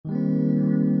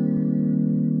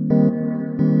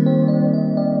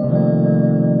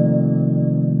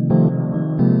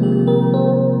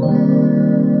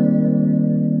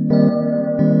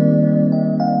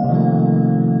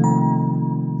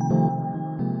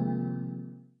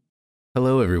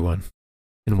Hello, everyone,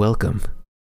 and welcome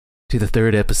to the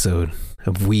third episode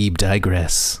of Weeb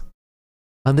Digress.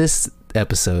 On this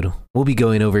episode, we'll be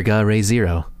going over Ga-Ray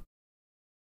Zero.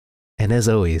 And as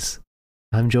always,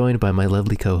 I'm joined by my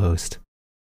lovely co-host,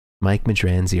 Mike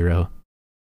Madran Zero.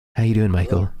 How you doing,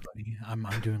 Michael? Hello, everybody.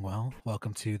 I'm doing well.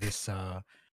 Welcome to this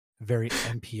very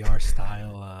NPR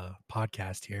style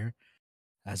podcast here.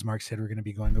 As Mark said, we're going to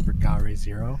be going over Ga-Ray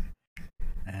Zero,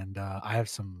 and I have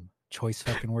some choice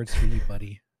fucking words for you,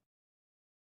 buddy.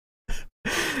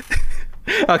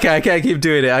 Okay, I can't keep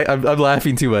doing it. I'm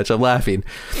laughing too much. I'm laughing.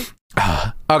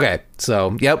 Okay,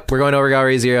 so, yep, we're going over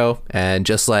Ga-Ray Zero, and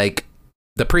just like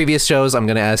the previous shows, I'm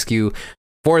going to ask you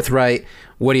forthright,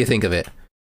 what do you think of it?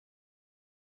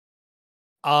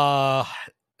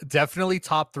 Definitely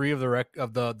top three of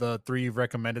the three you've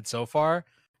recommended so far.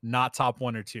 Not top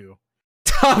one or two.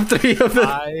 Top three of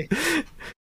the...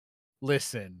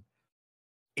 Listen,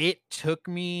 it took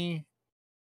me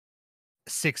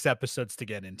 6 episodes to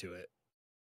get into it.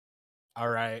 All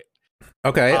right.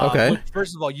 Okay.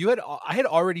 First of all, I had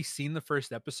already seen the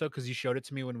first episode because you showed it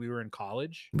to me when we were in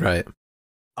college. Right.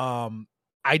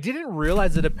 I didn't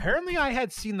realize that apparently I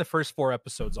had seen the first 4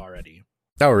 episodes already.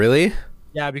 Oh, really?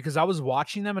 Yeah, because I was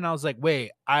watching them and I was like,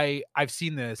 wait, I've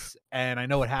seen this and I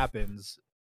know what happens.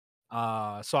 So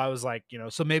I was like,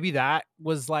 so maybe that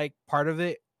was like part of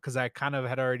it because I kind of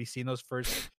had already seen those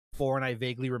first 4 and I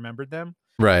vaguely remembered them.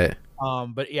 Right.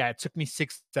 But yeah, it took me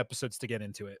 6 episodes to get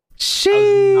into it. Sheesh. I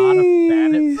was not a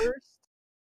fan at first.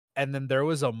 And then there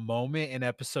was a moment in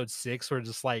episode 6 where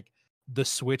just like the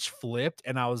switch flipped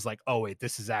and I was like, oh wait,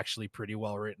 this is actually pretty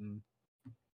well written.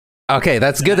 Okay,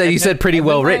 that's good that you said pretty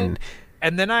well written.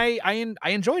 And then I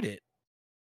enjoyed it.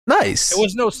 Nice. It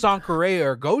was no Sankore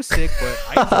or Go Sick, but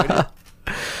I enjoyed it.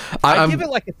 I give it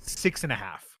like a 6.5.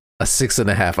 A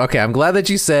 6.5. Okay, I'm glad that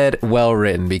you said well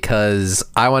written because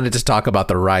I wanted to talk about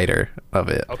the writer of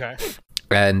it. Okay.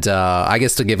 And I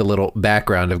guess to give a little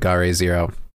background of Ga-Ray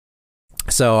Zero.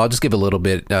 So I'll just give a little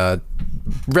bit,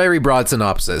 very broad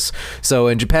synopsis. So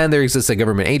in Japan, there exists a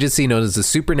government agency known as the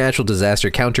Supernatural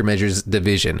Disaster Countermeasures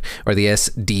Division, or the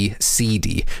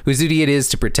SDCD, whose duty it is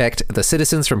to protect the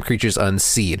citizens from creatures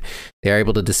unseen. They are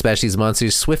able to dispatch these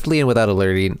monsters swiftly and without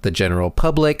alerting the general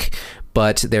public,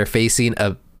 but they're facing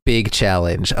a big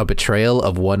challenge, a betrayal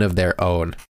of one of their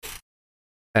own.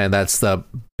 And that's the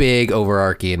big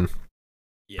overarching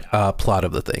plot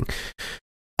of the thing.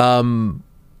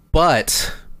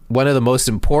 But one of the most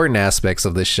important aspects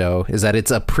of this show is that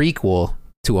it's a prequel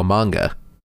to a manga.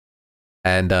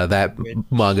 And that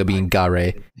manga being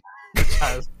Ga-Ray.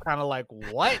 I was kind of like,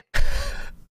 what?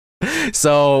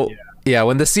 So, yeah,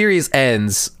 when the series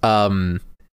ends, at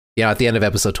the end of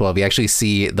episode 12, you actually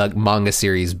see the manga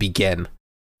series begin.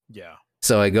 Yeah.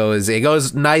 So it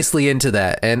goes nicely into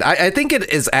that. And I think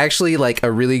it is actually like a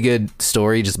really good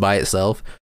story just by itself.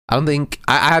 I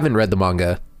haven't read the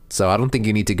manga. So I don't think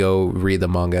you need to go read the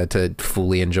manga to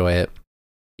fully enjoy it,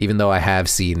 even though I have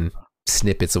seen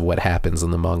snippets of what happens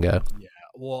in the manga. Yeah,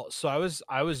 well, so I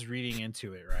was reading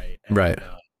into it, right? And, right.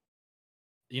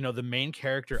 The main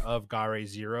character of Ga-Ray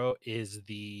Zero is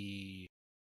the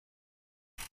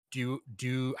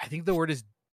I think the word is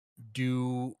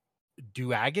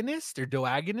duagonist or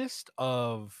doagonist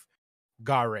of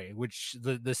Ga-Ray, which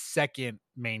the second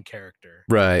main character.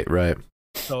 Right.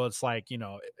 So it's like,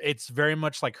 it's very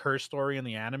much like her story in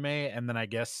the anime, and then I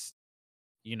guess,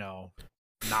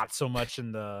 not so much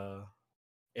in the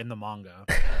manga.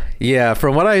 Yeah,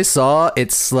 from what I saw,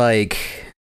 it's like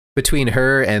between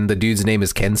her and the dude's name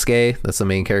is Kensuke. That's the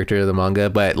main character of the manga,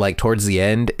 but like towards the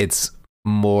end, it's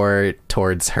more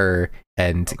towards her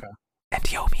and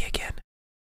Yomi again.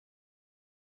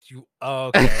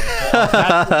 Okay. Well,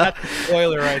 that's a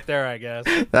spoiler right there, I guess.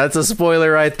 That's a spoiler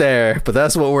right there, but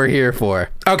that's what we're here for.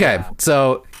 Okay,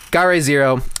 so Ga-Ray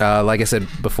Zero, like I said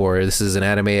before, this is an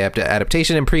anime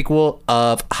adaptation and prequel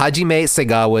of Hajime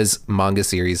Sagawa's manga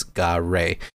series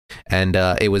Ga-Ray. And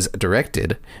it was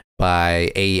directed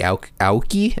by Ei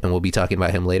Aoki, and we'll be talking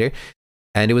about him later.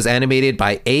 And it was animated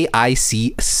by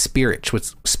AIC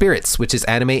Spirits, which is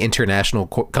Anime International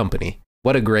Company.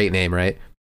 What a great name, right?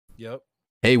 Yep.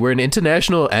 Hey, we're an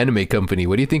international anime company.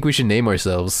 What do you think we should name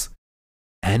ourselves?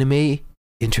 Anime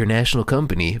International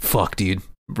Company. Fuck, dude.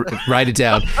 Write it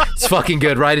down. It's fucking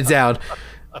good. Write it down.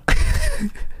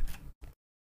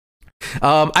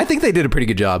 I think they did a pretty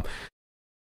good job.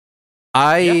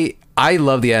 I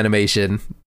love the animation,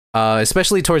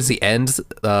 especially towards the end.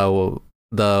 One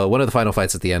of the final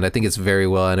fights at the end. I think it's very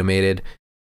well animated.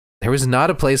 There was not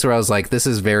a place where I was like, this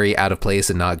is very out of place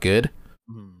and not good.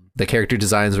 The character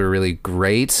designs were really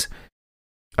great.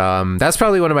 That's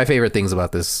probably one of my favorite things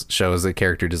about this show is the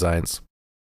character designs.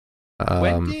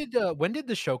 When did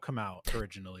the show come out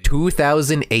originally?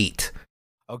 2008.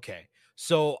 Okay.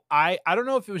 So I don't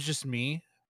know if it was just me,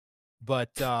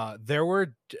 but there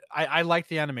were I liked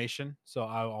the animation, so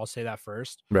I'll say that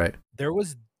first. Right. There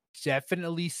was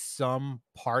definitely some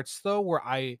parts though where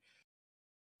I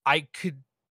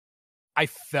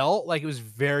felt like it was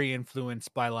very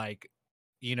influenced by like,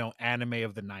 anime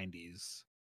of the 90s.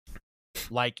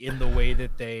 Like in the way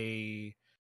that they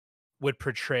would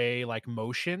portray like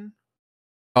motion.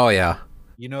 Oh yeah.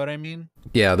 You know what I mean?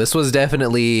 Yeah, this was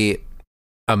definitely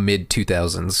a mid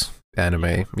 2000s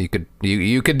anime.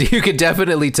 You could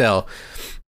definitely tell.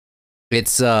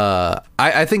 It's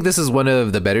I think this is one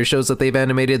of the better shows that they've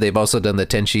animated. They've also done the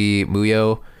Tenchi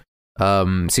Muyo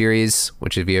series,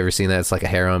 which if you ever seen that, it's like a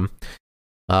harem.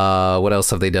 What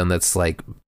else have they done that's like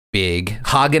big?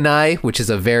 Haganai, which is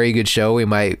a very good show. We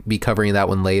might be covering that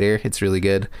one later. It's really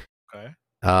good. Okay.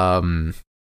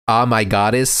 Ah My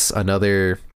Goddess,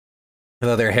 another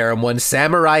harem one.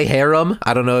 Samurai Harem.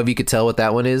 I don't know if you could tell what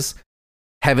that one is.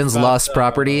 Heaven's Lost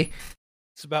Property.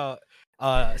 It's about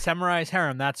Samurai's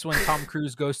Harem. That's when Tom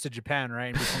Cruise goes to Japan,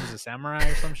 right, and becomes a samurai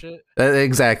or some shit.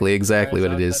 Exactly Right,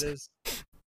 what it is. that is.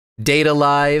 Data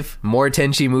Live, more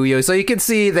Tenchi Muyo. So you can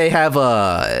see they have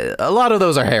a lot of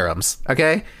those are harems.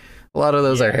 Okay, a lot of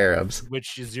those are harems.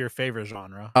 Which is your favorite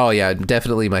genre? Oh yeah,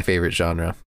 definitely my favorite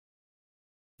genre.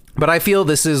 But I feel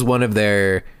this is one of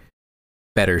their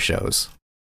better shows.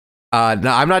 No,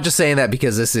 I'm not just saying that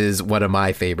because this is one of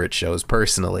my favorite shows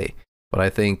personally, but I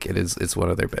think it's one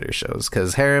of their better shows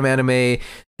because harem anime,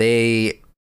 they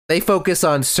focus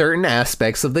on certain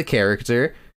aspects of the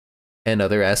character and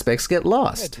other aspects get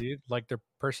lost. Yeah, dude, like their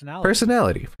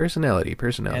personality. Personality.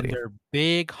 And their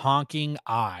big honking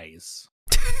eyes.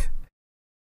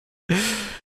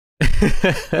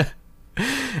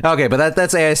 Okay, but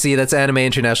that's AIC, that's Anime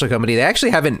International Company. They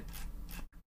actually haven't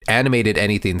animated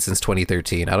anything since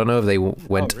 2013. I don't know if they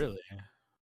went. Oh, really?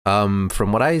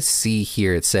 From what I see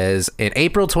here, it says in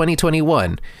April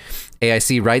 2021,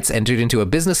 AIC Rights entered into a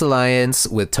business alliance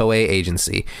with Toei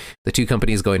Agency. The two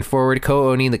companies going forward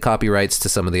co-owning the copyrights to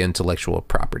some of the intellectual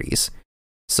properties.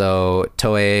 So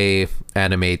Toei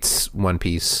animates One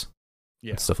Piece,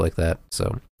 and stuff like that.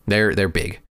 So they're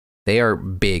big. They are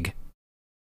big.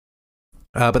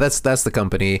 But that's the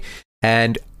company,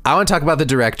 and I want to talk about the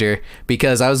director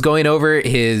because I was going over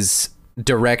his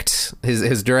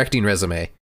directing resume.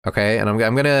 Okay, and I'm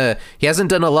gonna. He hasn't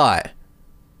done a lot,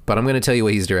 but I'm gonna tell you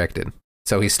what he's directed.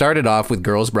 So he started off with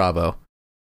Girls Bravo.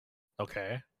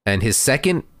 Okay. And his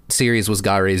second series was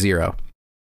Gare Zero.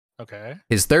 Okay.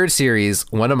 His third series,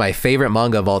 one of my favorite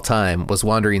manga of all time, was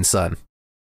Wandering Sun.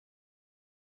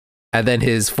 And then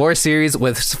his fourth series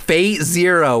was Fate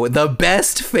Zero, the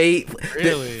best Fate.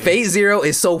 Really? Fate Zero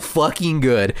is so fucking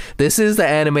good. This is the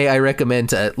anime I recommend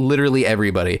to literally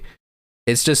everybody.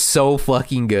 It's just so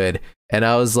fucking good. And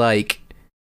I was like,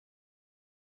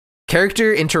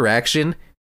 character interaction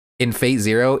in Fate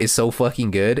Zero is so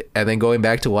fucking good. And then going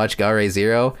back to watch Gare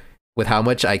Zero with how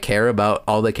much I care about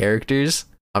all the characters,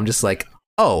 I'm just like,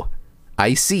 oh,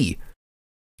 I see.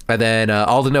 And then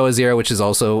Aldnoah Zero, which is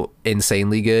also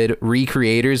insanely good.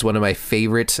 Recreators, one of my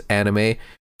favorite anime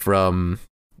from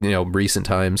recent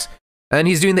times. And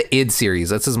he's doing the id series.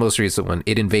 That's his most recent one.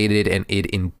 Id Invaded and Id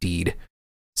Indeed.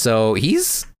 So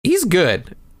he's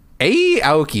good. Ei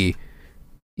Aoki,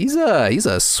 he's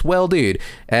a swell dude,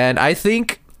 and I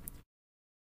think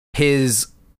his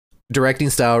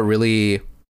directing style really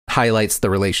highlights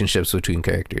the relationships between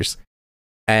characters.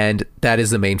 And that is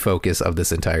the main focus of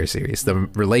this entire series. The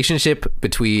relationship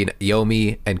between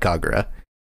Yomi and Kagura.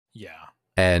 Yeah.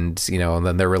 And, and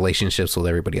then their relationships with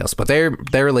everybody else. But their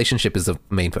relationship is the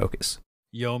main focus.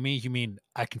 Yomi, you mean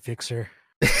I can fix her?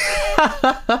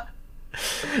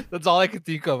 That's all I could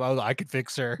think of. I could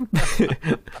fix her.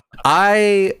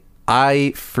 I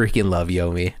freaking love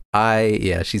Yomi.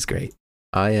 She's great.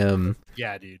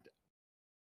 Yeah, dude.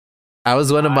 I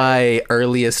was one of my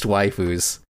earliest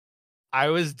waifus. I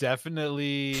was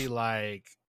definitely like,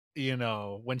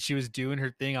 when she was doing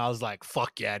her thing, I was like,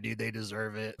 fuck yeah, dude, they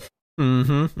deserve it.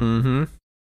 But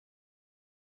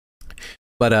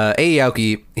Ei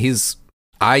Aoki,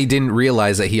 I didn't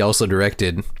realize that he also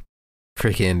directed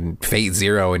freaking Fate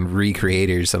Zero and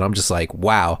Recreators, and I'm just like,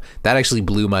 wow, that actually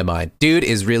blew my mind. Dude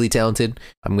is really talented.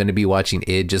 I'm going to be watching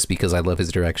Id just because I love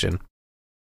his direction.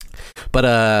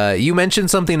 But you mentioned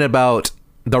something about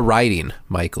the writing,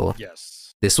 Michael. Yes.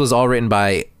 This was all written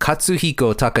by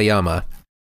Katsuhiko Takayama.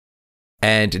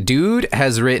 And dude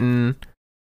has written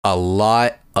a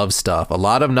lot of stuff. A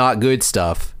lot of not good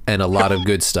stuff and a lot of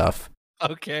good stuff.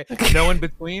 Okay. No in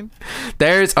between.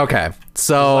 There's okay. It's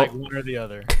So like one or the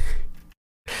other.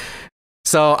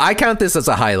 so I count this as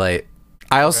a highlight.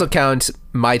 I also count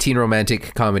My Teen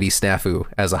Romantic Comedy Snafu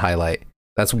as a highlight.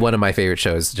 That's one of my favorite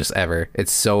shows just ever.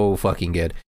 It's so fucking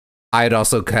good. I'd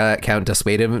also count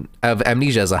Dissuade of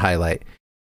Amnesia as a highlight.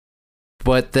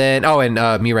 But then, oh, and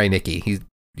Mirai Nikki,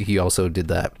 he also did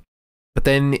that. But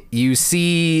then you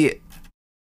see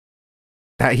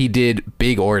that he did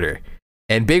Big Order,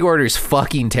 and Big Order is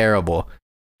fucking terrible.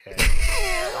 Okay.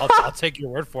 I'll take your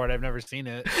word for it. I've never seen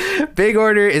it. Big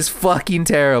Order is fucking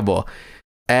terrible,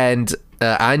 and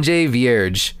Anje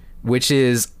Vierge, which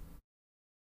is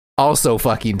also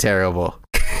fucking terrible.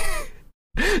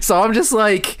 So I'm just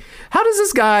like, how does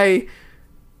this guy?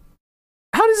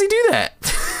 How does he do that?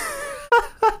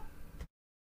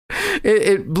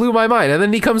 It blew my mind. And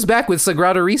then he comes back with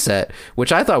Sagrada Reset,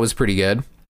 which I thought was pretty good,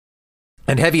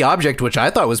 and Heavy Object, which I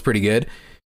thought was pretty good,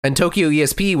 and Tokyo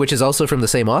ESP, which is also from the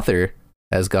same author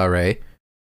as Gare.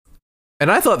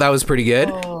 And I thought that was pretty good.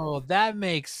 Oh, that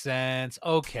makes sense.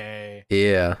 Okay.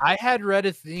 Yeah. I had read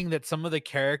a thing that some of the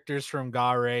characters from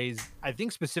Gare's, I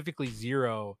think specifically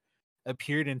Zero,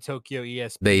 appeared in Tokyo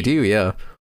ESP. They do, yeah.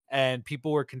 And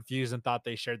people were confused and thought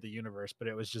they shared the universe, but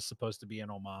it was just supposed to be an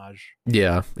homage.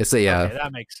 Yeah. Yeah. Okay,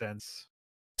 that makes sense.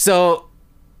 So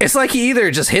it's like he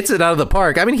either just hits it out of the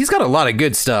park. I mean, he's got a lot of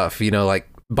good stuff, you know, like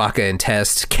Baka and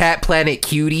Test, Cat Planet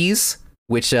Cuties,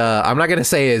 which I'm not gonna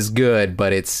say is good,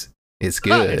 but it's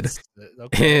good.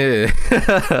 Okay.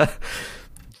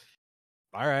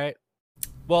 All right.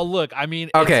 Well, look, I mean,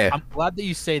 okay. I'm glad that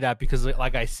you say that because,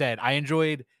 like I said, I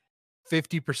enjoyed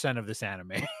 50% of this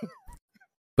anime.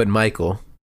 But Michael,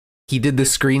 he did the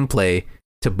screenplay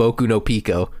to Boku no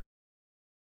Pico,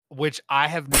 which I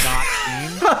have not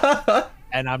seen,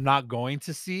 and I'm not going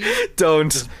to see.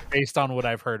 Don't. Based on what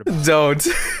I've heard about. Don't.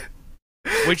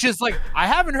 Which is like, I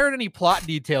haven't heard any plot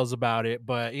details about it,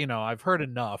 but you know, I've heard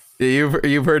enough.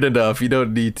 You've heard enough. You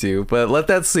don't need to, but let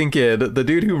that sink in. The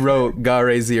dude who wrote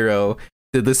Gare Zero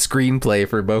did the screenplay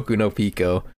for Boku no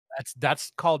Pico.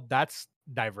 That's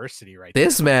diversity, right?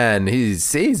 This man,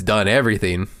 he's done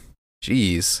everything.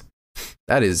 Jeez,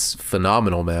 that is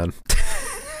phenomenal, man.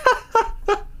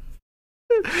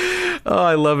 Oh,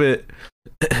 I love it.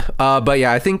 But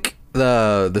yeah, I think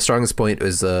the strongest point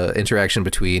was the interaction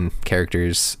between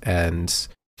characters, and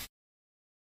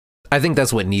I think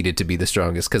that's what needed to be the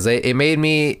strongest, because it made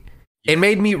me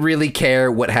really care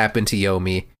what happened to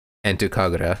Yomi and to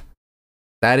Kagura.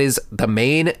 That is the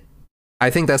main. I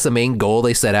think that's the main goal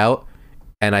they set out,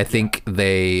 and I think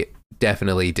they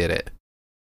definitely did it,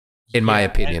 in my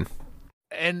opinion.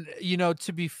 And you know,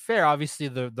 to be fair, obviously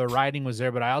the writing was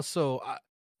there, but I also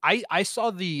I saw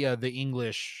the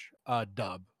English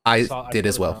dub. I did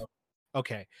as well.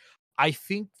 Okay, I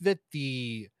think that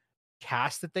the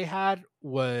cast that they had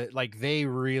was like, they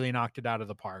really knocked it out of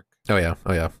the park. Oh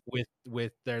yeah.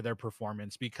 With their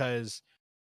performance, because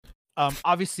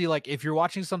obviously, like, if you're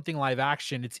watching something live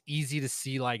action, it's easy to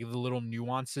see like the little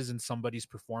nuances in somebody's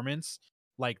performance,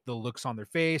 like the looks on their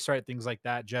face, right, things like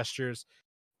that, gestures.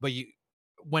 But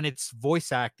when it's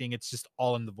voice acting, it's just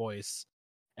all in the voice.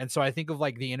 And so I think of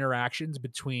like the interactions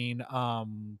between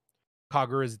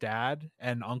Kagura's dad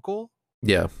and uncle.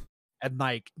 Yeah. And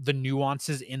like the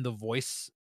nuances in the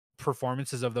voice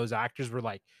performances of those actors were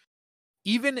like,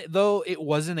 even though it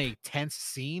wasn't a tense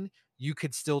scene, you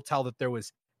could still tell that there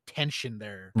was tension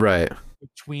there, right,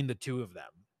 between the two of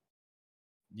them.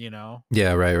 You know?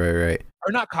 Yeah, right.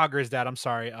 Or not Kagura's dad, I'm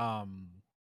sorry.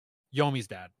 Yomi's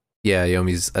dad. Yeah,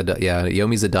 Yomi's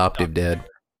adoptive dad.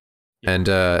 Yeah. And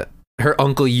her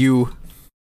Uncle Yu.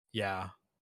 Yeah.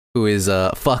 Who is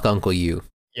fuck Uncle Yu.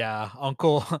 Yeah,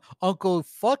 Uncle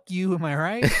fuck you, am I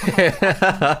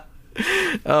right?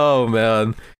 Oh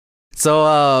man.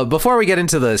 So before we get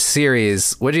into the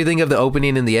series, what do you think of the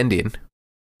opening and the ending?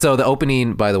 So the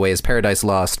opening, by the way, is Paradise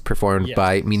Lost, performed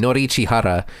by Minori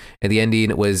Chihara, and the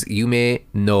ending was Yume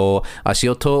no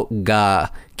Ashioto ga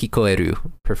Kikoeru,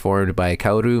 performed by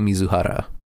Kaoru Mizuhara.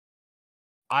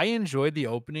 I enjoyed the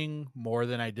opening more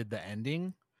than I did the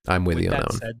ending. I'm with you on that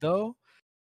one. Said though,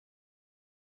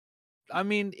 I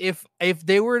mean, if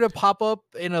they were to pop up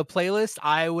in a playlist,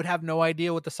 I would have no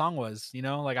idea what the song was. You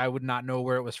know, like I would not know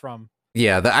where it was from.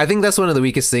 Yeah, I think that's one of the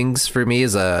weakest things for me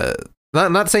is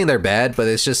not saying they're bad, but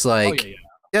it's just like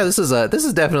this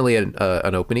is definitely an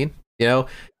opening. You know,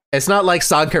 it's not like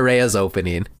Sankarea's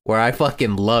opening, where I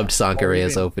fucking loved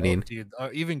Sankarea's opening. Dude,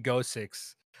 even Go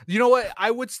 6. You know what?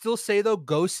 I would still say though,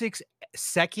 Go 6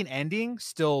 second ending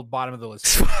still bottom of the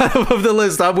list. Bottom of the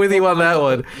list. I'm with you on that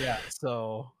one. Yeah,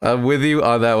 so I'm with you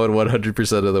on that one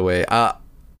 100% of the way.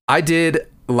 I did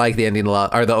like the ending a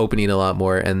lot, or the opening a lot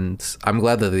more, and I'm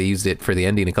glad that they used it for the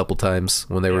ending a couple times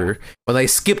when they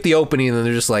skipped the opening and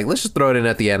they're just like, let's just throw it in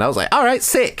at the end. I was like, all right,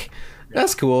 sick.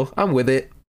 That's cool. I'm with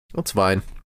it. That's fine.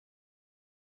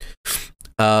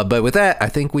 But with that, I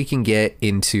think we can get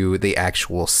into the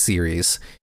actual series.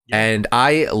 Yeah. And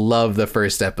I love the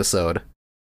first episode.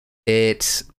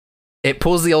 It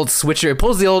pulls the old switcher. It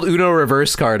pulls the old Uno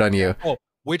reverse card on you. Oh,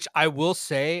 which I will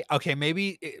say, okay,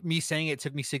 maybe me saying it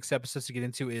took me 6 episodes to get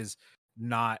into is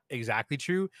not exactly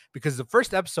true, because the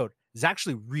first episode is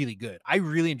actually really good. I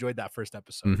really enjoyed that first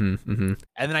episode. And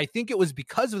then I think it was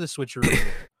because of the switcheroo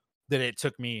that it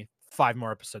took me 5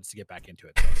 more episodes to get back into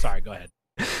it. So, sorry, go ahead.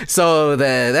 So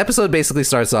the episode basically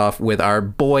starts off with our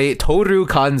boy Toru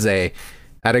Kanze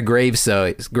at a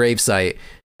gravesite.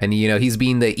 And, you know, he's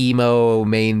being the emo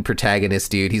main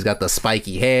protagonist, dude. He's got the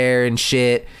spiky hair and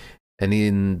shit.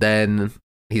 And then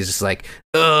he's just like,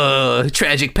 ugh,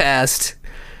 tragic past.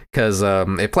 Because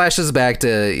it flashes back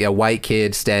to a white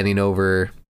kid standing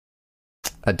over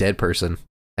a dead person.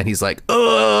 And he's like,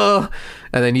 ugh.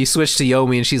 And then you switch to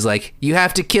Yomi and she's like, you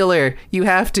have to kill her. You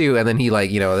have to. And then he, like,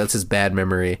 you know, that's his bad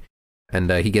memory. And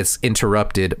he gets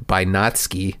interrupted by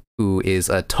Natsuki, who is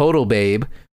a total babe.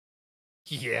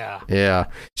 Yeah.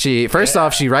 She rides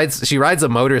a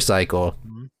motorcycle.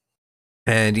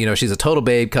 And, you know, she's a total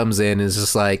babe, comes in and is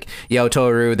just like, yo,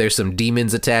 Toru, there's some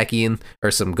demons attacking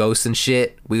or some ghosts and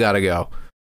shit. We gotta go.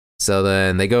 So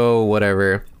then they go,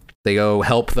 whatever. They go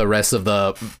help the rest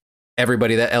of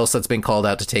everybody else that's been called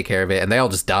out to take care of it. And they all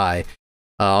just die.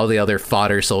 All the other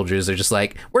fodder soldiers are just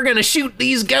like, we're gonna shoot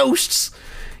these ghosts.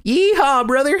 Yeehaw,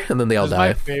 brother. And then they all die.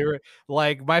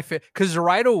 My favorite, because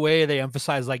right away they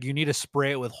emphasize, like, you need to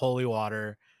spray it with holy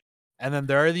water. And then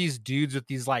there are these dudes with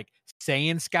these, like,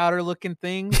 Saiyan Scouter looking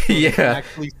things. So you can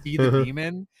actually see the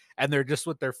demon. And they're just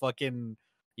with their fucking,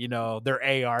 you know, their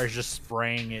ARs just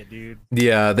spraying it, dude.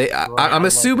 Yeah, I'm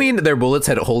assuming their bullets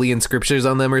had holy inscriptions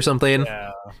on them or something.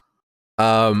 Yeah.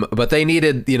 But they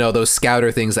needed, you know, those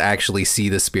scouter things to actually see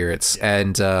the spirits. Yeah.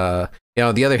 And, you know,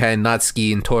 on the other hand,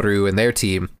 Natsuki and Toru and their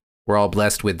team were all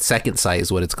blessed with second sight,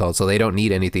 is what it's called. So they don't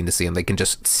need anything to see them. They can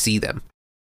just see them.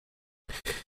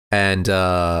 And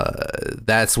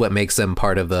that's what makes them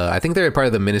part of I think they're part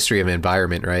of the Ministry of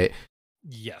Environment, right?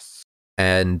 Yes.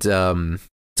 And so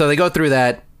they go through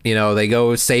that, you know, they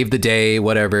go save the day,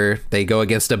 whatever. They go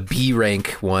against a B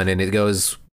rank one, and it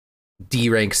goes D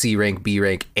rank, C rank, B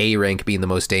rank, A rank being the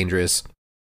most dangerous.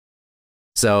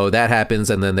 So that happens,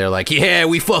 and then they're like, yeah,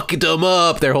 we fucked them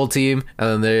up, their whole team.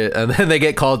 And then they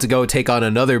get called to go take on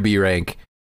another B rank.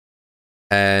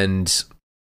 And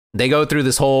they go through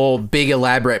this whole big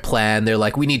elaborate plan. They're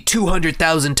like, we need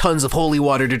 200,000 tons of holy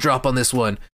water to drop on this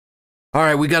one. All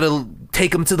right, we got to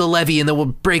take them to the levee, and then we'll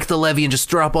break the levee and just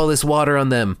drop all this water on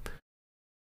them.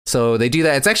 So they do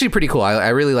that. It's actually pretty cool. I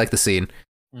really like the scene.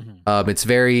 It's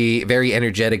very, very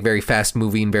energetic, very fast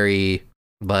moving, very,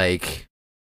 like,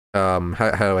 how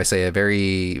do I say it?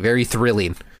 Very, very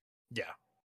thrilling. Yeah.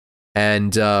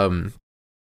 And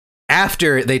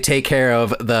after they take care of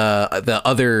the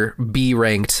other B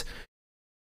ranked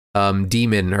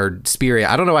demon or spirit,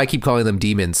 I don't know why I keep calling them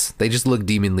demons. They just look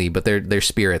demonly, but they're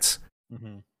spirits.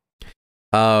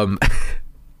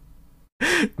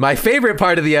 My favorite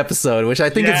part of the episode, which I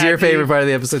think is your favorite part of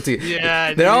the episode too.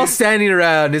 Yeah, they're all standing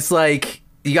around. It's like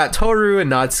you got Toru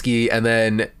and Natsuki, and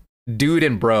then Dude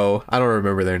and Bro. I don't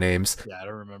remember their names. Yeah, I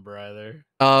don't remember either.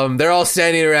 They're all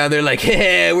standing around. They're like,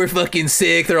 hey, we're fucking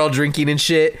sick. They're all drinking and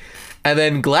shit. And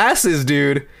then Glasses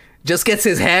Dude just gets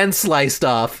his hand sliced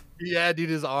off. Yeah,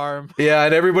 dude, his arm. Yeah,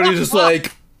 and everybody's just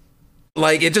like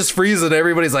it just freezes and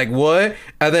everybody's like, what?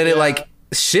 And then it like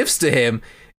shifts to him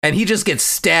and he just gets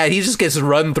stabbed. He just gets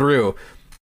run through.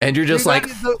 And you're just like...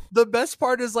 The best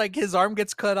part is, like, his arm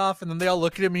gets cut off and then they all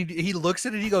look at him and he looks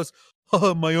at it and he goes,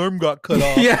 oh, my arm got cut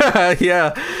off.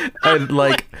 Yeah. And,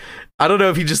 like, I don't know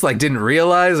if he just, like, didn't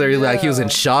realize or, like, he was in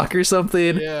shock or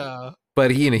something. Yeah.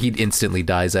 But, he instantly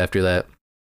dies after that.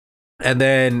 And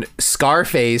then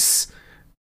Scarface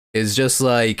is just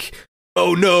like,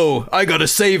 oh, no, I gotta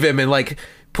save him. And, like,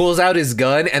 pulls out his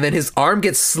gun and then his arm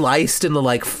gets sliced into,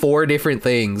 like, 4 different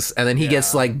things. And then he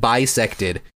gets, like,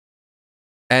 bisected.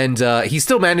 And he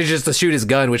still manages to shoot his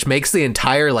gun, which makes the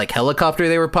entire, like, helicopter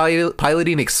they were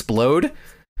piloting explode,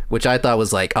 which I thought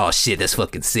was like, oh shit, that's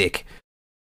fucking sick.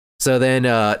 So then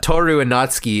Toru and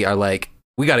Natsuki are like,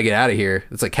 we got to get out of here.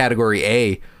 It's like category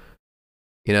A.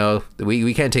 You know,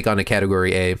 we can't take on a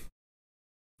category A.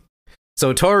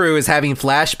 So Toru is having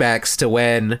flashbacks to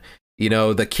when, you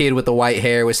know, the kid with the white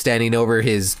hair was standing over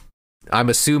his, I'm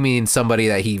assuming somebody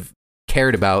that he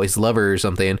cared about, his lover or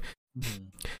something.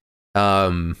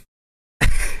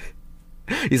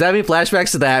 He's having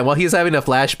flashbacks to that. And while he's having a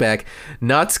flashback,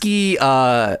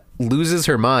 Natsuki loses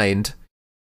her mind.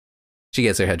 She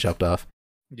gets her head chopped off.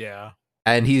 Yeah.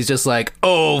 And he's just like,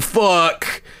 oh,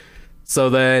 fuck. So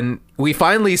then we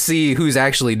finally see who's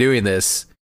actually doing this.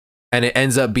 And it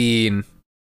ends up being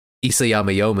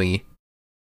Isayama Yomi,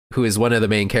 who is one of the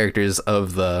main characters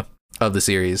of the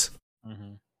series.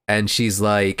 Mm-hmm. And she's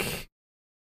like,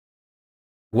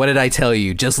 what did I tell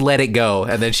you? Just let it go.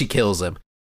 And then she kills him.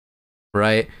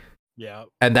 Right? Yeah.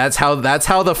 And that's how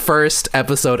the first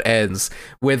episode ends,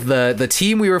 with the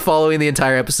team we were following the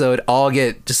entire episode all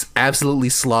get just absolutely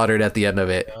slaughtered at the end of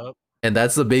it. Yep. And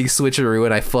that's the big switcheroo,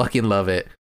 and I fucking love it.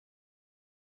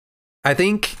 I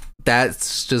think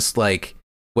that's just like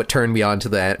what turned me on to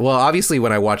that. Well, obviously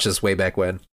when I watched this way back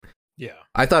when, Yeah.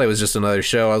 I thought it was just another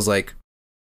show. I was like,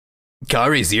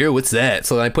 Kari Zero, what's that?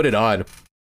 So then I put it on.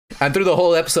 And through the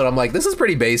whole episode, I'm like, this is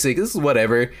pretty basic. This is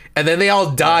whatever. And then they all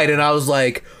died, and I was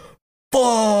like,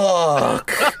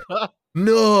 fuck.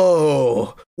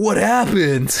 No. What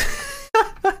happened?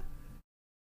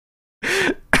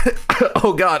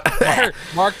 Oh, God.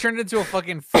 Mark turned into a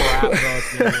fucking frat, bro. at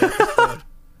the end of the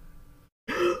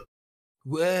episode.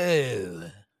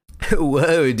 Whoa.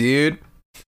 Whoa, dude.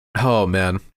 Oh,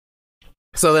 man.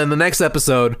 So then the next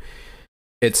episode,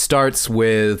 it starts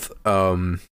with,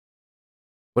 what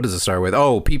does it start with?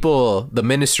 Oh, the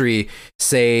ministry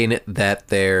saying that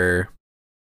there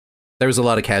was a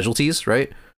lot of casualties,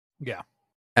 right? Yeah.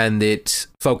 And it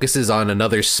focuses on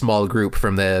another small group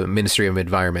from the Ministry of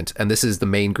Environment. And this is the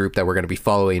main group that we're going to be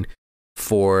following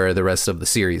for the rest of the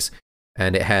series.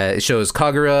 And it shows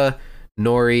Kagura,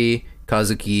 Nori,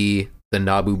 Kazuki, the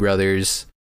Nabu brothers,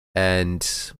 and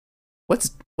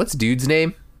what's dude's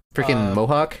name? Freaking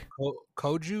Mohawk?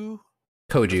 Koju?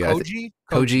 Koji.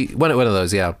 Koji? One of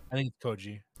those, yeah. I think it's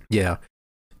Koji. Yeah.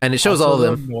 And it shows Also, all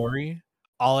of them. Nori.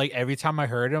 Every time I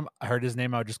heard his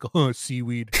name, I would just go, oh,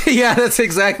 seaweed. Yeah, that's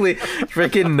exactly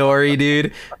freaking Nori,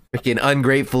 dude. Freaking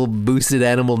ungrateful boosted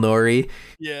animal Nori.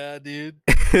 Yeah, dude.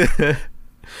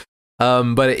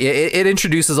 But it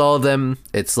introduces all of them.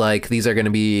 It's like, these are going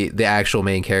to be the actual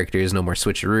main characters. No more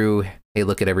switcheroo. Hey,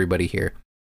 look at everybody here.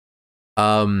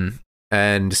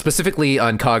 And specifically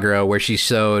on Kagura, where she's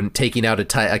shown taking out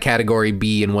a category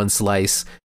B in one slice.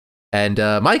 And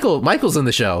Michael's in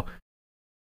the show.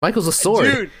 Michael's a sword.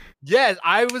 Dude, yes,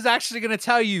 I was actually going to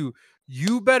tell you,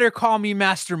 you better call me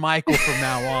Master Michael from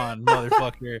now on,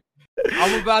 motherfucker.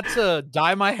 I'm about to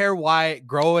dye my hair white,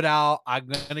 grow it out. I'm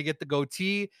going to get the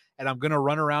goatee, and I'm going to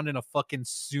run around in a fucking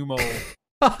sumo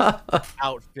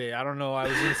outfit. I don't know. I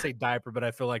was going to say diaper, but I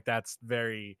feel like that's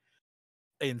very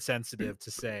insensitive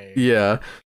to say. Yeah.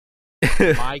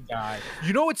 My guy.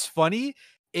 You know what's funny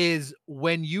is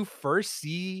when you first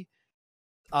see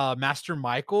Master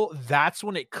Michael, that's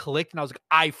when it clicked, and I was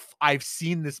like, I've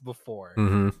seen this before.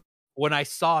 Mm-hmm. When I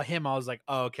saw him, I was like,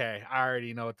 oh, okay, I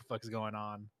already know what the fuck is going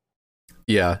on.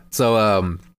 Yeah.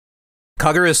 So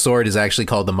Kagura's sword is actually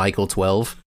called the Michael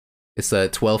 12. It's the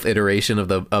 12th iteration of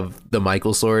the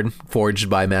Michael sword, forged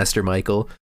by Master Michael.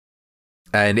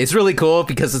 And it's really cool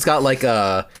because it's got like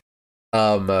a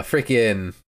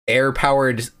freaking air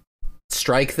powered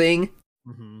strike thing.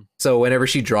 Mm-hmm. So whenever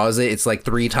she draws it, it's like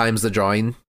 3 times the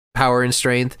drawing power and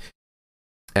strength.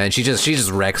 And she just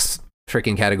wrecks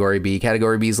freaking Category B.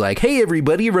 Category B's like, hey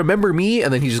everybody, remember me?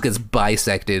 And then he just gets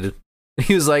bisected.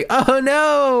 He was like, oh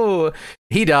no!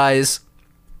 He dies.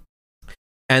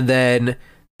 And then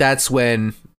that's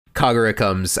when Kagura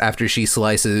comes, after she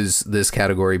slices this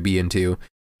Category B in two.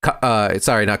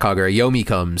 Sorry, not Kagura. Yomi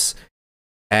comes.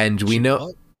 And we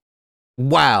know...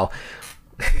 Wow.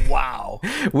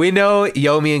 We know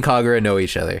Yomi and Kagura know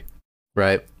each other,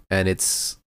 right? And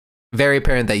it's very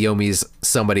apparent that Yomi's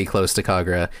somebody close to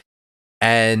Kagura.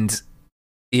 And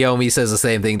Yomi says the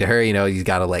same thing to her, you know, you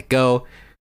gotta let go,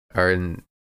 or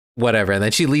whatever. And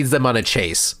then she leads them on a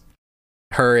chase,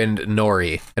 her and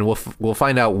Nori. And we'll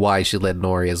find out why she led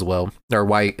Nori as well, or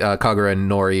why Kagura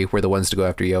and Nori were the ones to go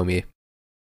after Yomi.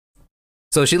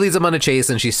 So she leads them on a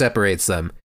chase and she separates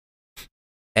them.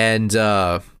 And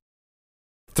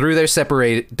through their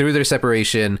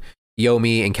separation,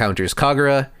 Yomi encounters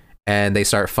Kagura and they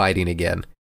start fighting again.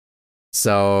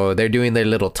 So they're doing their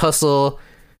little tussle,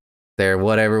 they're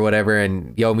whatever,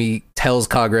 and Yomi tells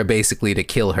Kagura basically to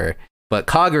kill her. But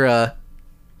Kagura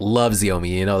loves Yomi,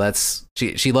 you know,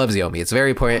 she loves Yomi. It's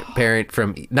very apparent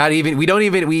from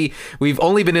we've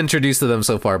only been introduced to them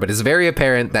so far, but it's very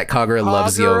apparent that Kagura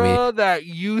loves Yomi. That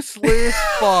useless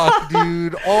fuck,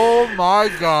 dude. Oh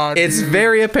my god. It's dude.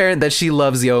 very apparent that she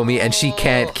loves Yomi and she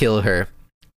can't kill her.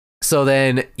 So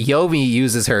then Yomi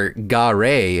uses her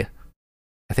Gare.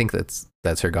 I think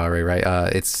that's her Gare, right?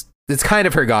 It's it's kind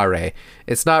of her Gare.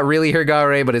 It's not really her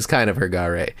Gare, but it's kind of her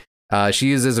Gare. She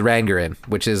uses Rangarin,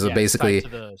 which is basically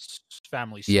tied to the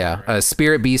family sword, yeah, right? a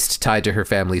spirit beast tied to her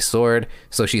family sword.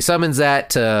 So she summons that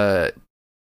to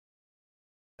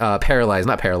immobilize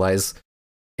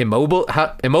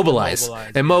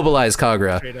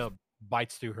Kagura. Straight up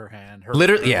bites through her hand.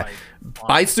 Literally, yeah,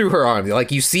 bites through her arm.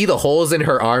 Like, you see the holes in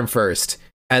her arm first,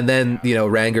 and then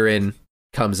Rangarin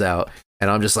comes out, and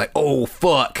I'm just like, oh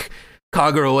fuck,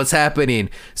 Kagura, what's happening?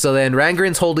 So then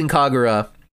Rangarin's holding Kagura,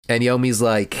 and Yomi's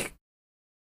like,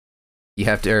 you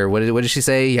have to, or what did she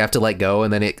say? You have to let go,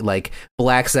 and then it like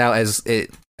blacks out as it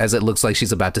looks like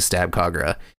she's about to stab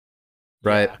Kagura,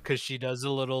 right? Because she does a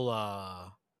little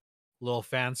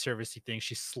fan servicey thing.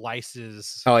 She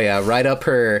slices. Oh yeah, right up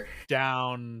her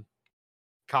down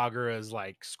Kagura's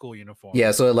like school uniform.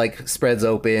 Yeah, so it like spreads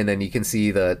open, and you can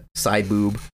see the side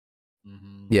boob.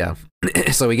 Mm-hmm. Yeah,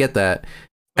 so we get that,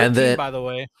 and then by the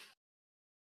way,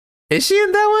 is she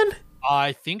in that one?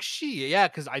 I think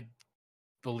because I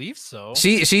believe so.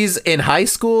 She's in high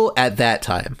school at that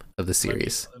time of the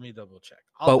series. Let me double check.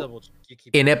 I'll double check.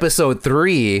 In episode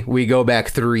 3, we go back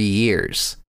 3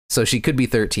 years, so she could be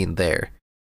 13 there.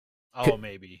 Oh,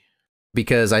 maybe,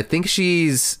 because I think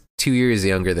she's 2 years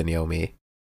younger than Yomi.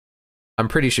 I'm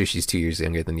pretty sure she's 2 years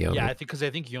younger than Yomi. Yeah, I think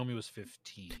Yomi was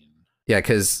 15. Yeah,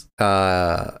 because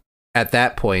at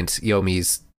that point,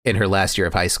 Yomi's in her last year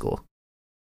of high school,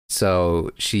 so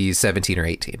she's 17 or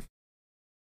 18.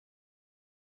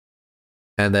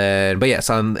 And then, but yes,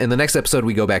 in the next episode,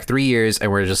 we go back 3 years, and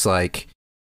we're just like,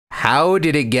 how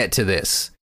did it get to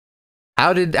this?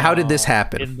 How did this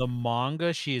happen? In the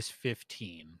manga, she is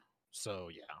 15. So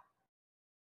yeah.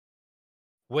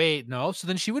 Wait, no. So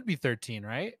then she would be 13,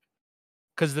 right?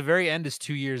 Because the very end is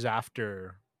 2 years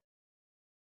after.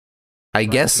 I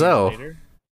guess so. Later?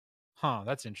 Huh,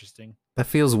 that's interesting. That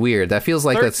feels weird. That feels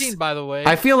like 13, that's. By the way.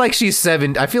 I feel like she's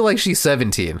 7. I feel like she's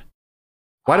 17.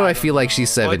 Why do I feel like she's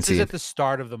 17? Well, it's at the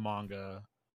start of the manga,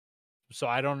 so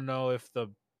I don't know if the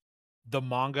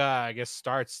manga, I guess,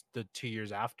 starts the 2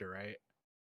 years after, right?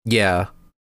 Yeah.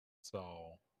 So.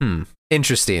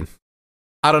 Interesting.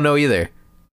 I don't know either.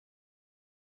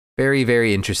 Very,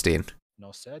 very interesting.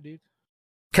 No said, dude.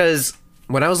 Because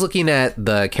when I was looking at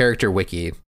the character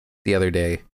wiki the other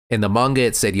day, in the manga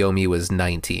it said Yomi was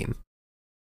 19,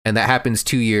 and that happens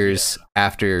 2 years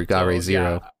after Gare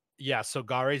Zero. Yeah, so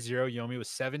Gare Zero, Yomi was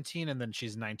 17, and then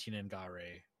she's 19 in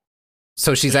Gare.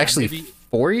 So she's actually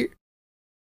 4 years?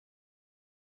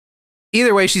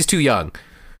 Either way, she's too young.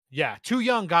 Yeah, too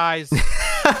young, guys.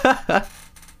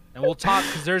 And we'll talk,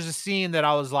 because there's a scene that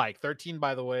I was like, 13,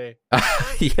 by the way.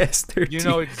 Yes, 13. You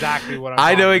know exactly what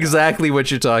I know exactly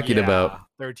what you're talking about.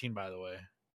 13, by the way.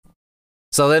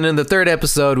 So then in the third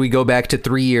episode, we go back to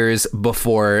 3 years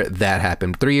before that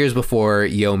happened. 3 years before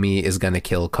Yomi is going to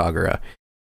kill Kagura.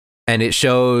 And it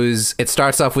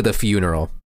starts off with a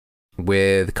funeral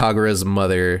with Kagura's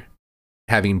mother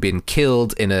having been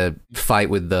killed in a fight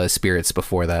with the spirits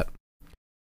before that.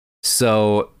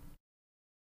 So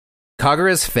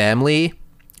Kagura's family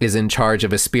is in charge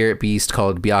of a spirit beast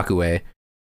called Byakue,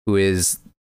 who is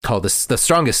called the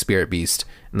strongest spirit beast,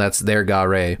 and that's their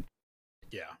Gare.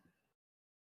 Yeah.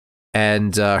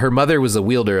 And her mother was a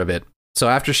wielder of it. So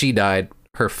after she died,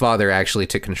 her father actually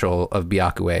took control of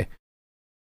Byakue.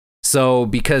 So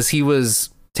because he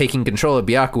was taking control of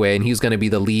Byakue and he was going to be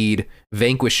the lead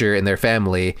vanquisher in their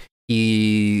family,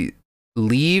 he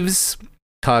leaves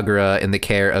Kagura in the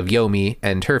care of Yomi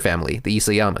and her family, the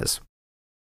Isayamas.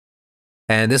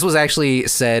 And this was actually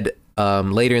said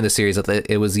later in the series that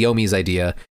it was Yomi's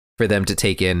idea for them to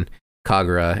take in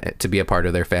Kagura to be a part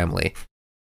of their family.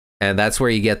 And that's where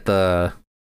you get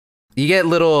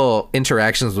little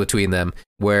interactions between them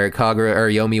where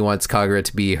Yomi wants Kagura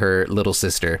to be her little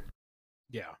sister.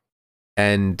 Yeah.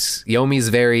 And Yomi's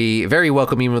very, very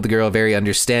welcoming with the girl, very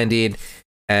understanding,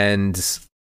 and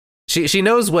she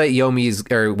knows what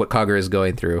what Kagura is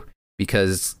going through,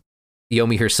 because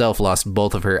Yomi herself lost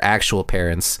both of her actual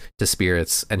parents to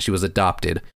spirits, and she was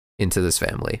adopted into this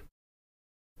family.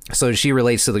 So she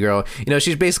relates to the girl.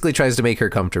 She basically tries to make her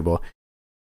comfortable.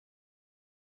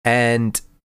 And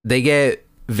they get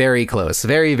very close,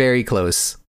 very, very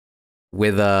close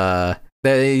with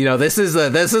this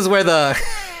is where the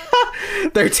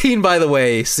 13, by the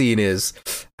way, scene is.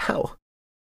 Ow.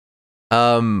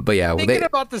 But yeah, thinking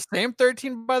about the same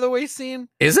 13, by the way, scene,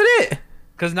 isn't it?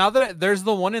 Because now that there's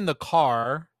the one in the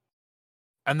car,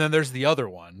 and then there's the other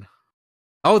one.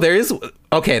 Oh, there is.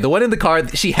 Okay, the one in the car,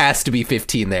 she has to be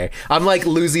 15 there. I'm like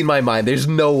losing my mind. There's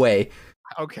no way.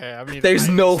 Okay, I mean, there's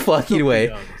no fucking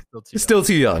way. Still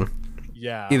too young.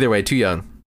 Yeah. Either way, too young.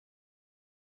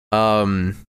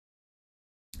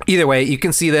 Either way, you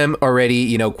can see them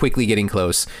already, quickly getting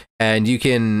close. And you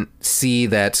can see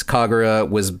that Kagura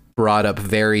was brought up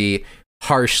very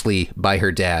harshly by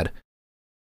her dad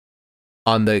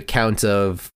on the count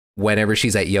of whenever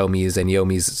she's at Yomi's and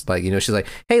Yomi's like, she's like,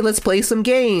 hey, let's play some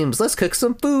games. Let's cook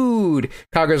some food.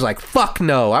 Kagura's like, fuck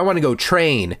no, I want to go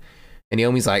train. And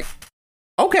Yomi's like,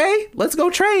 okay, let's go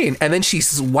train. And then she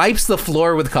wipes the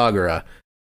floor with Kagura.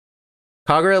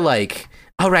 Kagura like,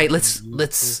 all right, let's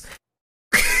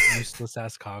useless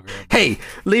ass Kagura. Hey,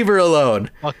 leave her alone.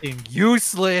 Fucking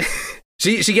useless.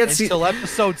 She gets until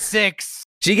episode 6.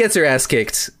 She gets her ass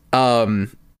kicked.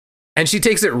 And she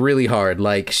takes it really hard.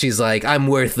 Like, she's like, I'm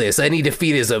worthless. Any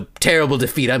defeat is a terrible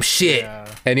defeat. I'm shit. Yeah.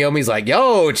 And Yomi's like,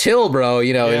 yo, chill, bro.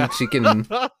 And she can.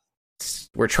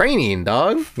 We're training,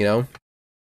 dog.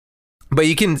 But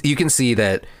you can see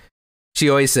that she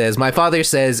always says, my father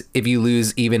says, if you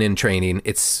lose even in training,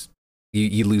 it's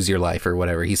you lose your life or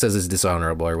whatever. He says it's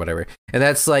dishonorable or whatever. And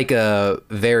that's like a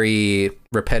very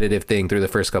repetitive thing through the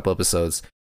first couple episodes,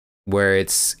 where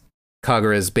it's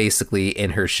Kagura's basically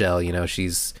in her shell.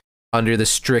 She's under the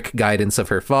strict guidance of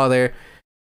her father,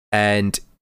 and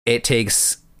it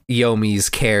takes Yomi's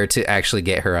care to actually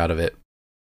get her out of it.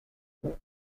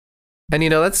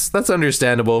 And that's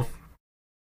understandable.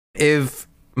 If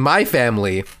my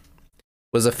family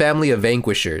was a family of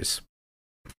vanquishers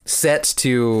set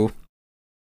to,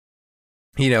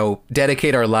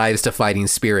 dedicate our lives to fighting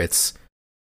spirits,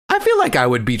 I feel like I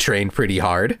would be trained pretty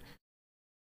hard.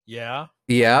 Yeah.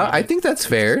 Yeah, I think that's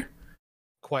fair.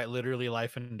 Quite literally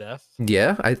life and death.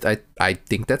 Yeah, I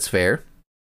think that's fair.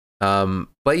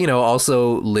 But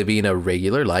also living a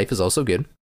regular life is also good.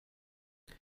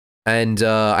 And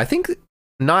I think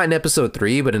not in episode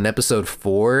 3, but in episode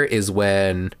 4 is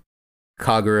when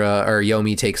Kagura or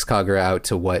Yomi takes Kagura out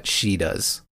to what she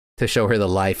does to show her the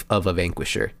life of a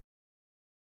vanquisher.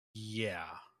 Yeah.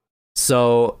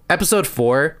 So episode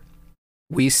 4,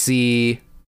 we see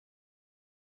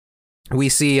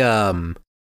Yomi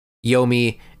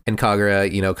and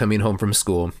Kagura, coming home from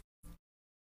school,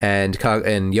 and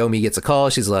Yomi gets a call.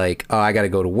 She's like, "Oh, I gotta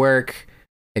go to work."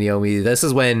 And Yomi, this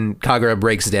is when Kagura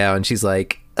breaks down. She's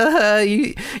like,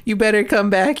 you better come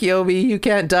back, Yomi. You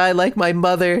can't die like my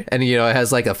mother." And it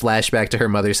has like a flashback to her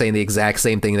mother saying the exact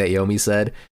same thing that Yomi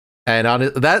said. And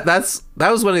that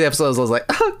was one of the episodes I was like,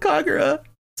 "Oh, Kagura,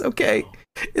 it's okay.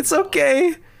 It's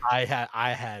okay."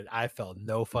 I felt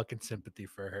no fucking sympathy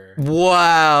for her.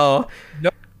 Wow.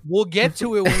 No, we'll get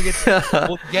to it when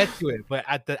we'll get to it. But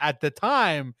at the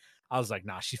time, I was like,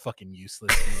 nah, she's fucking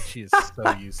useless, dude. She is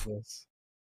so useless.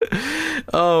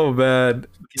 Oh man.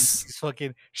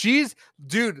 She's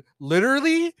dude,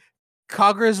 literally,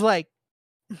 Kagura's like,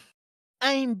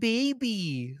 I'm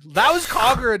baby. That was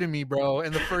Kagura to me, bro,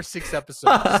 in the first 6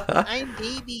 episodes. I'm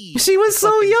baby. She was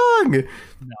so young.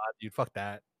 Nah, dude, fuck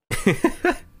that.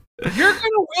 You're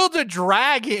gonna wield a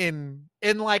dragon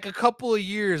in like a couple of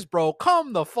years, bro.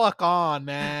 Come the fuck on,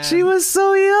 man. She was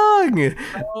so young.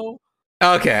 Bro.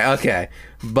 Okay.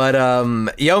 But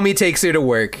Yomi takes her to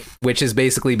work, which is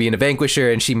basically being a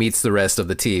vanquisher, and she meets the rest of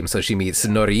the team. So she meets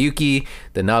Noriyuki,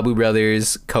 the Nabu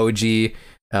brothers, Koji,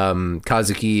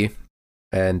 Kazuki,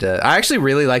 and I actually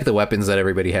really like the weapons that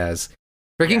everybody has.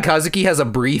 Freaking Kazuki has a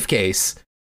briefcase,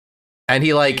 and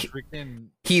it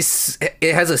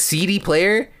has a CD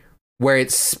player where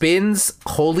it spins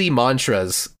holy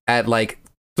mantras at like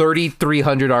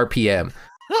 3,300 RPM.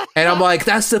 And I'm like,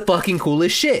 that's the fucking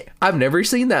coolest shit. I've never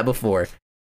seen that before.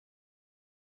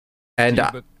 And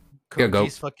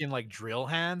Koji's fucking like drill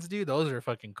hands, dude. Those are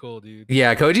fucking cool, dude.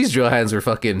 Yeah, Koji's drill hands were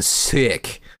fucking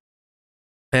sick.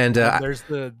 And there's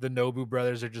the Nobu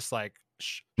brothers are just like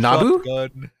Nabu?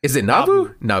 Shotgun. Is it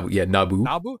Nabu? Nabu, yeah, Nabu.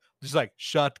 Nabu? Just like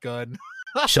shotgun.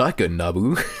 Shotgun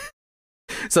Nabu.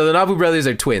 So the Nabu brothers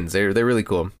are twins. They're really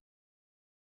cool.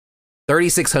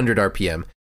 3,600 RPM.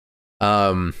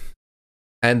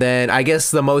 And then I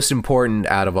guess the most important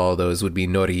out of all those would be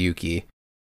Noriyuki,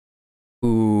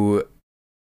 who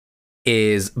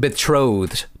is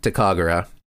betrothed to Kagura.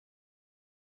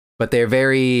 But they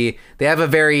have a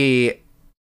very,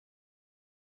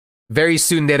 very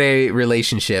tsundere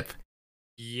relationship.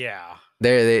 Yeah.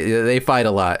 They fight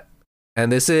a lot. And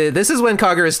this is when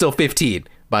Kagura is still 15,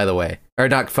 by the way. Or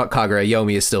not Kagura,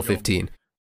 Yomi is still 15.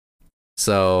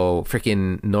 So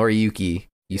freaking Noriyuki,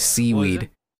 seaweed.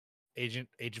 Age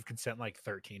of consent like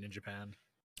 13 in Japan.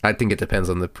 I think it depends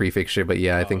on the prefixture, but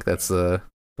yeah, I think that's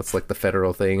like the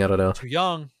federal thing. I don't know.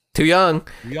 Too young.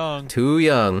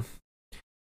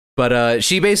 But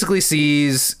she basically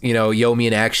sees, Yomi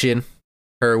in action,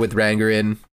 her with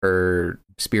Rangarin, her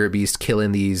spirit beast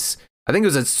killing these. I think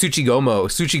it was a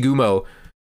Tsuchigumo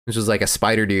which was like a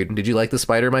spider dude. Did you like the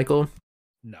spider, Michael?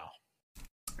 No,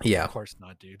 Yeah. of course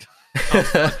not, dude. Of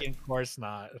fucking course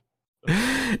not.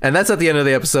 And that's at the end of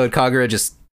the episode. Kagura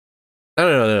just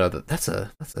no. That's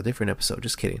a different episode.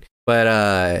 Just kidding. But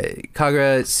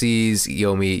Kagura sees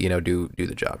Yomi, do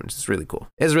the job, and it's really cool.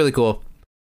 It's really cool.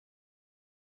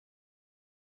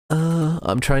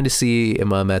 I'm trying to see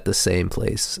if I'm at the same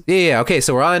place. Yeah. Okay,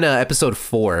 so we're on episode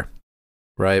 4,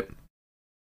 right?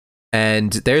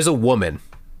 And there's a woman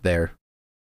there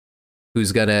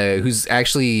who's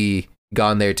actually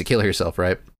gone there to kill herself,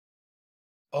 right?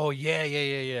 Oh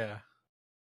yeah.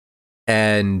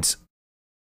 And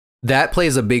that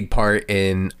plays a big part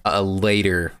in a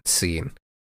later scene.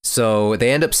 So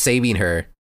they end up saving her,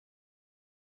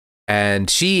 and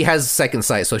she has second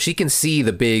sight, so she can see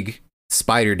the big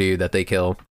spider dude that they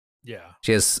kill. Yeah.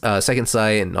 She has second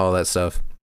sight and all that stuff.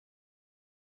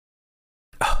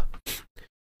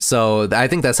 So I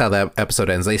think that's how that episode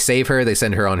ends. They save her, they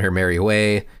send her on her merry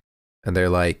way, and they're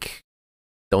like,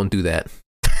 don't do that.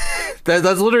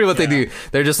 That's literally what they do.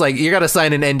 They're just like, you gotta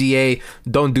sign an NDA,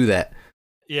 don't do that.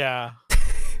 Yeah.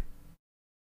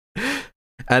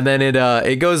 And then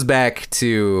it goes back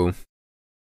to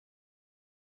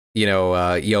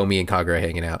Yomi and Kagura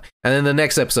hanging out. And then the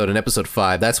next episode, in episode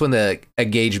 5, that's when the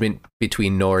engagement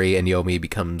between Nori and Yomi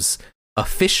becomes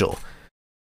official.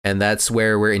 And that's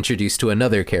where we're introduced to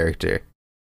another character.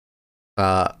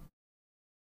 I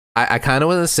kind of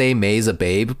want to say May's a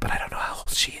babe, but I don't know how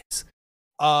old she is.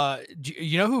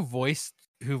 You know who voiced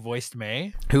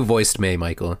May? Who voiced May,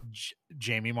 Michael?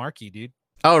 Jamie Markey, dude.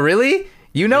 Oh, really?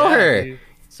 You know her? Dude.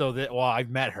 So I've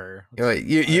met her.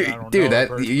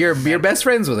 You're best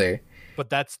friends with her. But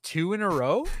that's 2 in a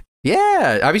row.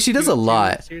 Yeah, I mean she does a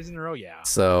lot. Series in a row, yeah.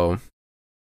 So,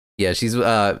 yeah, she's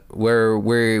I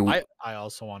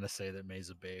also want to say that May's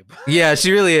a babe. Yeah,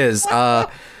 she really is.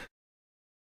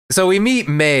 So we meet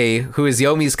May, who is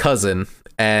Yomi's cousin,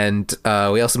 and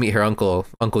we also meet her uncle,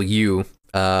 Uncle Yu.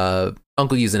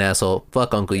 Uncle Yu's an asshole.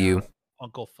 Fuck Uncle Yu.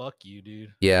 Uncle, fuck you,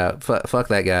 dude. Yeah, fuck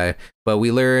that guy. But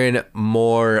we learn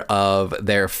more of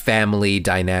their family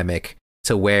dynamic,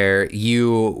 to where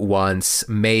Yu wants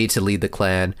May to lead the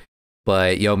clan,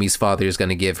 but Yomi's father is going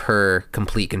to give her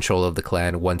complete control of the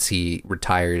clan once he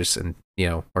retires, and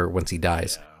or once he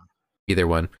dies. Yeah. Either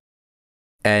one.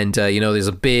 And there's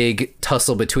a big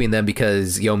tussle between them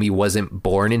because Yomi wasn't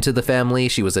born into the family;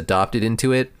 she was adopted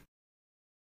into it.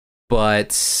 But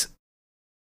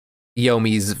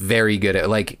Yomi's very good at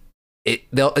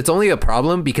it's only a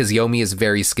problem because Yomi is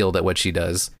very skilled at what she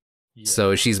does. Yeah.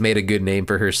 So she's made a good name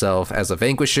for herself as a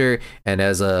vanquisher and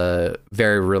as a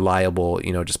very reliable,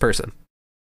 just person.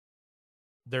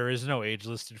 There is no age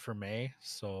listed for May,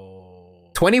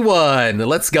 so 21.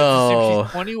 Let's go.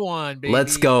 21, baby.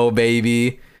 Let's go,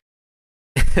 baby.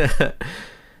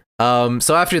 So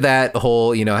after that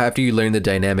whole, after you learn the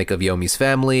dynamic of Yomi's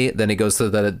family, then it goes to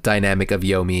the dynamic of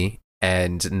Yomi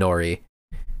and Nori.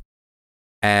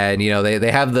 And,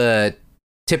 they have the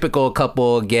typical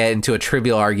couple get into a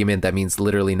trivial argument that means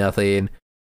literally nothing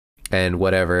and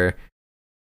whatever.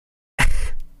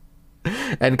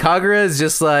 And Kagura is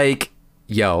just like,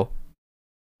 yo,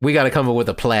 we got to come up with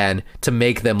a plan to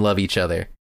make them love each other.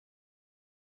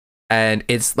 And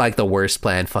it's like the worst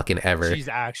plan fucking ever. She's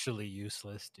actually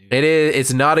useless, dude. It is.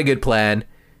 It's not a good plan.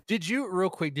 Did you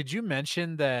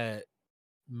mention that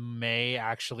May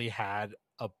actually had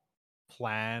a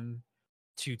plan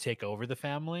to take over the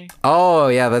family? Oh,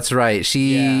 yeah, that's right.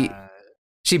 She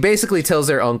basically tells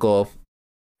her uncle,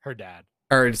 her dad,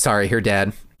 that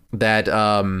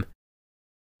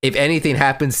if anything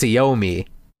happens to Yomi,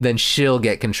 then she'll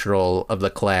get control of the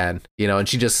clan, and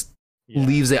she just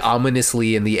leaves it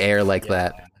ominously in the air like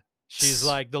that. She's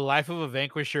like, the life of a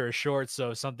vanquisher is short,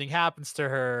 so if something happens to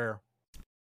her.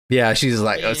 Yeah, she's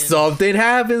like, if something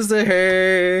happens to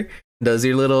her. Does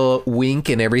your little wink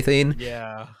and everything.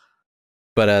 Yeah.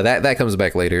 But that comes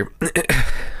back later.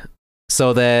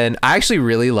 So then I actually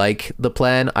really like the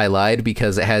plan. I lied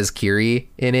because it has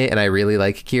Kiri in it, and I really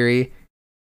like Kiri.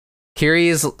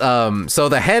 Kiri's so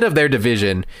the head of their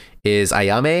division is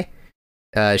Ayame.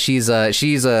 She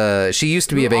used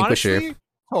to be a vanquisher. Honestly,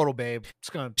 total babe.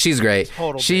 She's great.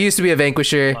 She used to be a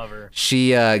vanquisher. Love her.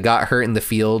 She got hurt in the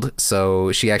field,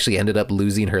 so she actually ended up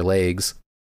losing her legs,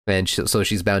 and so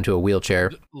she's bound to a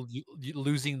wheelchair.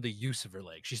 Losing the use of her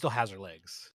legs. She still has her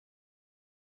legs.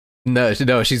 No,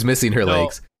 she's missing her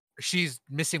legs. She's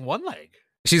missing one leg.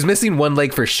 She's missing one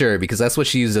leg for sure because that's what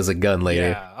she used as a gun later.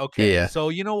 Yeah. Okay. Yeah. So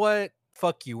you know what?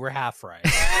 Fuck you. We're half right.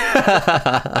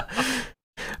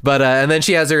 But and then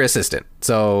she has her assistant.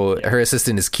 So her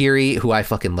assistant is Kiri, who I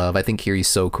fucking love. I think Kiri's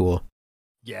so cool.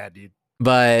 Yeah, dude.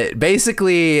 But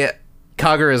basically,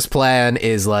 Kagura's plan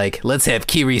is like, let's have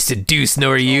Kiri seduce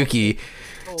Noriyuki.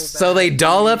 So they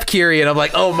doll up Kiri, and I'm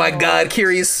like, oh my god,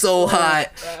 Kiri is so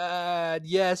hot. Bad.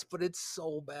 Yes, but it's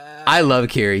so bad. I love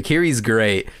Kiri. Kiri's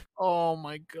great. Oh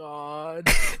my god.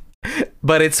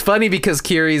 But it's funny because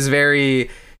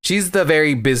she's the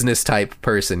very business type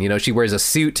person. You know, she wears a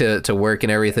suit to work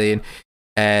and everything.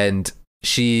 And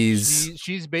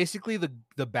she's basically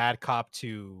the bad cop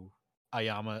to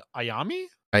Ayame. Ayame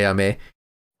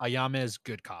is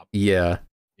good cop. Yeah.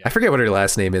 I forget what her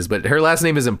last name is, but her last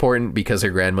name is important because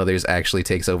her grandmother's actually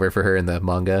takes over for her in the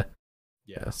manga.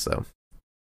 Yeah, so.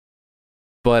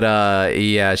 But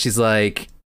yeah, she's like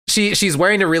she's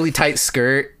wearing a really tight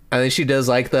skirt, and then she does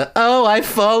like the I've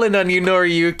fallen on you,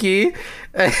 Noriyuki.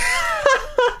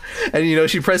 And you know,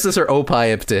 she presses her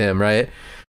opie up to him, right?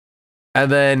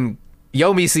 And then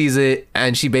Yomi sees it,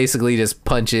 and she basically just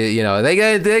punches, you know, they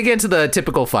get into the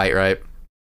typical fight, right?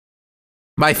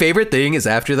 My favorite thing is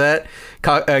after that,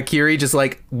 Kiri just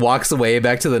like walks away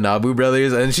back to the Nabu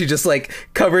brothers, and she just like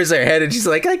covers her head, and she's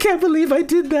like, I can't believe I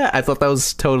did that. I thought that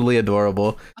was totally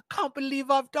adorable. I can't believe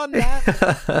I've done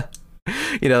that.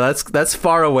 You know, that's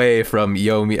far away from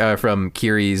from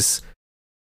Kiri's,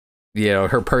 you know,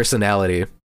 her personality.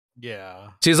 Yeah.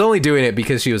 She was only doing it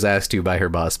because she was asked to by her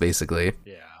boss, basically.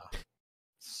 Yeah.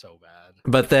 So bad.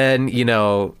 But then, you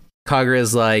know,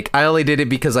 Kagura's like, I only did it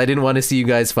because I didn't want to see you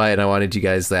guys fight, and I wanted you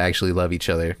guys to actually love each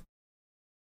other.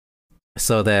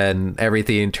 So then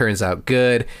everything turns out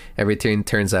good. Everything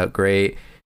turns out great.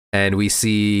 And we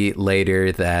see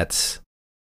later that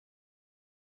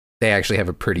they actually have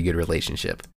a pretty good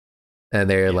relationship. And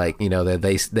they're like, you know,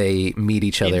 they meet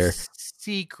each other. In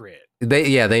secret.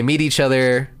 They meet each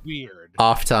other weird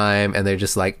off time, and they're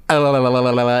just like, la, la, la,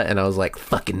 la, la, la, and I was like,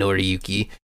 fucking Noriyuki.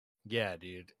 Yeah,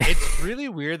 dude. It's really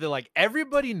weird that like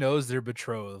everybody knows they're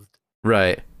betrothed.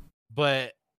 Right.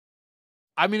 But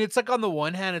I mean, it's like on the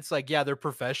one hand, it's like, yeah, they're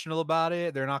professional about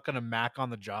it. They're not gonna mac on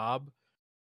the job.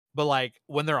 But like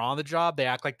when they're on the job, they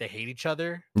act like they hate each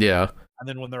other. Yeah. And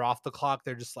then when they're off the clock,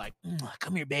 they're just like,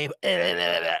 come here, babe.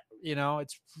 You know,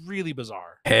 it's really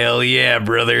bizarre. Hell yeah,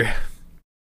 brother.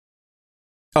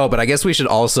 Oh, but I guess we should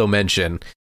also mention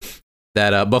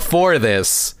that before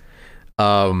this,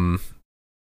 Yomi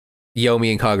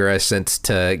and Kagura are sent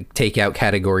to take out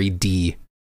Category D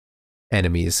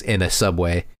enemies in a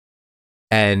subway.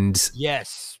 And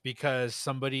yes, because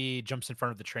somebody jumps in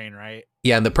front of the train, right?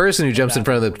 Yeah, and the person who jumps in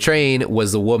front of the train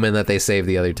was the woman that they saved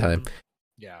the other time.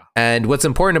 Yeah. And what's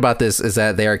important about this is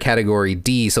that they are Category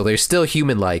D, so they're still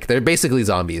human-like. They're basically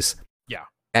zombies. Yeah.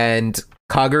 And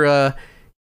Kagura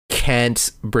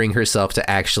can't bring herself to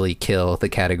actually kill the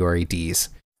Category Ds.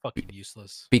 Fucking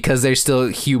useless. Because they're still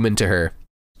human to her.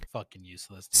 Fucking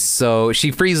useless, dude. So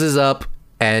she freezes up,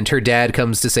 and her dad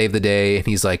comes to save the day, and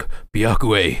he's like,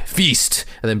 Byakue, feast!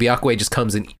 And then Byakue just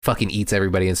comes and fucking eats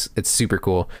everybody, and it's super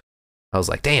cool. I was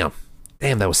like, damn,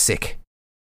 that was sick.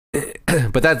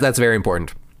 But that's very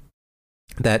important.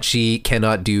 That she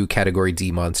cannot do Category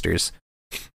D monsters.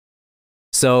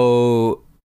 So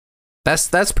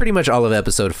that's pretty much all of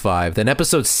episode 5. Then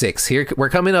episode 6. Here we're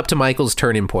coming up to Michael's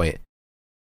turning point.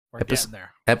 We're getting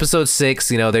there. Episode 6,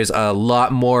 you know, there's a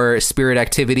lot more spirit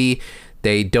activity.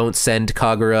 They don't send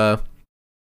Kagura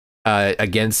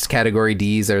against Category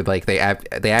Ds, or like they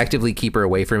actively keep her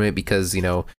away from it because, you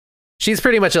know, she's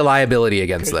pretty much a liability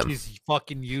against them. She's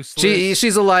fucking useless.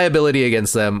 She's a liability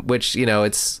against them, which, you know,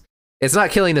 it's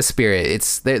not killing the spirit.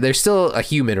 It's they're still a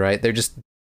human, right? They're just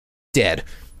dead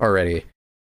already.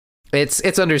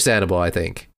 It's understandable, I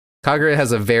think. Kagura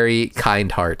has a very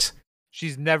kind heart.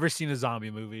 She's never seen a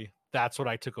zombie movie. That's what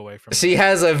I took away from her. She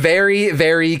has a very,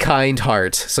 very kind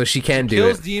heart, so she can do it.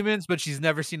 Kills demons, but she's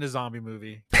never seen a zombie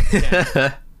movie.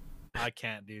 I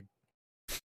can't, dude.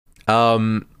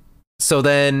 So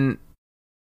then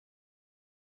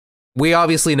we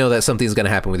obviously know that something's going to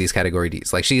happen with these Category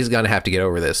Ds. Like, she's going to have to get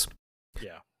over this.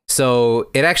 Yeah. So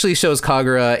it actually shows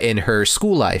Kagura in her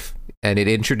school life, and it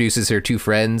introduces her two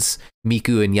friends,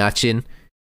 Miku and Yachin,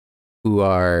 who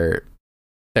are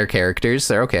their characters.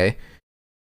 They're okay.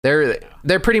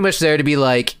 They're pretty much there to be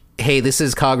like, hey, this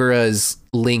is Kagura's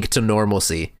link to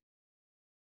normalcy,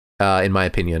 in my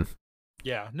opinion.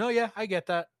 Yeah. No, yeah, I get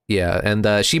that. Yeah,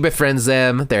 and she befriends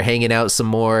them. They're hanging out some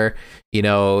more. You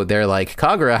know, they're like,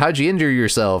 Kagura, how'd you injure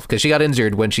yourself? Because she got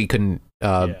injured when she couldn't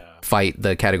fight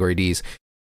the Category Ds.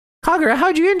 Kagura,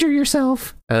 how'd you injure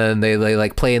yourself? And they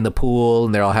like play in the pool,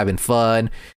 and they're all having fun.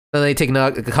 Then they take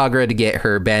Kagura to get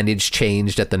her bandage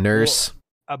changed at the nurse.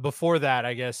 Well, before that,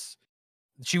 I guess,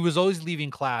 she was always leaving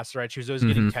class, right? She was always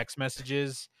getting text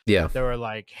messages. Yeah. They were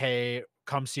like, hey,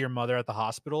 come see your mother at the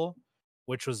hospital,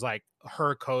 which was like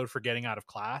her code for getting out of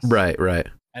class. Right.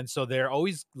 And so they're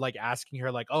always like asking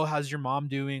her like, "Oh, how's your mom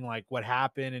doing? Like what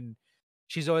happened?" And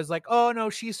she's always like, "Oh, no,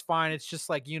 she's fine. It's just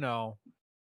like,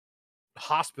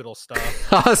 hospital stuff."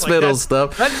 Hospital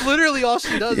stuff. That's literally all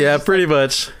she does. Yeah, pretty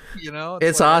much.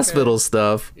 It's like, hospital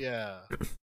stuff. Yeah.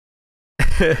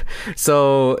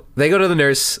 So they go to the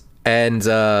nurse, and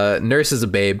nurse is a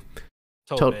babe.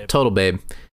 Total babe.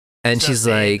 And she's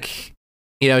like,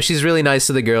 she's really nice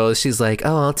to the girls. She's like,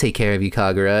 "Oh, I'll take care of you,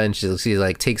 Kagura." And she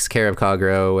like takes care of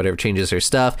Kagura, whatever, changes her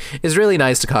stuff. Is really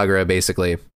nice to Kagura,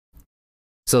 basically.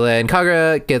 So then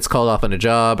Kagura gets called off on a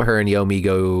job. Her and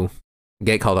Yomi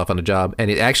get called off on a job,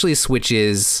 and it actually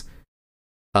switches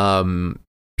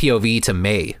POV to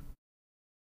Mei.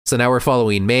 So now we're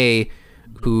following Mei,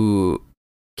 who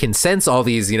can sense all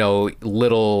these,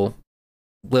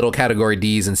 little category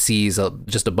D's and C's,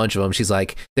 just a bunch of them. She's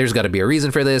like, there's got to be a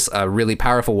reason for this. A really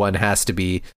powerful one has to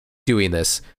be doing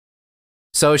this.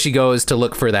 So she goes to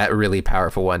look for that really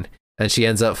powerful one, and she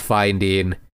ends up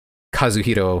finding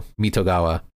Kazuhiro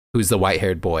Mitogawa, who's the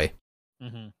white-haired boy,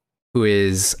 who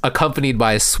is accompanied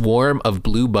by a swarm of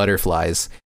blue butterflies.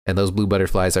 And those blue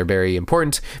butterflies are very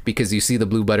important because you see the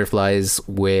blue butterflies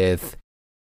with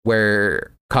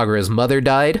where Kagura's mother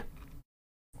died,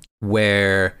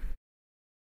 where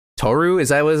Toru, is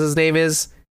that what his name is?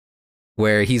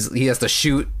 Where he has to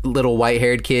shoot little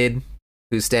white-haired kid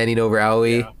who's standing over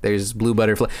Aoi. Yeah. There's blue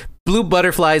butterfly. Blue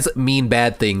butterflies mean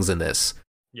bad things in this.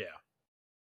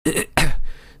 Yeah.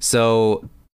 So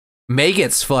Mei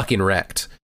gets fucking wrecked.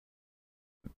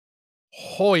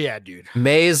 Oh yeah, dude.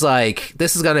 May's like,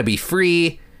 this is gonna be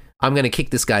free. I'm gonna kick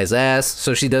this guy's ass.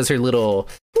 So she does her little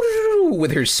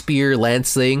with her spear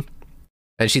lance thing,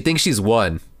 and she thinks she's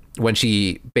won when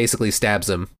she basically stabs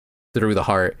him through the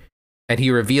heart, and he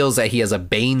reveals that he has a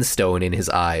Bane Stone in his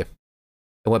eye.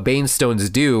 And what Bane Stones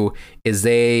do is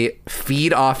they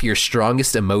feed off your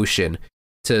strongest emotion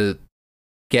to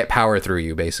get power through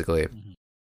you, basically.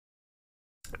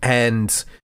 And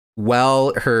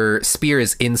while her spear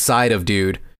is inside of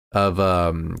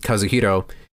Kazuhiro,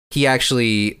 he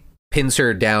actually pins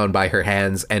her down by her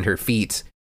hands and her feet,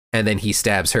 and then he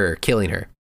stabs her, killing her.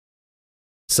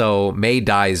 So Mei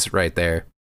dies right there.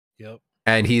 Yep.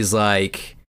 And he's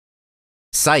like,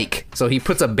 psych. So he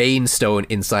puts a Bane Stone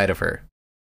inside of her.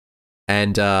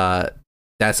 And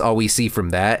that's all we see from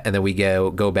that. And then we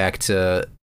go back to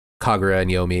Kagura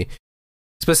and Yomi.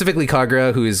 Specifically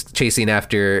Kagura, who is chasing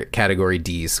after category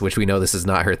Ds, which we know this is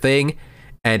not her thing,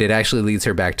 and it actually leads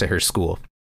her back to her school.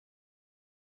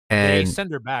 And they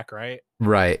send her back, right?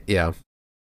 Right, yeah.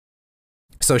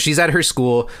 So she's at her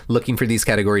school looking for these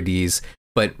category Ds,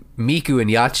 but Miku and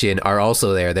Yachin are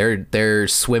also there. They're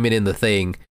swimming in the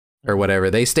thing or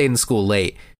whatever. They stayed in school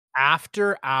late.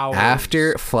 After hours.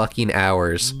 After fucking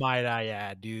hours. Might I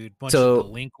add, dude. Bunch of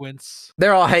delinquents.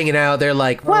 They're all hanging out. They're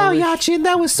like, wow, Yachin,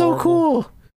 that was so cool.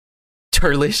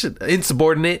 Turlish,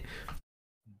 insubordinate.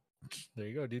 There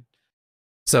you go, dude.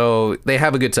 So they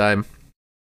have a good time.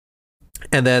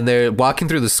 And then they're walking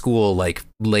through the school like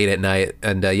late at night,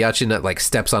 and Yachin like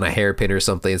steps on a hairpin or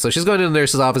something. So she's going to the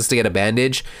nurse's office to get a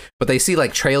bandage, but they see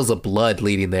like trails of blood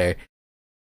leading there.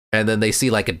 And then they see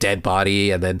like a dead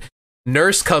body, and then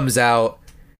nurse comes out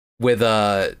with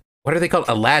what are they called?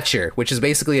 A latcher, which is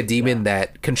basically a demon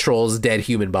that controls dead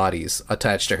human bodies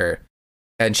attached to her.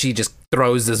 And she just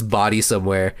throws this body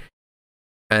somewhere,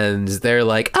 and they're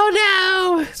like,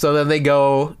 oh no! So then they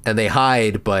go and they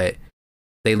hide, but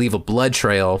they leave a blood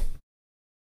trail,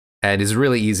 and it's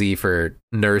really easy for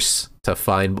nurse to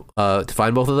find both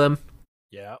of them.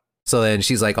 Yeah. So then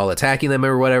she's like all attacking them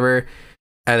or whatever.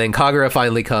 And then Kagura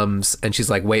finally comes, and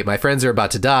she's like, wait, my friends are about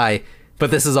to die,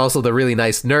 but this is also the really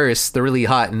nice nurse, the really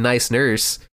hot and nice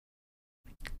nurse.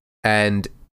 And,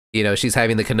 she's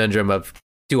having the conundrum of,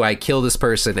 do I kill this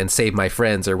person and save my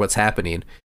friends, or what's happening?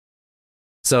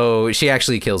 So she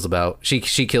actually kills she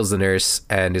kills the nurse,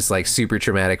 and it's like super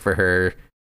traumatic for her.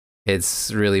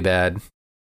 It's really bad.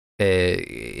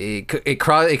 It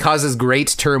causes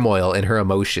great turmoil in her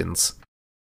emotions.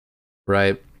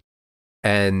 Right?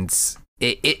 And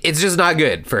it's just not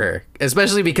good for her,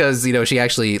 especially because she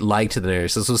actually liked the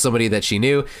nurse. This was somebody that she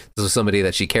knew. This was somebody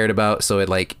that she cared about. So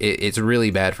it's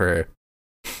really bad for her.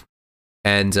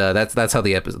 And that's how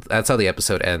the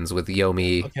episode ends with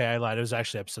Yomi. Okay, I lied. It was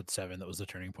actually episode 7 that was the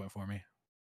turning point for me.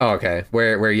 Oh, okay.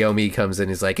 Where Yomi comes in,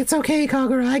 he's like, "It's okay,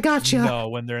 Kagura, I got you." No,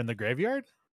 when they're in the graveyard.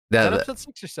 Is that episode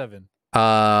 6 or 7?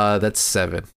 That's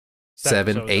 7.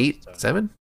 7, so 8, 7.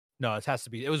 No, it has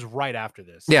to be. It was right after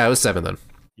this. Yeah, it was 7 then.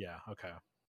 Yeah. Okay.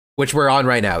 Which we're on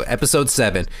right now, episode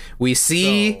 7. We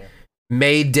see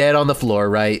Mei dead on the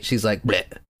floor, right? She's like, bleh.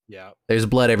 Yeah. There's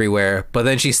blood everywhere, but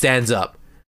then she stands up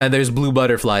and there's blue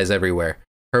butterflies everywhere.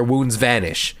 Her wounds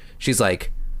vanish. She's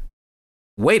like,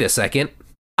 wait a second,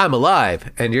 I'm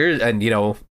alive. And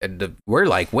we're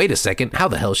like, wait a second, how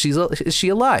the hell is she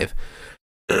alive?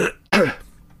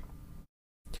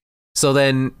 So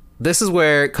then this is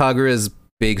where Kagura's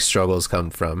big struggles come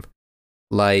from.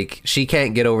 Like, she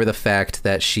can't get over the fact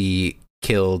that she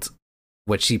killed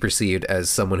what she perceived as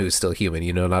someone who's still human,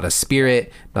 not a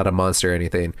spirit, not a monster or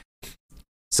anything.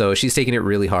 So she's taking it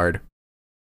really hard.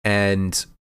 And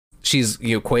she's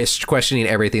questioning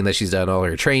everything that she's done, all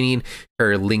her training,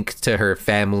 her link to her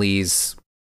family's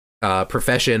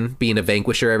profession, being a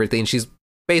vanquisher, everything. She's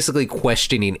basically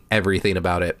questioning everything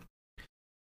about it.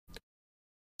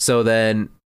 So then,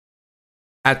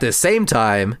 at the same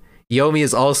time, Yomi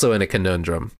is also in a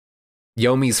conundrum.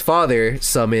 Yomi's father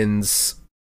summons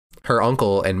her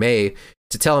uncle and Mei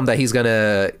to tell him that he's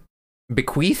gonna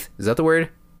bequeath, is that the word?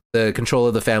 The control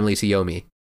of the family to Yomi.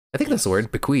 I think that's the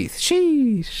word, bequeath.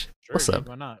 Sheesh. Sure, What's up?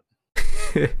 Why not?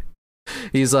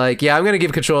 He's like, yeah, I'm gonna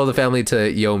give control of the family to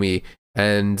Yomi.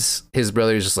 And his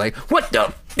brother's just like, what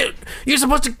the? You're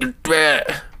supposed to...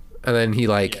 And then he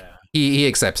he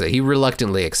accepts it. He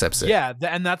reluctantly accepts it. Yeah,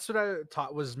 and that's what I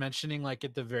was mentioning like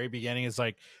at the very beginning, is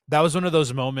like that was one of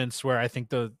those moments where I think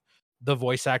the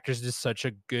voice actors did such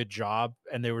a good job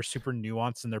and they were super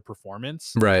nuanced in their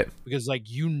performance. Right. Because like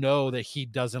that he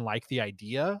doesn't like the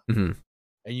idea, and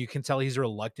you can tell he's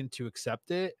reluctant to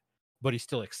accept it, but he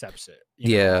still accepts it.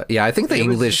 Yeah. I think the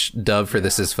English dub for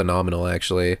this is phenomenal,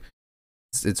 actually.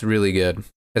 It's really good.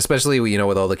 Especially,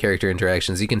 with all the character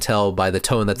interactions. You can tell by the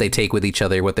tone that they take with each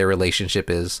other what their relationship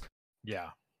is.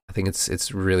 Yeah. I think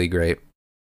it's really great.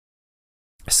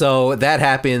 So that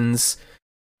happens,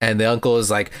 and the uncle is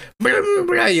like,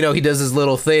 he does his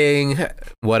little thing,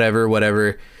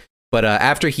 whatever. But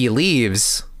after he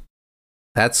leaves,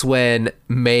 that's when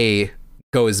Mei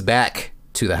goes back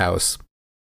to the house.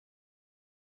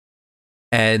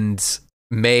 And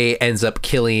Mei ends up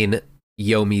killing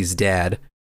Yomi's dad.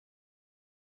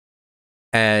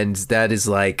 And that is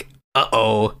like,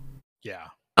 uh-oh. Yeah.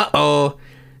 Uh-oh.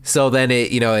 So then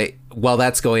while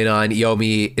that's going on,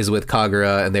 Yomi is with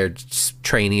Kagura and they're just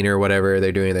training or whatever.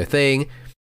 They're doing their thing.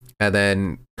 And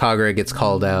then Kagura gets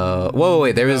called out. Whoa,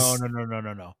 wait,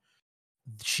 No.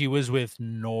 She was with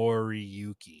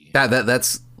Noriyuki.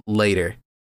 That's later.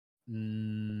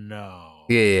 No.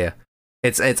 Yeah.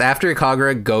 It's after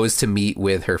Kagura goes to meet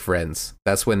with her friends.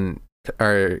 That's when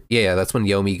that's when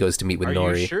Yomi goes to meet with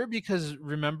Nori. Are you sure? Because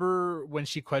remember when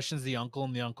she questions the uncle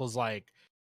and the uncle's like,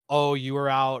 oh, you were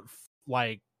out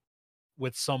like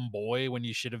with some boy when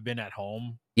you should have been at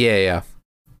home? Yeah.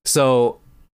 So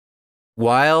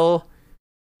while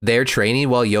they're training,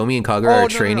 while Yomi and Kagura are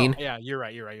training, yeah, you're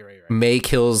right. Mei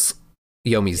kills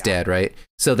Yomi's dad, right?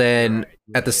 So then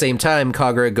at the same time,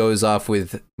 Kagura goes off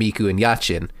with Miku and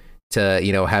Yachin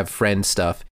to, have friend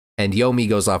stuff. And Yomi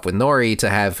goes off with Nori to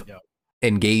have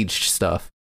engaged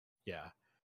stuff. Yeah.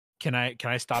 Can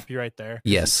I stop you right there?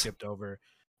 Yes. You skipped over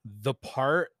the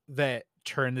part that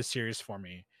turned the series for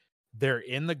me. They're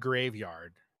in the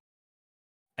graveyard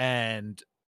and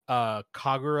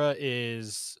Kagura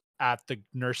is at the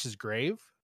nurse's grave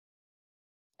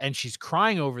and she's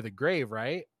crying over the grave,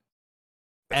 right?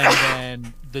 And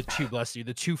then the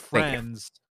two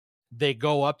friends, they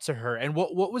go up to her. And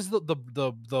what was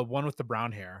the one with the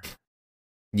brown hair?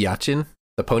 Yachin?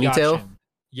 The ponytail? Yachin.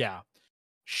 Yeah.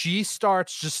 She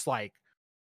starts just like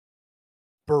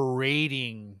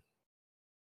berating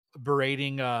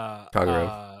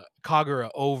Kagura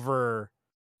over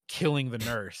killing the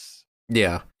nurse.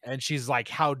 Yeah. And she's like,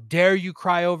 how dare you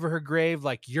cry over her grave?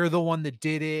 Like, you're the one that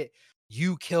did it.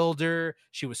 You killed her.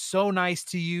 She was so nice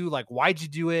to you. Like, why'd you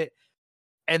do it?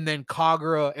 And then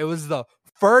Kagura, it was the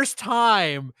first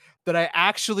time that I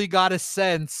actually got a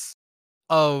sense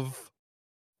of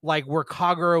like where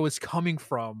Kagura was coming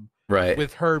from, right?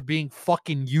 With her being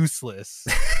fucking useless.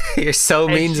 You're so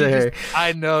mean to her.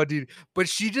 I know, dude. But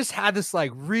she just had this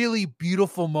like really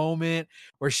beautiful moment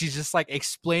where she's just like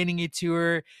explaining it to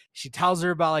her. She tells her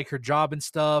about like her job and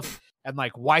stuff and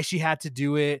like why she had to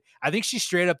do it. I think she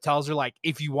straight up tells her like,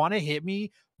 if you want to hit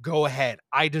me, go ahead.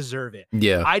 I deserve it.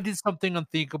 Yeah. I did something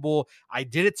unthinkable. I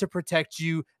did it to protect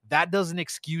you. That doesn't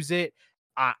excuse it.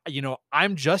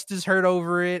 I'm just as hurt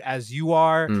over it as you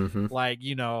are. Mm-hmm. Like,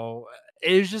 it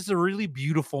was just a really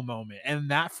beautiful moment. And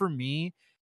that for me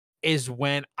is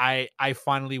when I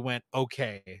finally went,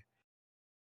 okay,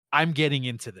 I'm getting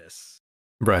into this.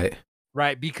 Right.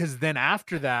 Because then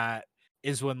after that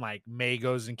is when like Mei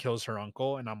goes and kills her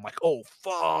uncle. And I'm like, oh,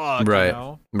 fuck.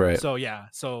 Right. Right. So, yeah.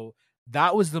 So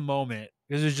that was the moment.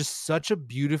 It was just such a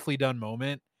beautifully done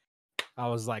moment. I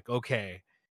was like, okay,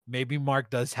 maybe Mark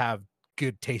does have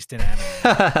good taste in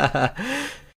anime.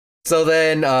 So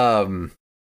then,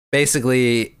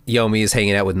 basically, Yomi is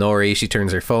hanging out with Nori. She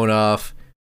turns her phone off,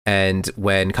 and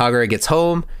when Kagura gets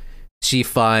home, she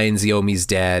finds Yomi's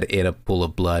dad in a pool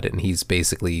of blood, and he's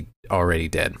basically already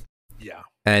dead. Yeah.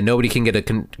 And nobody can get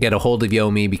a hold of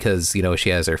Yomi because, you know, she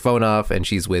has her phone off and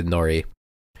she's with Nori.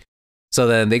 So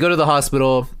then they go to the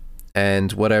hospital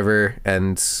and whatever,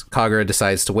 and Kagura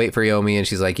decides to wait for Yomi, and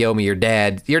she's like, Yomi,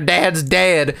 your dad's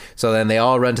dead. So then they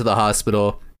all run to the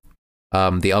hospital.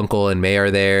 The uncle and May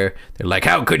are there. They're like,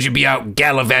 how could you be out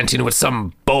gallivanting with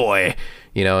some boy?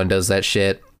 You know, and does that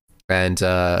shit. And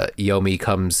Yomi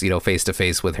comes, you know, face to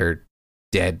face with her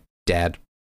dead dad.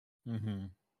 Mm-hmm. And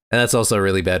that's also a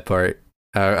really bad part.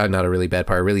 Not a really bad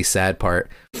part, a really sad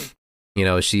part. You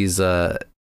know, she's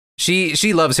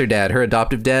she loves her dad, her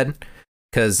adoptive dad,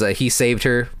 because he saved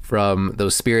her from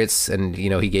those spirits, and you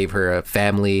know, he gave her a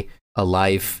family, a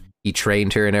life. He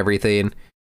trained her and everything.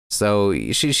 So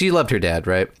she loved her dad,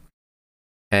 right?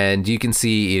 And you can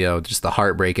see, you know, just the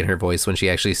heartbreak in her voice when she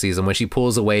actually sees him. When she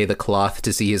pulls away the cloth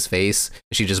to see his face,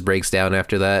 she just breaks down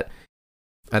after that.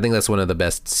 I think that's one of the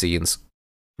best scenes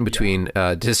between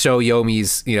to show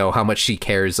Yomi's, you know, how much she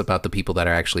cares about the people that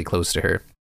are actually close to her.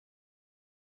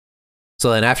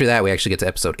 So then after that, we actually get to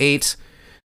episode 8,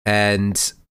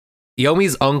 and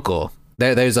Yomi's uncle,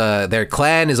 their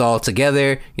clan is all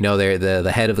together. You know,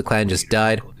 the head of the clan just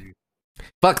died.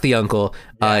 Fuck the uncle.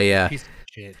 Yeah. Piece of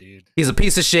shit, dude. He's a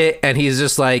piece of shit, and he's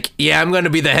just like, yeah, I'm going to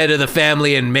be the head of the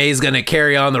family, and May's going to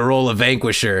carry on the role of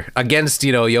vanquisher against,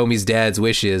 you know, Yomi's dad's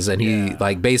wishes, and he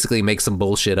like basically makes some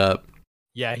bullshit up.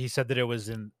 Yeah, he said that it was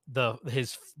in the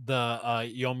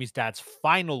Yomi's dad's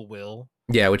final will.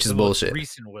 Yeah, which is bullshit.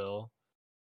 Recent will.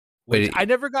 Which I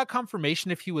never got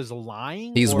confirmation if he was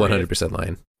lying. He's 100%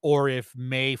 lying. Or if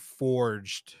May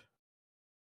forged.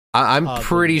 I'm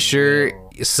pretty sure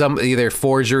some either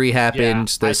forgery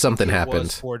happened. There's something happened.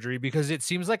 Was forgery, because it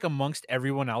seems like amongst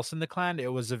everyone else in the clan,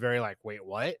 it was a very like, wait,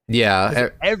 what? Yeah,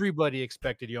 everybody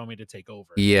expected Yomi to take over.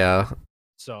 Yeah.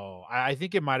 So I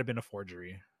think it might have been a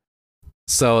forgery.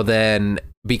 So then,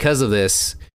 because of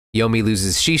this, Yomi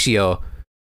loses Shishio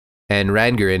and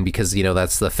Rangarin because, you know,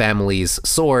 that's the family's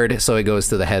sword, so it goes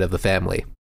to the head of the family.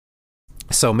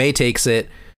 So May takes it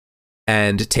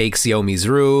and takes Yomi's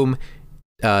room,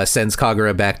 sends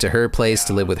Kagura back to her place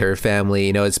to live with her family.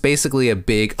 You know, it's basically a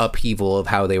big upheaval of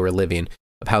how they were living,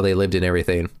 of how they lived and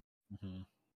everything. Mm-hmm.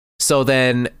 So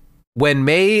then, when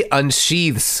May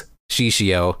unsheathes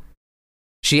Shishio,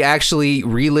 she actually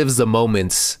relives the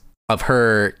moments of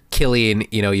her killing,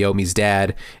 you know, Yomi's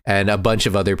dad and a bunch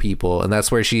of other people. And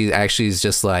that's where she actually is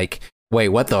just like, wait,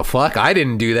 what the fuck? I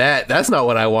didn't do that. That's not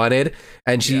what I wanted.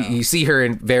 And you see her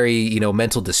in very, you know,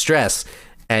 mental distress.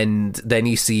 And then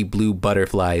you see blue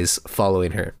butterflies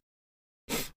following her.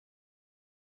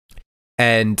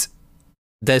 And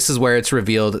this is where it's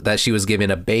revealed that she was given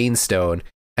a Bane Stone.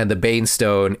 And the Bane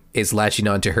Stone is latching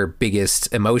onto her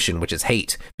biggest emotion, which is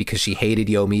hate. Because she hated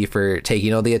Yomi for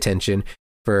taking all the attention,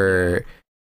 for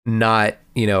not,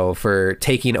 you know, for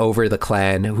taking over the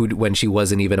clan when she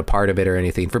wasn't even a part of it or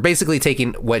anything, for basically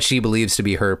taking what she believes to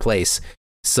be her place.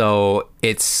 So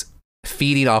it's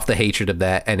feeding off the hatred of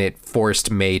that, and it forced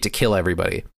May to kill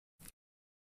everybody.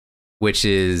 Which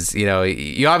is, you know,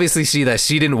 you obviously see that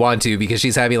she didn't want to, because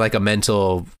she's having like a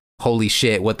mental, holy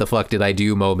shit, what the fuck did I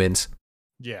do moment.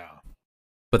 Yeah.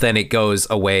 But then it goes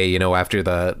away, you know, after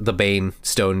the Bane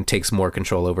Stone takes more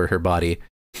control over her body.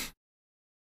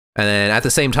 And then at the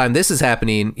same time this is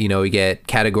happening, you know, we get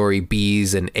category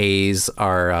Bs and As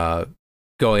are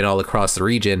going all across the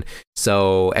region.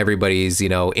 So everybody's, you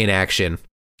know, in action.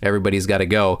 Everybody's got to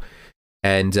go.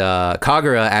 And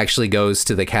Kagura actually goes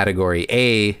to the category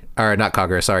A, or not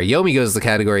Kagura, sorry. Yomi goes to the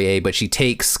category A, but she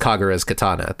takes Kagura's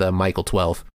katana, the Michael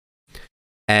 12.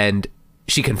 And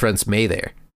she confronts May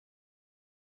there.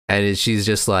 And she's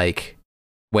just like,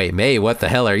 wait, May, what the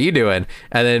hell are you doing?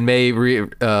 And then May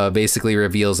basically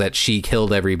reveals that she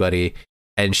killed everybody,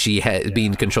 and she had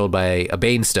being controlled by a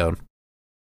Bane Stone.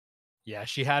 Yeah,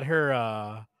 she had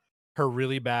her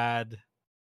really bad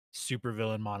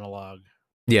supervillain monologue.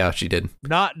 Yeah, she did.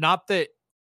 Not that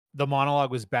the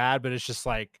monologue was bad, but it's just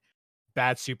like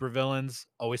bad supervillains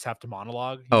always have to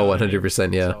monologue. Oh,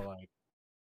 100%, yeah.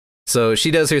 So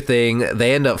she does her thing.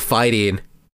 They end up fighting.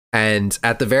 And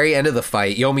at the very end of the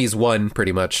fight, Yomi's won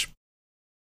pretty much.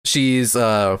 She's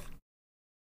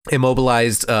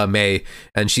immobilized May,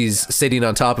 and she's sitting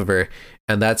on top of her.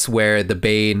 And that's where the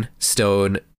Bane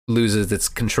Stone loses its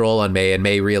control on May, and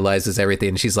May realizes everything.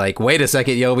 And she's like, "Wait a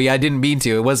second, Yomi, I didn't mean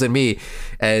to. It wasn't me."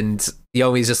 And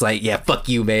Yomi's just like, "Yeah, fuck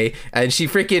you, May," and she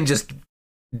freaking just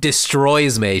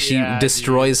destroys May. She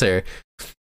destroys her.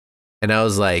 And I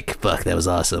was like, "Fuck, that was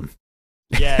awesome."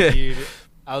 Yeah, dude.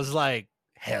 I was like,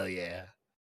 hell yeah.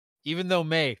 Even though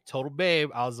May, total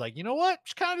babe, I was like, you know what?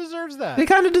 She kind of deserves that. They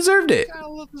kind of deserved it.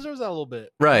 Kind of deserves that a little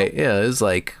bit. Right. Yeah. It was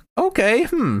like, okay,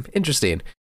 interesting.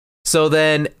 So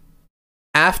then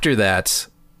after that,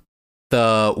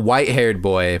 the white-haired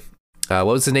boy, what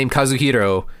was his name?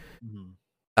 Kazuhiro,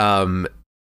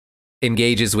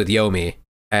 engages with Yomi,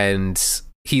 and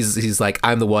he's like,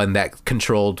 I'm the one that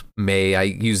controlled May. I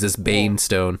use this Bane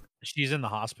stone. She's in the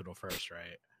hospital first,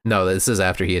 right? No, this is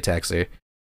after he attacks her.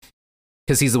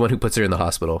 Because he's the one who puts her in the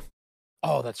hospital.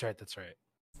 Oh, that's right.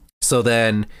 So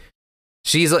then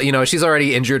she's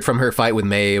already injured from her fight with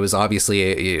May. It was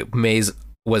obviously May's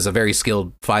was a very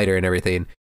skilled fighter and everything.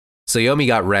 So Yomi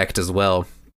got wrecked as well.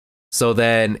 So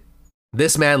then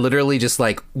this man literally just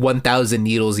like 1,000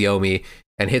 needles Yomi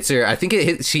and hits her. I think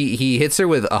he hits her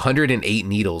with 108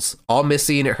 needles, all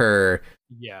missing her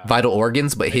vital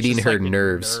organs, but hitting her like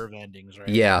nerves. Nerve endings, right?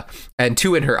 Yeah, and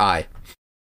 2 in her eye.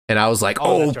 And I was like,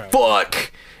 oh right.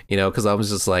 Fuck! Because I was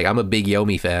just like, I'm a big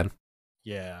Yomi fan.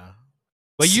 Yeah.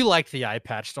 But you liked the eye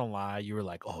patch, don't lie. You were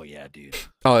like, oh yeah, dude.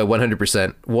 Oh,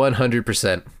 100%.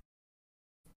 100%.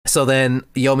 So then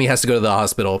Yomi has to go to the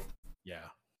hospital. Yeah.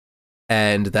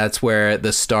 And that's where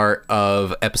the start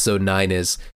of episode 9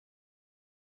 is.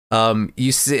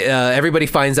 You see, everybody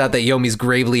finds out that Yomi's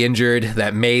gravely injured,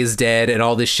 that May's dead, and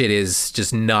all this shit is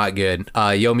just not good.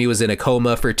 Yomi was in a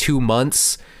coma for 2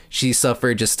 months. She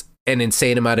suffered just an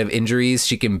insane amount of injuries.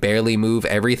 She can barely move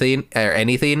everything or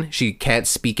anything. She can't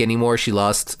speak anymore. She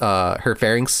lost her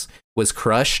pharynx was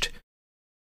crushed.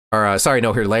 Or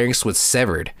her larynx was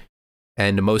severed,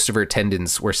 and most of her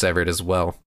tendons were severed as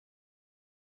well.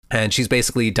 And she's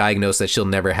basically diagnosed that she'll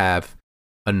never have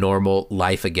a normal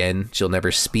life again. She'll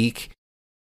never speak.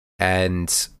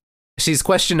 And she's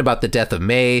questioned about the death of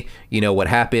May, what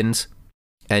happened.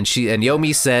 And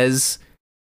Yomi says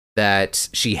that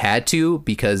she had to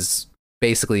because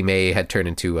basically May had turned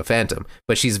into a phantom.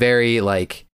 But she's very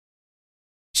like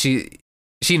she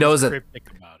knows that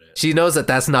she knows that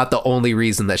that's not the only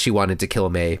reason that she wanted to kill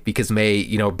May, because May,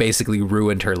 basically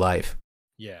ruined her life.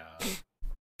 Yeah.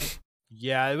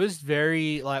 Yeah, it was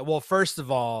very like, well, first of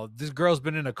all, this girl's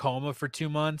been in a coma for 2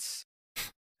 months,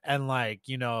 and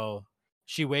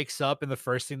she wakes up and the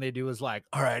first thing they do is like,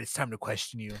 all right, it's time to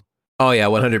question you. Oh yeah,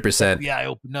 100%. FBI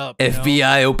open up.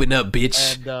 FBI open up,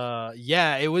 bitch. And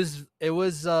yeah, it was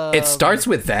it starts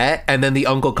with that, and then the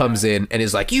uncle comes in and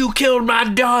is like, you killed my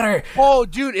daughter. Oh,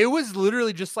 dude, it was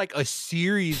literally just like a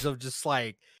series of just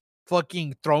like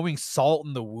fucking throwing salt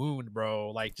in the wound,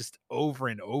 bro, like just over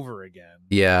and over again.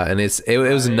 Yeah, and it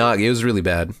was really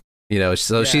bad.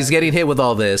 She's getting hit with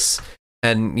all this,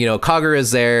 and Kagura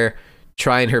is there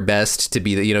trying her best to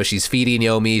be the, she's feeding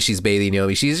Yomi, she's bathing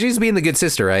Yomi, she's being the good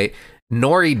sister, right?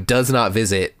 Nori does not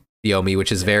visit Yomi,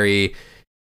 which is very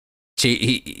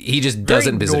he just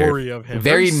doesn't visit her. Of him.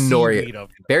 Very Nori of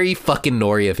him. Very fucking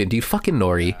Nori of him. Dude, fucking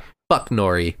Nori. Yeah. Fuck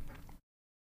Nori.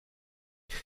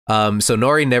 So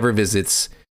Nori never visits.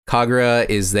 Kagura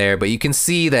is there, but you can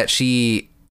see that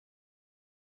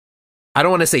I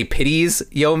don't want to say pities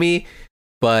Yomi,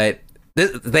 but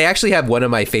they actually have one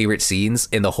of my favorite scenes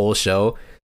in the whole show,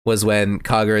 was when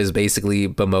Kagura is basically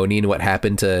bemoaning what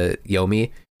happened to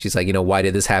Yomi. She's like, why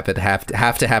did this have to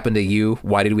happen to you?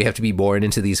 Why did we have to be born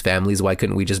into these families? Why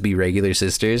couldn't we just be regular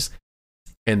sisters?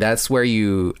 And that's where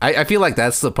I feel like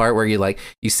that's the part where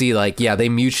you see they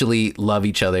mutually love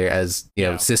each other as,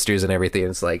 sisters and everything.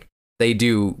 It's like, they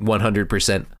do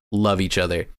 100% love each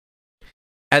other.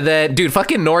 And then, dude,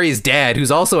 fucking Nori's dad, who's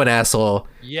also an asshole.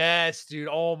 Yes, dude.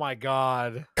 Oh my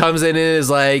God. Comes in and is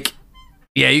like,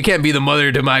 yeah, you can't be the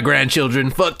mother to my grandchildren.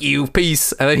 Fuck you.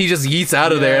 Peace. And then he just yeets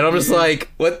out of there. And I'm just like,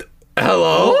 what?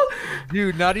 Hello?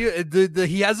 Dude, not even,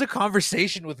 he has a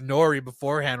conversation with Nori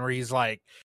beforehand where he's like,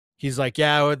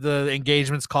 yeah, the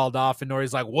engagement's called off. And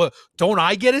Nori's like, what? Don't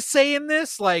I get a say in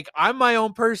this? Like, I'm my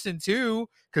own person too.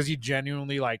 Because he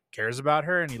genuinely cares about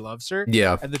her and he loves her.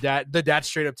 Yeah. And the dad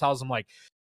straight up tells him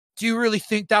do you really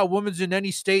think that woman's in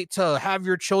any state to have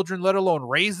your children, let alone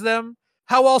raise them?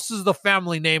 How else is the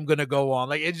family name gonna go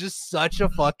on? It's just such a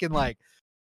fucking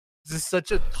just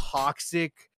such a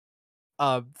toxic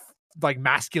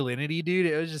masculinity, dude.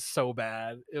 It was just so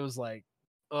bad. It was like,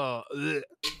 oh.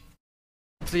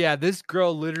 So yeah, this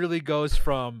girl literally goes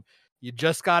from you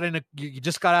just got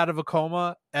out of a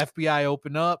coma, FBI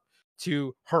open up,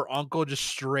 to her uncle just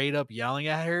straight up yelling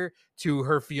at her, to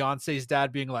her fiance's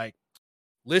dad being like,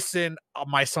 listen,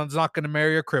 my son's not going to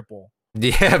marry a cripple.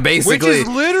 Yeah, basically. Which is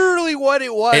literally what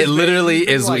it was. It literally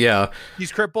is, like, yeah.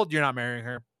 He's crippled, you're not marrying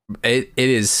her. It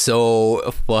is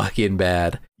so fucking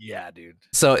bad. Yeah, dude.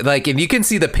 So, like, and you can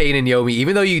see the pain in Yomi,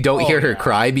 even though you don't hear her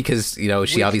cry because, you know,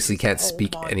 she Which obviously can't is-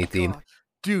 speak my anything. God.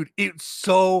 Dude, it's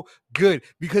so good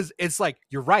because it's like,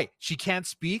 you're right. She can't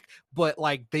speak, but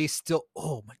like they still,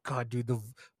 oh my God, dude.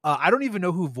 I don't even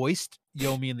know who voiced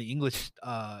Yomi in the English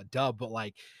dub, but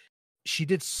like she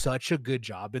did such a good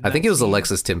job in I think it was scene.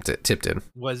 Alexis Tipton.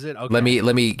 Was it? Okay.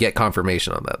 Let me get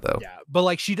confirmation on that though. Yeah, but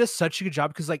like she does such a good job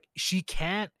because like she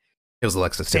can't It was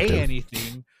Alexis say Tipton.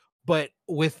 anything, but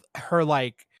with her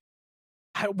like,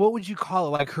 what would you call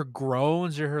it? Like her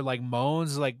groans or her like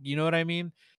moans, like, you know what I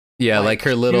mean? Yeah, like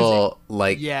her little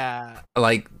like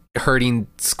hurting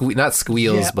not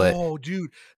squeals, yeah. but Oh,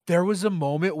 dude, there was a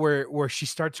moment where she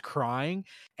starts crying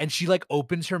and she like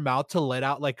opens her mouth to let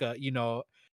out like a, you know,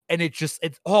 and dude,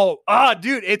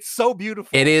 it's so beautiful.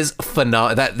 it is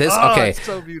phenomenal. It's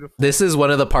so beautiful. This is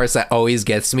one of the parts that always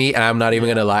gets me, and I'm not even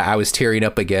gonna lie. I was tearing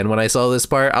up again when I saw this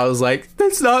part. I was like,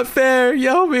 "That's not fair,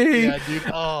 Yomi." Yeah,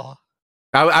 dude. Oh.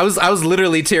 I was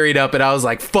literally tearing up, and I was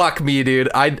like, "Fuck me, dude."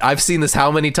 I've seen this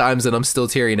how many times, and I'm still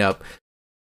tearing up.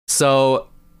 So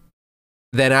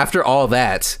then after all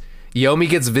that, Yomi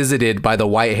gets visited by the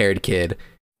white-haired kid.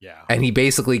 Yeah. And he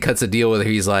basically cuts a deal with her.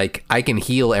 He's like, "I can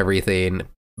heal everything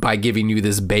by giving you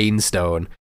this Bane Stone."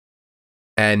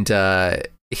 And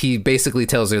he basically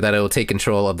tells her that it'll take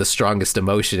control of the strongest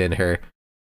emotion in her.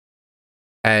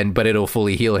 But it'll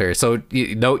fully heal her. So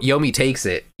Yomi takes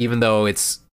it, even though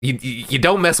it's you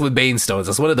don't mess with Bane Stones.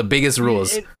 That's one of the biggest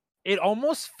rules. It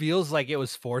almost feels like it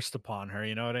was forced upon her.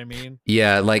 You know what I mean?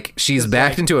 Yeah, like she's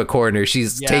backed into a corner.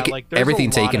 She's taken everything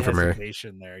taken from her.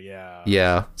 There, yeah.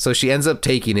 Yeah. So she ends up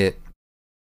taking it,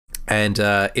 and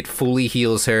it fully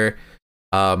heals her.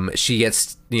 She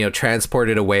gets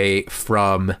transported away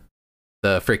from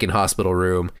the freaking hospital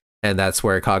room, and that's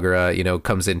where Kagura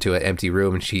comes into an empty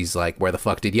room, and she's like, "Where the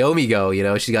fuck did Yomi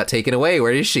go? She got taken away.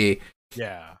 Where is she?"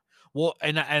 Yeah. Well,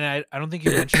 and I don't think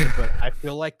you mentioned it, but I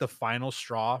feel like the final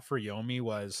straw for Yomi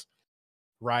was,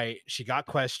 right, she got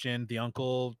questioned, the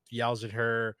uncle yells at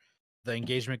her, the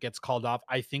engagement gets called off.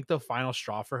 I think the final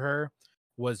straw for her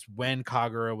was when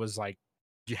Kagura was like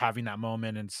having that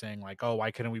moment and saying like, "Oh,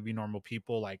 why couldn't we be normal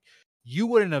people? Like, you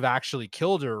wouldn't have actually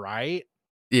killed her, right?"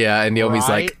 Yeah, and Yomi's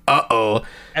like, "Uh-oh."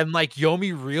 And like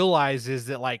Yomi realizes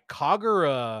that like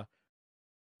Kagura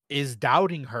is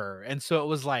doubting her. And so it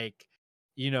was like,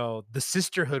 the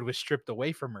sisterhood was stripped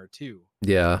away from her too.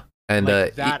 Yeah. And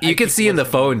like you can see in the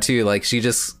phone too, like she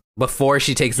just, before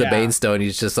she takes the Bane Stone,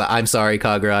 he's just like, "I'm sorry,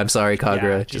 Kagura. I'm sorry,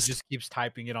 Kagura." Yeah, she just keeps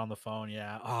typing it on the phone.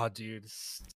 Yeah. Oh, dude.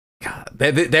 God,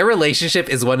 their relationship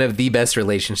is one of the best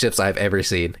relationships I've ever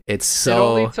seen. It's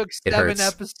so, it only took 7 hurts.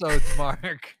 episodes,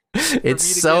 Mark. It's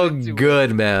so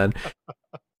good, man.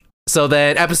 So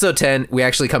then episode 10, we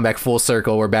actually come back full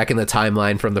circle. We're back in the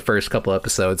timeline from the first couple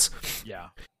episodes. Yeah.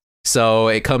 So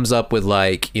it comes up with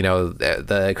like,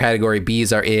 the category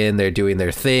Bs are in, they're doing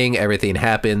their thing, everything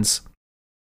happens.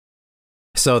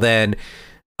 So then,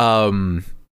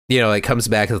 it comes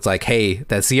back and it's like, "Hey,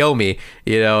 that's Yomi,"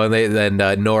 and then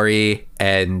Nori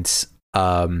and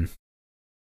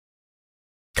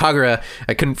Kagura,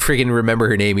 I couldn't freaking remember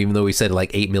her name, even though we said it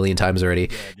like 8 million times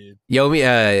already. Yeah,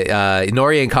 dude.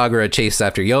 Nori and Kagura chase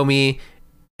after Yomi,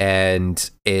 and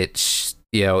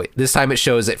this time it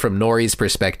shows it from Nori's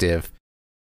perspective.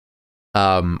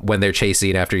 When they're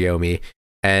chasing after Yomi,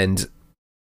 and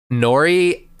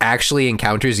Nori actually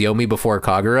encounters Yomi before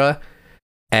Kagura,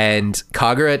 and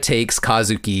Kagura takes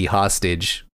Kazuki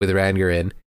hostage with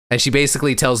Rangarin, and she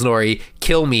basically tells Nori,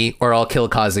 "Kill me or I'll kill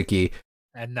Kazuki."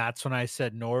 And that's when I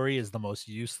said Nori is the most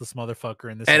useless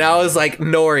motherfucker in this. And I was like,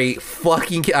 Nori,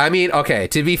 fucking. I mean, okay,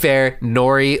 to be fair,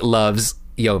 Nori loves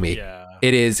Yomi. Yeah.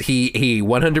 It is he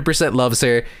 100% loves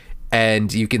her,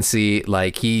 and you can see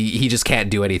like he just can't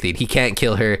do anything. He can't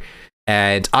kill her.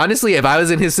 And honestly, if I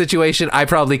was in his situation, I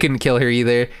probably couldn't kill her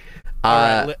either.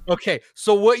 Okay,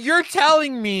 so what you're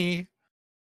telling me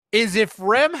is if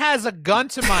Rem has a gun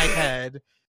to my head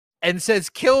and says,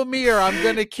 "Kill me or I'm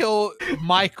gonna kill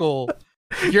Michael,"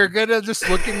 you're gonna just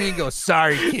look at me and go,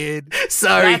 "Sorry, kid."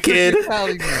 Sorry, kid. What you're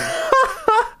telling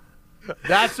me.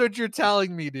 That's what you're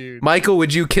telling me, dude. Michael,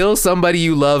 would you kill somebody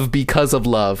you love because of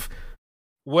love?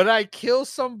 Would I kill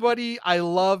somebody I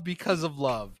love because of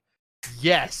love?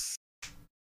 Yes.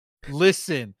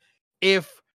 Listen,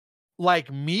 if like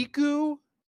Miku,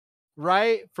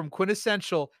 right, from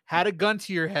Quintessential had a gun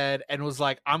to your head and was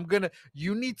like,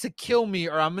 "You need to kill me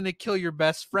or I'm gonna kill your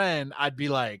best friend," I'd be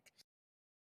like,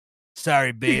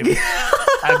 "Sorry, babe."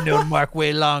 I've known Mark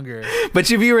way longer. But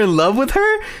if you were in love with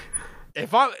her,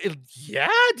 Yeah,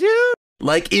 dude.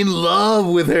 like in love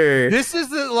with her. This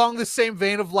is along the same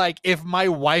vein of like, if my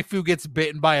waifu gets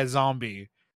bitten by a zombie,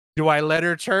 do I let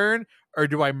her turn or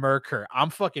do I murk her? I'm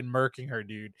fucking murking her,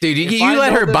 dude. Dude, If you I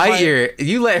let know her that bite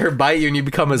you let her bite you and you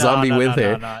become a zombie with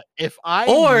her. No. If I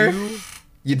Or knew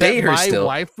you that date her my still.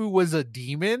 waifu was a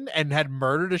demon and had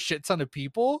murdered a shit ton of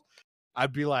people,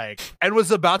 I'd be like, and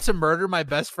was about to murder my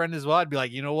best friend as well, I'd be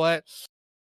like, you know what?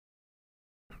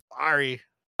 Sorry.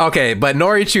 Okay, but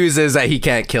Nori chooses that he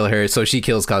can't kill her, so she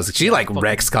kills Kazuki. She like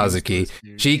wrecks Kazuki.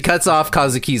 She cuts off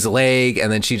Kazuki's leg,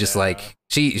 and then she just like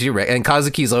she and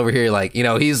Kazuki's over here like, you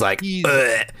know, he's like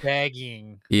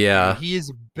begging. Yeah. He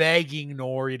is begging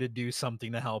Nori to do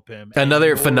something to help him.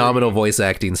 Another phenomenal voice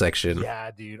acting section. Yeah,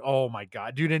 dude. Oh my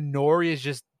god, dude. And Nori is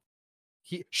just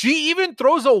she even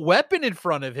throws a weapon in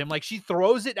front of him. Like she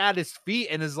throws it at his feet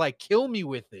and is like, kill me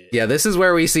with it. Yeah, this is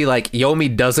where we see like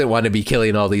Yomi doesn't want to be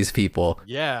killing all these people.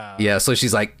 Yeah. Yeah, so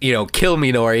she's like, you know, kill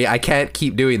me, Nori. I can't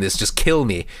keep doing this. Just kill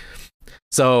me.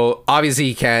 So obviously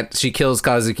he can't. She kills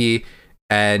Kazuki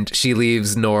and she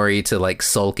leaves Nori to like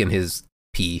sulk in his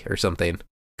pee or something.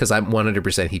 Because I'm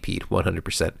 100% he peed.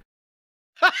 100%.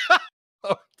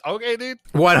 Okay, dude.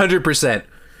 100%.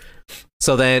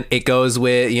 So then it goes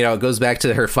with, you know, it goes back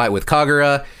to her fight with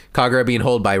Kagura. Kagura being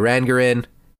held by Rangarin.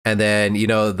 And then, you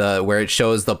know, where it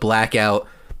shows the blackout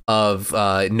of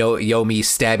Yomi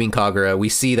stabbing Kagura. We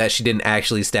see that she didn't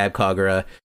actually stab Kagura.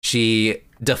 She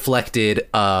deflected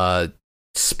a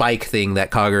spike thing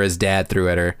that Kagura's dad threw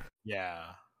at her. Yeah.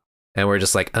 And we're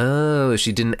just like, oh,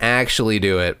 she didn't actually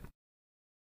do it.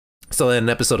 So then in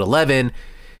episode 11,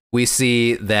 we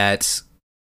see that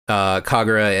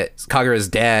Kagura's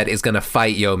dad is going to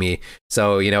fight Yomi.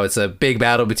 So, you know, it's a big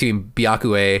battle between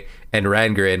Byakue and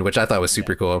Rangarin, which I thought was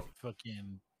super cool.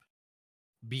 Fucking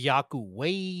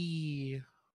Byakue.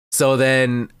 So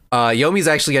then Yomi's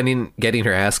actually getting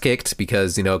her ass kicked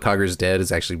because, you know, Kagura's dad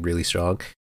is actually really strong.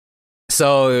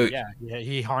 So yeah,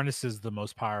 he harnesses the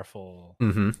most powerful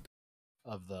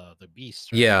of the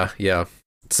beasts. Right? Yeah.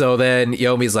 So then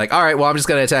Yomi's like, all right, well, I'm just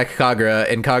going to attack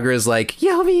Kagura. And Kagura's like,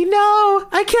 Yomi, no,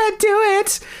 I can't do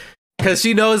it. Because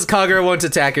she knows Kagura won't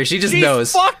attack her. She's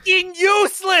knows. Fucking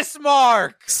useless,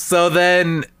 Mark. So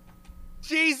then...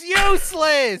 She's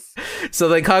useless. So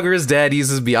then Kagura's dad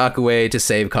uses Byakue to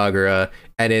save Kagura.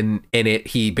 And in it,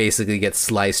 he basically gets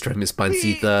sliced from his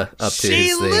pancita up to his thing.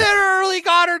 She literally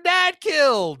got her dad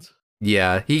killed.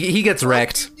 Yeah, he gets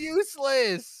wrecked.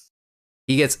 Useless.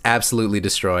 He gets absolutely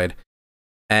destroyed.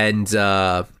 And,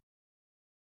 but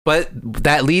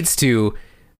that leads to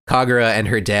Kagura and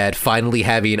her dad finally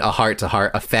having a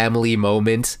heart-to-heart, a family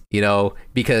moment, you know,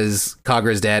 because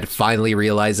Kagura's dad finally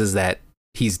realizes that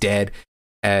he's dead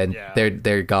and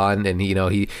they're gone. And, you know,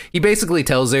 he basically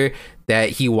tells her that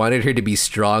he wanted her to be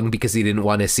strong because he didn't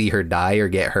want to see her die or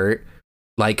get hurt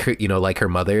like her, you know, like her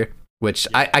mother, which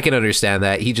I can understand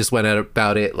that. He just went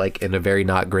about it like in a very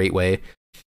not great way,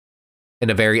 in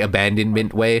a very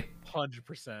abandonment way.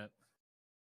 100%.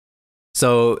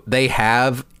 So they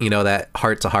have, you know, that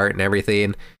heart to heart and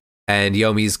everything, and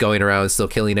Yomi's going around still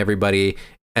killing everybody,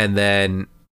 and then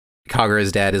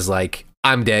Kagura's dad is like,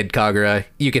 I'm dead, Kagura,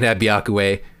 you can have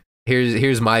Byakue,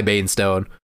 here's my Banestone.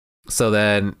 So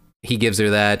then he gives her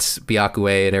that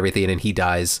Byakue and everything, and he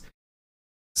dies.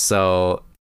 So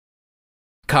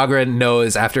Kagura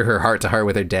knows after her heart to heart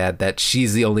with her dad that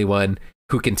she's the only one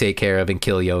who can take care of and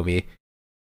kill Yomi.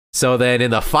 So then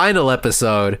in the final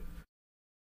episode,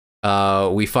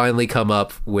 we finally come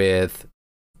up with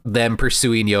them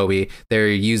pursuing Yomi. They're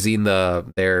using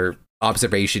their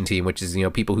observation team, which is, you know,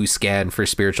 people who scan for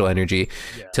spiritual energy,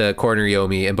 to corner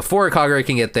Yomi. And before Kagura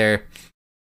can get there,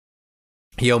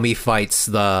 Yomi fights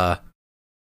the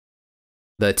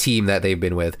team that they've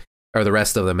been with, or the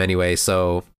rest of them anyway.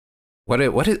 So what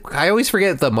is I always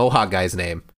forget the Mohawk guy's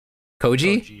name.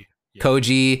 Koji?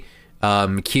 Koji,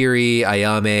 Kiri,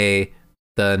 Ayame,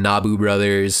 the Nabu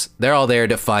brothers, they're all there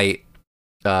to fight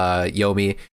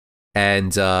Yomi.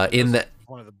 And in the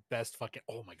one of the best fucking,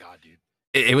 oh my god, dude.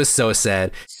 It was so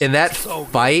sad. In that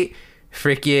fight,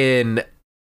 freaking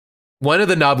one of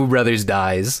the Nabu brothers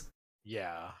dies.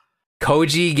 Yeah.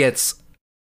 Koji gets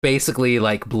basically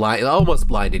like blind, almost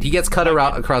blinded. He gets cut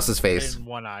across his face. In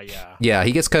one eye, yeah. Yeah,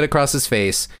 he gets cut across his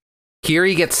face.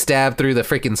 Kiri gets stabbed through the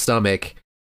freaking stomach.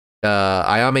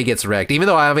 Ayame gets wrecked, even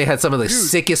though Ayame had some of the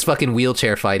sickest fucking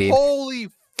wheelchair fighting. Holy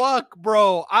fuck,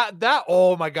 bro.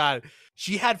 Oh my god.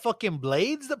 She had fucking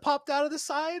blades that popped out of the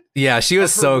side. Yeah, she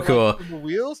was so cool. The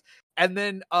wheels. And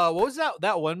then what was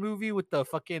that one movie with the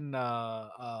fucking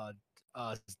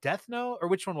Death Note? Or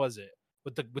which one was it?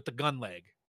 With the gun leg.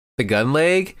 The gun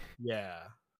leg? Yeah.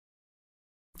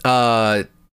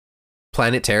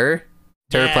 Planet Terror?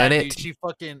 Terror Yeah, Planet?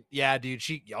 dude,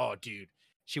 dude.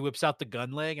 She whips out the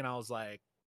gun leg, and I was like,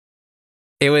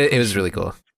 It was Please really shoot me.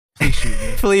 cool. please shoot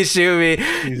me. Please shoot me.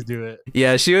 Please do it.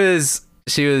 Yeah, she was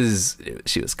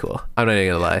cool. I'm not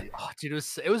even gonna lie. Oh, dude,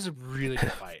 it was a really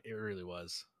good fight. It really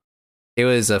was. It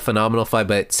was a phenomenal fight,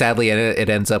 but sadly it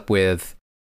ends up with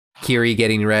Kiri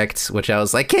getting wrecked, which I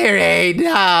was like, Kiri,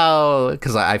 no,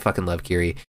 because I fucking love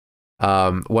Kiri.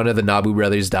 One of the Nabu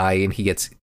brothers die and he gets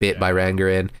bit by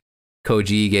Rangarin.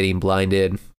 Koji getting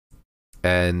blinded,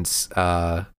 and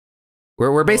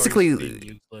we're basically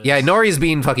Nori's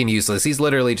being fucking useless. He's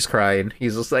literally just crying.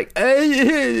 He's just like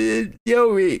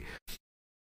Yomi,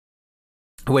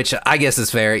 which I guess is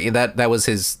fair. That was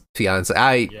his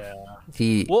fiance.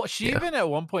 She even at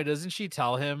one point, doesn't she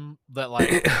tell him that,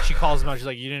 like, she calls him out, she's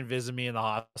like, you didn't visit me in the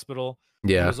hospital?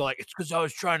 Yeah. He was like, it's because I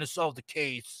was trying to solve the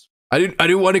case. I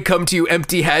didn't want to come to you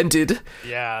empty-handed.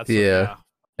 Yeah. Yeah.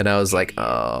 And I was like,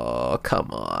 oh, come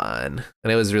on.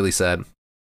 And it was really sad.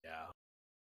 Yeah.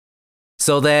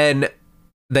 So then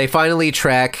they finally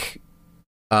track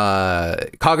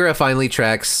Kagura,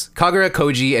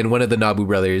 Koji, and one of the Nabu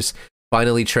brothers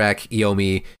finally track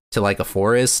Yomi to like a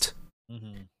forest.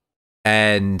 Mm-hmm.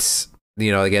 And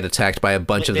they get attacked by a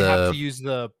bunch of they have to use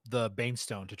the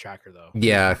Banestone to track her, though.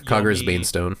 Yeah, Kagura's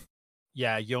Banestone.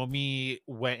 Yeah, Yomi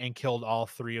went and killed all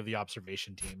 3 of the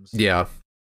observation teams. Yeah.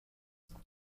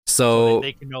 So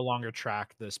they can no longer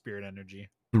track the spirit energy.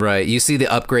 Right. You see the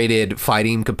upgraded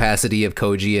fighting capacity of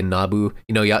Koji and Nabu.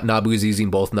 Nabu's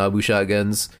using both Nabu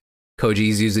shotguns.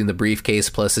 Koji's using the briefcase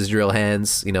plus his drill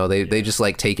hands. They just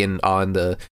like taking on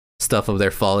the stuff of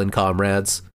their fallen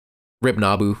comrades. Rip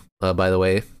Nabu, by the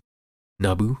way.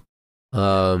 Nabu.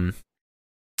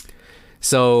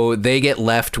 So they get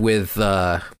left with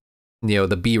the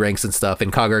B ranks and stuff,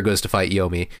 and Kagura goes to fight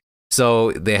Yomi.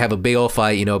 So they have a big old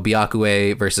fight,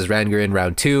 Byakue versus Rangarin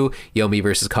round 2, Yomi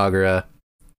versus Kagura.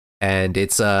 And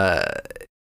it's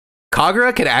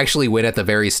Kagura could actually win at the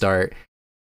very start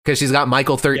because she's got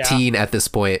Michael 13 at this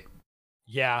point.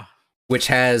 Yeah. Which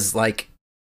has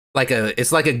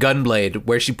it's like a gun blade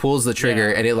where she pulls the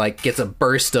trigger and it like gets a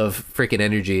burst of freaking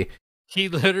energy. He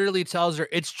literally tells her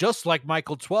it's just like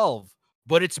Michael 12,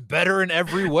 but it's better in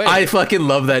every way. I fucking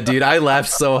love that, dude. I laughed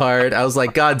so hard. I was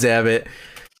like, God damn it.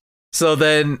 So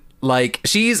then, like,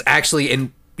 she's actually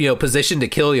in, position to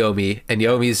kill Yomi, and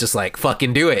Yomi's just like,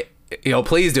 fucking do it.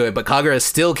 Please do it. But Kagura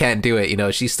still can't do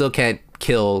it. She still can't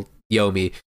kill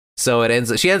Yomi. So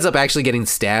she ends up actually getting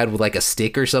stabbed with like a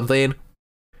stick or something.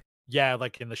 Yeah,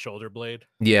 like in the shoulder blade.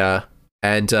 Yeah.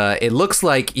 And it looks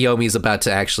like Yomi's about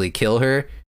to actually kill her,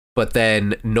 but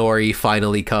then Nori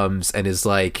finally comes and is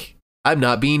like, I'm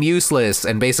not being useless,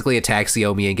 and basically attacks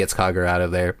Yomi and gets Kagura out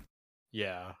of there.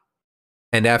 Yeah.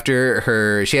 And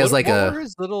after she has what were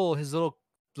his little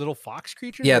fox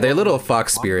creatures? Yeah, they're little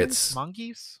fox spirits.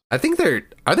 Monkeys? I think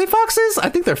are they foxes? I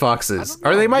think they're foxes.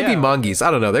 Or they might be monkeys.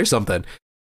 I don't know. There's something.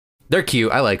 They're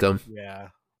cute. I like them. Yeah.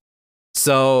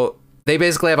 So they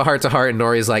basically have a heart-to-heart, and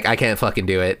Nori's like, I can't fucking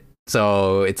do it.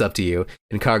 So it's up to you.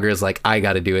 And Kagura's like, I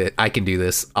gotta do it. I can do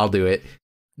this. I'll do it.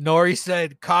 Nori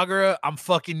said, Kagura, I'm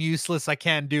fucking useless. I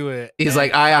can't do it. He's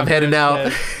like, I'm heading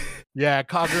out. Yeah,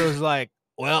 Kagura was like,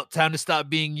 well, time to stop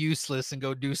being useless and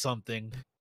go do something.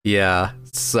 Yeah,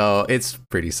 so it's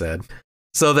pretty sad.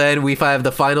 So then we have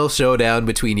the final showdown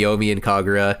between Yomi and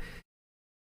Kagura.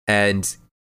 And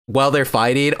while they're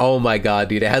fighting, oh my god,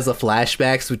 dude, it has the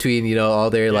flashbacks between, all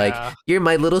their like, you're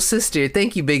my little sister,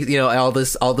 thank you, big, all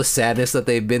the sadness that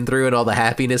they've been through and all the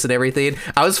happiness and everything.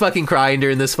 I was fucking crying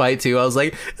during this fight too. I was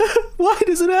like, why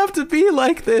does it have to be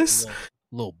like this?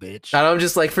 Little bitch. And I'm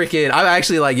just like freaking, I'm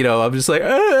actually like, I'm just like,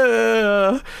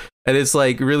 ah! And it's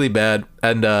like really bad.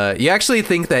 And you actually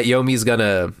think that Yomi's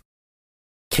gonna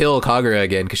kill Kagura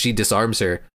again because she disarms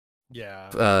her.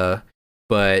 Yeah.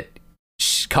 But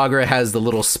Kagura has the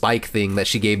little spike thing that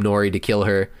she gave Nori to kill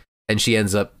her, and she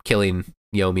ends up killing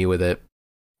Yomi with it.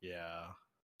 Yeah.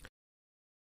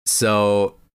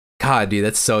 So, God, dude,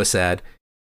 that's so sad.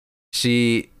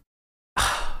 She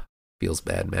feels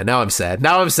bad, man. Now I'm sad.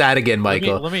 Now I'm sad again,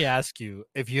 Michael. Let me ask you,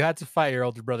 if you had to fight your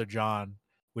older brother John,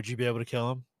 would you be able to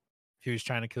kill him if he was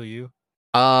trying to kill you?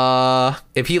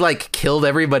 If he like killed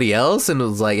everybody else and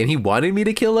was like, and he wanted me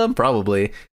to kill him,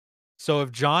 probably. So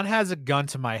if John has a gun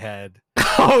to my head,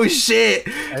 oh shit,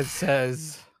 it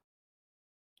says,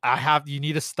 you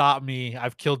need to stop me.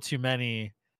 I've killed too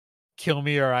many. Kill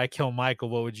me or I kill Michael.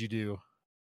 What would you do?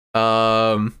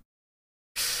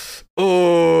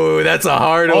 Oh, that's a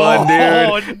hard one,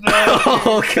 dude. No,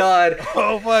 Oh god.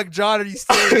 oh fuck, John, are you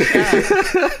still in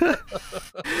chat?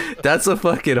 That's a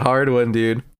fucking hard one,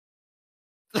 dude.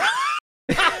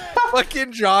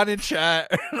 Fucking John in chat.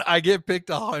 I get picked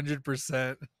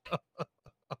 100%.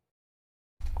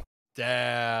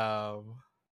 Damn.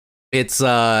 It's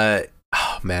oh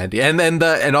man, and then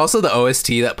and also the OST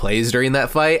that plays during that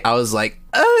fight, I was like,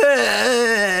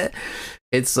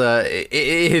 it's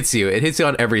it hits you. It hits you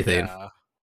on everything. Yeah.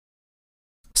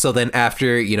 So then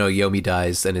after, Yomi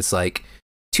dies, and it's like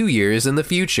 2 years in the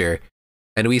future,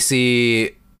 and we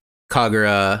see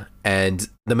Kagura and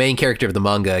the main character of the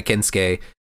manga, Kensuke,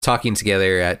 talking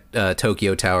together at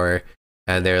Tokyo Tower,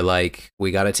 and they're like,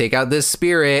 we gotta take out this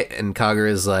spirit, and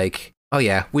Kagura's like, oh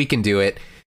yeah, we can do it.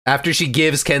 After she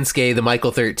gives Kensuke the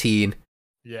Michael 13,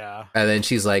 Yeah. and then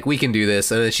she's like, we can do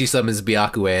this, and then she summons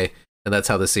Byakue, and that's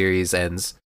how the series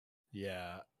ends.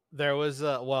 Yeah. There was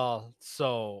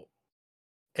so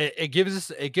it gives us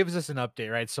an update,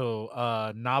 right?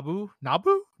 So Nabu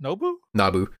Nabu.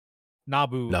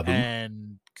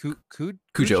 and Kujo.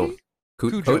 Kujo.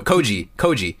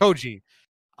 Koji.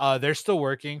 They're still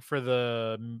working for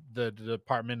the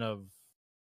Department of,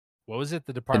 what was it?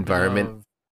 The Department of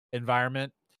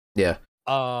Environment. Yeah.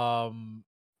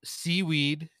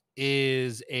 Seaweed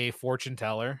is a fortune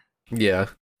teller Yeah.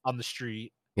 on the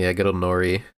street. Yeah, good old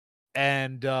Nori.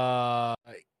 And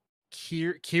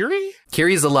Kiri?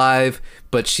 Kiri's alive,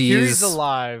 but Kiri's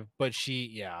alive, but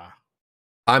yeah.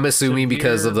 I'm assuming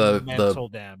because of the mental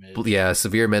damage. Yeah,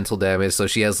 severe mental damage. So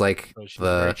she has like So she's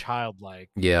very childlike.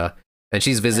 Yeah. And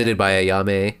she's visited by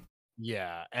Ayame.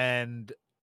 Yeah, and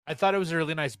I thought it was a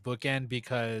really nice bookend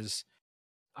because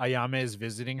Ayame is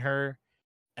visiting her,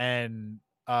 and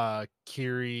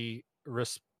Kiri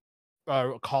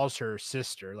calls her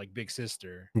sister, like big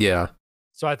sister. Yeah.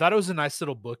 So I thought it was a nice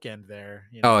little bookend there.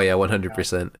 Oh yeah,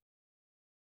 100%.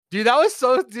 Dude, that was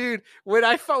so, dude. When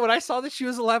I saw that she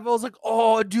was alive, I was like,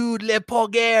 oh, dude, le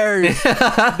poggers.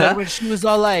 Then when she was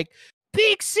all like,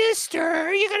 big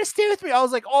sister, you gotta stay with me, I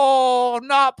was like, oh,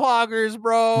 not poggers,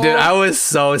 bro. Dude, I was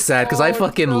so sad because I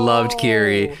fucking loved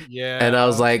Kiri. Yeah. And I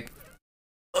was like,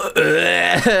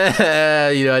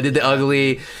 I did the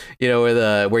ugly,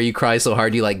 where you cry so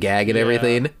hard you like gag and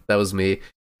everything. That was me.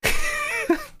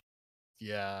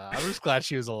 Yeah, I'm just glad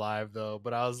she was alive though.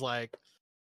 But I was like,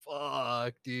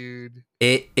 fuck, dude.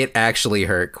 It actually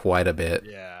hurt quite a bit.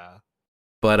 Yeah.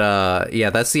 But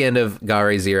yeah, that's the end of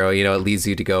Gare Zero. It leads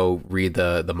you to go read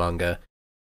the manga.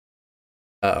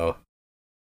 Uh-oh.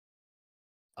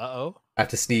 I have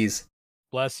to sneeze.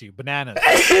 Bless you. Bananas.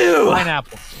 Ew!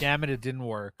 Pineapple. Damn it didn't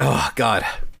work. Oh god.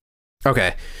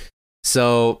 Okay.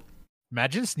 So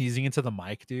imagine sneezing into the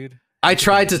mic, dude. I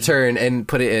tried to turn and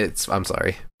put it. I'm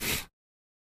sorry.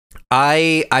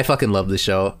 I fucking love this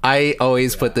show. I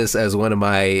always put this as one of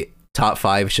my top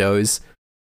 5 shows.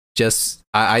 Just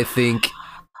I think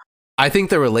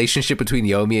the relationship between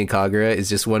Yomi and Kagura is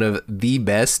just one of the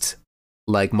best,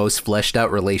 like most fleshed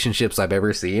out relationships I've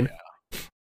ever seen. Yeah.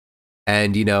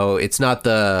 And it's not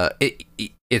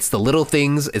it's the little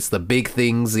things, it's the big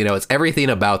things, it's everything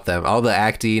about them. All the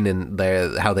acting and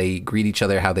how they greet each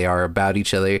other, how they are about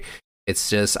each other. It's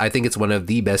just, I think it's one of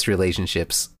the best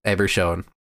relationships ever shown.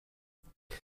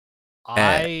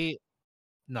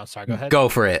 No, sorry, go ahead. Go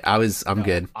for it. I'm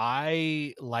good.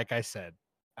 Like I said,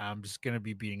 I'm just gonna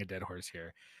be beating a dead horse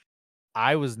here.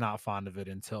 I was not fond of it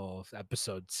until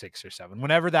episode 6 or 7,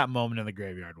 whenever that moment in the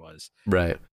graveyard was.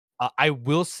 Right. I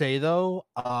will say though,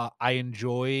 I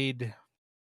enjoyed,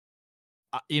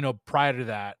 prior to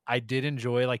that, I did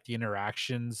enjoy like the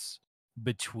interactions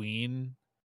between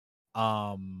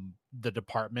the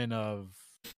Department of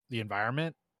the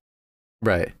Environment.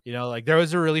 Right. Like there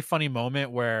was a really funny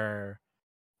moment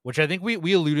which I think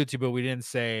we alluded to, but we didn't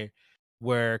say,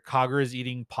 where Kagura is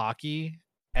eating Pocky,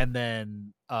 and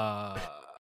then oh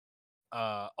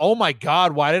my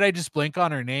god, why did I just blink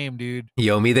on her name, dude?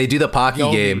 Yomi. They do the Pocky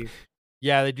game.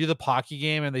 Yeah, they do the Pocky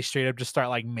game, and they straight up just start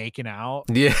like making out.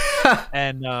 Yeah.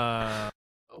 And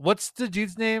what's the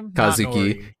dude's name?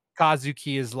 Kazuki.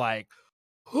 Kazuki is like,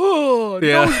 oh,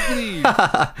 nosebleed.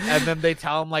 And then they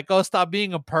tell him like, oh, stop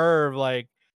being a perv, like,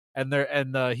 and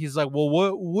he's like, well,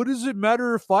 what does it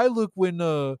matter if I look when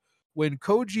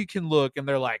Koji can look? And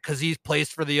they're like, because he's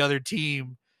placed for the other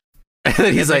team. And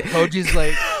then he's like, Koji's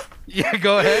like, yeah,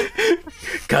 go ahead.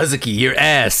 Kazuki, your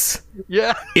ass.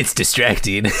 Yeah. It's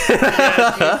distracting.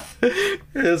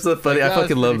 It's so funny. I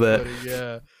fucking love that. Funny,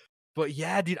 yeah. But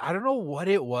yeah, dude, I don't know what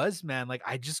it was, man. Like,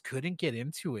 I just couldn't get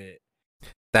into it.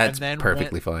 That's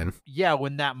perfectly fine. Yeah,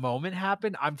 when that moment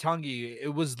happened, I'm telling you,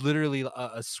 it was literally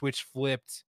a switch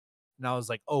flipped. And I was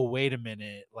like, oh, wait a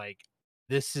minute. Like,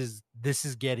 this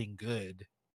is getting good.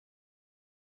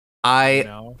 I You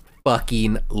know?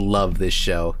 fucking love this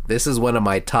show. This is one of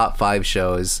my top 5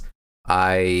 shows.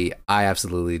 I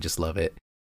absolutely just love it.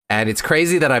 And it's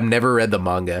crazy that I've never read the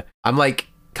manga. I'm like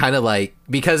kind of like,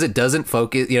 because it doesn't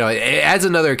focus, you know, it adds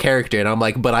another character and I'm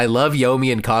like, but I love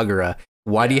Yomi and Kagura.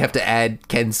 Why do you have to add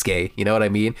Kensuke? You know what I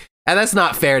mean? And that's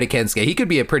not fair to Kensuke. He could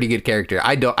be a pretty good character.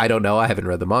 I don't know. I haven't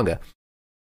read the manga.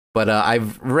 But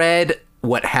I've read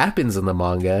what happens in the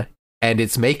manga and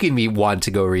it's making me want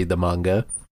to go read the manga.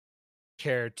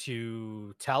 Care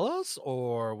to tell us,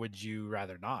 or would you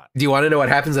rather not? Do you want to know what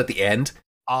happens at the end?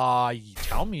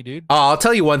 Tell me, dude. I'll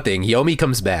tell you one thing. Yomi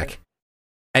comes back,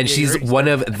 and Yeah, you she's already one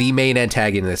said of that. the main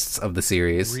antagonists of the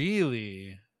series.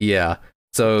 Really? Yeah.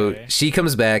 So Okay. she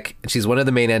comes back. She's one of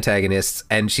the main antagonists,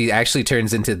 and she actually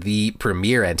turns into the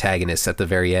premier antagonist at the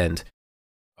very end.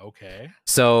 Okay.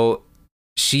 So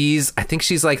I think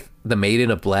she's like the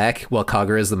Maiden of Black, while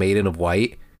Kagura is the Maiden of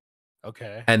White,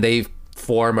 Okay. and they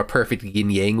form a perfect yin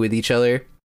yang with each other.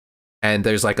 And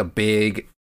there's like a big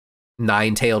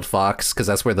 9-tailed fox, because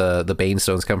that's where the Bane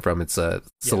stones come from. It's a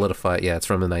solidified, it's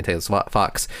from the 9-tailed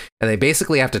fox, and they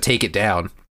basically have to take it down.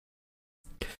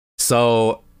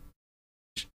 So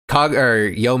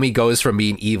Yomi goes from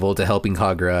being evil to helping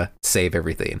Kagura save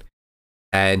everything,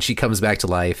 and she comes back to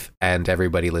life, and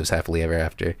everybody lives happily ever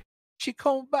after. She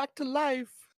come back to life.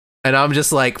 And I'm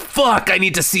just like, fuck, I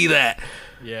need to see that.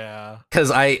 Yeah.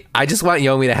 Because I just want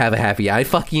Yomi to have a happy. I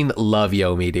fucking love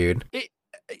Yomi, dude.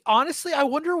 Honestly, I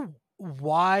wonder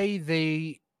why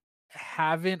they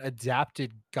haven't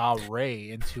adapted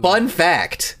Ga-Ray into Fun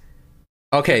fact.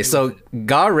 Okay, so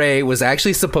Ga-Ray was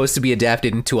actually supposed to be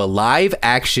adapted into a live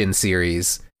action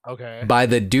series Okay. by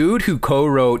the dude who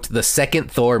co-wrote the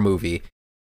second Thor movie.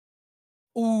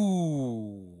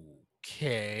 Ooh.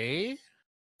 Okay.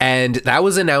 And that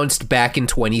was announced back in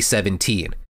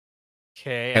 2017.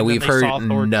 Okay. And we've then they saw heard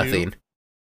Thor 2. nothing.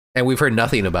 And we've heard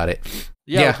nothing about it.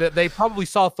 Yeah. They probably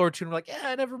saw Thor 2 and were like,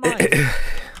 yeah, never mind.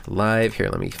 Live, here,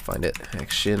 let me find it.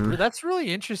 Action. That's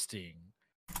really interesting.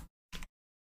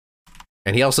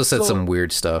 And he also said So- some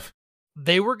weird stuff.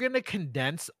 They were going to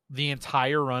condense the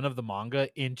entire run of the manga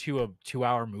into a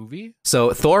 2-hour movie.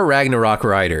 So Thor Ragnarok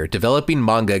Rider, developing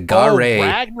manga Ga-Ray. Oh,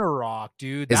 Ragnarok,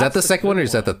 dude. Is that That's the second one or good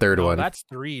is that the third No, one? That's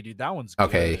 3, dude. That one's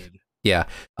Okay. good. Yeah.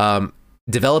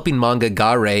 Developing manga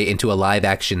Ga-Ray into a live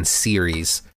action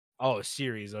series. Oh, a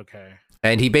series. Okay.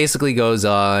 And he basically goes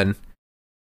on,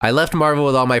 I left Marvel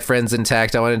with all my friends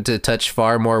intact. I wanted to touch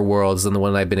far more worlds than the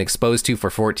one I've been exposed to for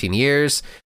 14 years.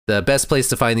 The best place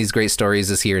to find these great stories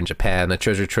is here in Japan, a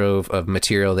treasure trove of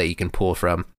material that you can pull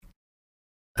from.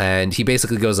 And he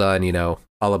basically goes on, you know,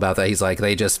 all about that. He's like,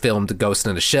 they just filmed Ghost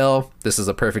in a Shell. This is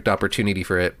a perfect opportunity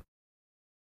for it.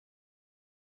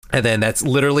 And then that's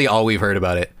literally all we've heard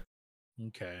about it.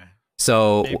 Okay.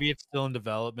 So Maybe it's still in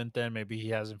development then. Maybe he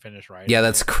hasn't finished writing. yeah,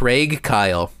 that's it. Craig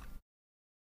Kyle.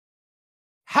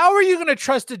 How are you going to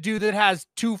trust a dude that has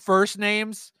 2 first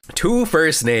names? 2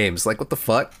 first names. Like, what the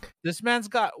fuck? This man's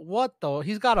got what though?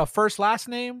 He's got a first last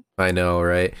name? I know,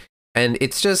 right? And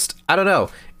it's just, I don't know.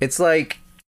 It's like,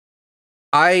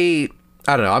 I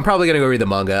don't know. I'm probably gonna go read the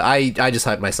manga. I just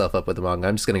hyped myself up with the manga.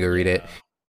 I'm just gonna go read it.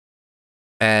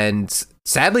 And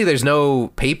sadly, there's no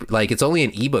paper. Like, it's only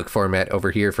an ebook format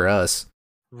over here for us.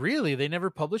 Really? They never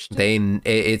published it?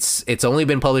 It's only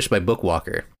been published by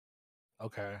Bookwalker,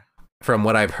 Okay. from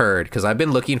what I've heard. Because I've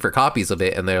been looking for copies of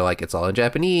it, and they're like, it's all in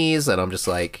Japanese, and I'm just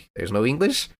like, there's no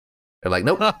English. They're like,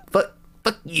 nope, fuck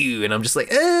you, and I'm just like,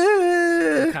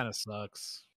 Kind of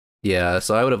sucks. Yeah.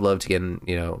 So I would have loved to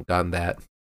get gotten that,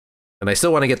 and I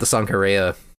still want to get the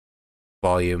Sankareya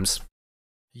volumes.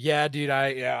 Yeah, dude.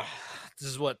 This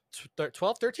is what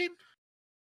 12, 13?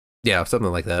 Yeah,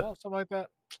 something like that. 12, something like that.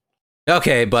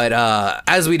 Okay, but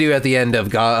as we do at the end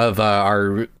of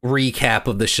our recap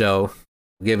of the show,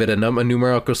 give it a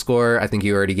numerical score. I think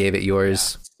you already gave it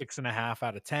yours. Yeah, 6.5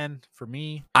 out of 10 for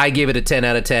me. I give it a 10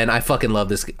 out of 10. I fucking love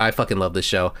this. I fucking love this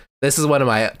show. This is one of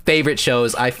my favorite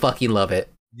shows. I fucking love it.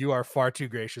 You are far too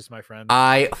gracious, my friend.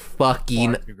 I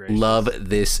fucking Far too gracious. love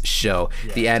this show.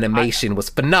 Yeah. The animation was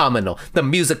phenomenal. The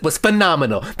music was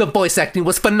phenomenal. The voice acting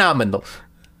was phenomenal.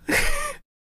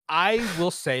 I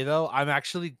will say though, I'm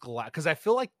actually glad because I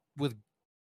feel like with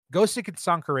Ghostic and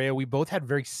Sankareya, we both had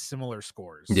very similar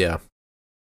scores. Yeah,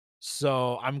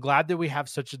 So I'm glad that we have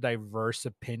such a diverse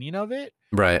opinion of it.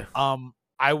 right.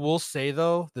 I will say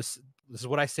though, this is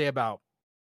what I say about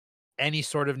any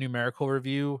sort of numerical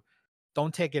review.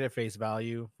 Don't take it at face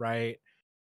value, right?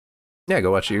 Yeah,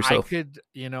 go watch it yourself.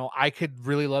 I could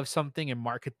really love something and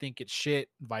Mark could think it's shit,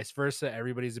 vice versa.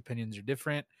 Everybody's opinions are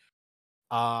different.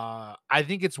 I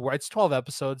think it's 12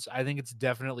 episodes. I think it's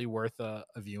definitely worth a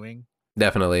viewing.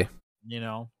 Definitely. You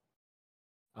know,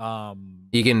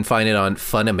 You can find it on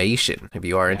Funimation if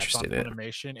you are yeah, interested in it.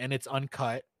 Funimation, and it's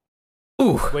uncut.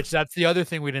 Ooh, Which that's the other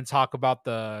thing we didn't talk about.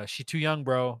 She too young,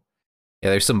 bro. yeah,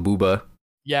 there's some booba.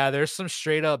 Yeah, there's some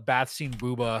straight up bath scene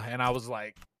booba, and I was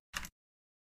like,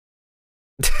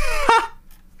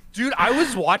 dude, I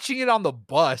was watching it on the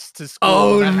bus to school.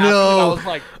 Oh, when that happened, no. and I was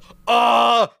like,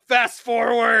 oh, fast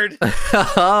forward.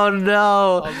 Oh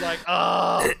no. I was like,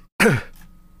 oh.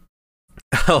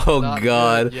 Oh Not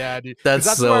god. good. Yeah, dude.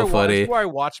 That's so funny. That's where I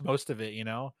watch most of it, you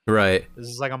know? Right. This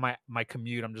is like on my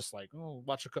commute. I'm just like, oh,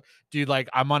 dude, like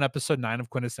I'm on episode 9 of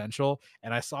Quintessential,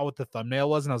 and I saw what the thumbnail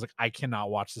was, and I was like, I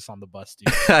cannot watch this on the bus,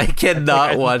 dude. I cannot I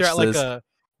think watch they're this.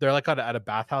 They're like at a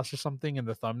bathhouse or something in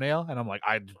the thumbnail, and I'm like,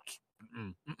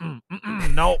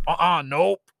 nope,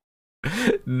 nope.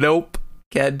 Nope.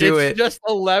 Can't do It's it. just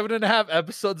 11 and a half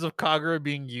episodes of Kagura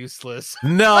being useless.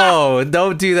 No,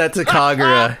 don't do that to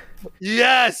Kagura.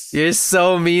 Yes. You're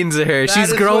so mean to her. That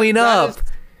She's is growing up.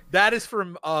 That is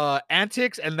from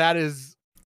Antics, and that is.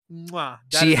 Mwah,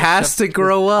 that She is has to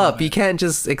grow up. comment. You can't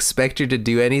just expect her to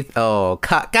do anything. Oh,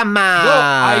 come on. No,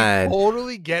 I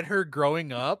totally get her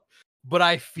growing up, but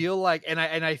I feel like, and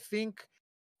I think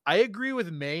I agree with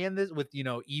May in this, with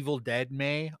Evil Dead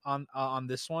May on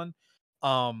this one.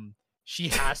 She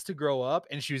has to grow up,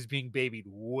 and she was being babied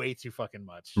way too fucking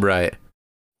much. Right.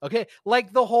 Okay,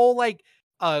 like the whole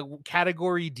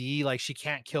category D, like she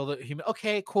can't kill the human.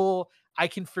 Okay, cool. I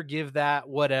can forgive that,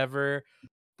 whatever.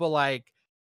 But like,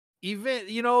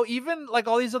 even like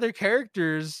all these other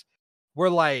characters were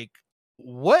like,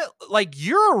 what? Like,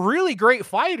 you're a really great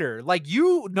fighter. Like,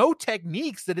 you know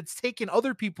techniques that it's taken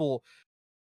other people,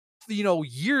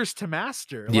 years to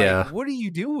master. Like, Yeah. what are you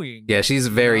doing? Yeah, she's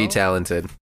very know? talented.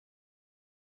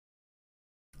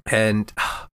 And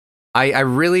I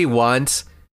really want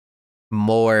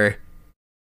more.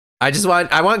 I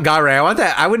want Garay. I want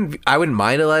that. I wouldn't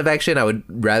mind a live action. I would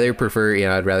rather prefer,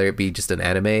 I'd rather it be just an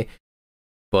anime.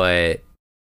 But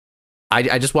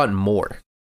I just want more.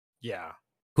 Yeah.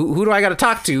 Who do I got to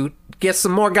talk to? Get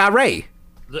some more Garay.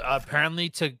 Apparently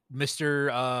to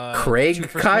Mr. Craig Two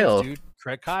First Kyle. Names, dude.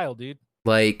 Craig Kyle, dude.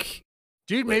 Like,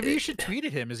 Dude, maybe you should tweet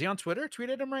at him. Is he on Twitter? Tweet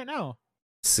at him right now.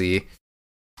 see,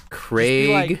 Just Craig.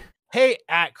 be like, hey,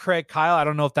 at Craig Kyle. I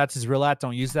don't know if that's his real at.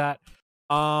 Don't use that.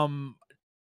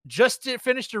 Just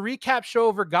finished a recap show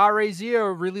over Gare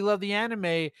Zero. Really love the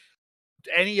anime.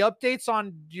 Any updates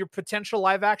on your potential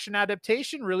live action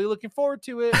adaptation? Really looking forward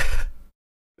to it.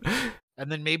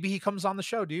 And then maybe he comes on the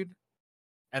show, dude.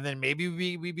 And then maybe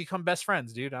we become best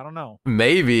friends, dude. I don't know.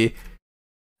 Maybe.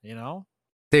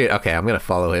 Dude, okay, I'm gonna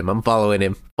follow him. I'm following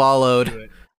him. Followed.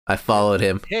 I followed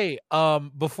him. Hey,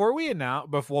 before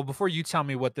you tell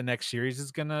me what the next series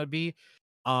is gonna be,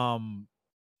 can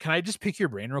I just pick your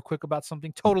brain real quick about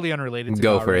something totally unrelated to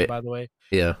Go Gare, for it. by the way?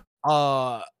 Yeah.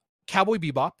 Cowboy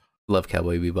Bebop. Love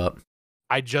Cowboy Bebop.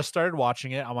 I just started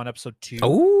watching it. I'm on episode 2.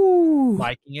 Ooh.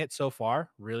 Liking it so far.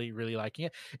 Really, really liking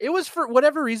it. It was, for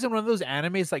whatever reason, one of those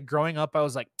animes, like growing up, I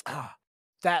was like,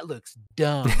 that looks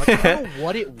dumb. Like, I don't know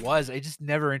what it was. It just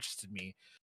never interested me.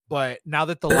 But now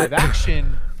that the live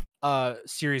action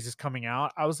series is coming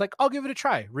out, I was like, I'll give it a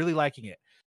try. Really liking it.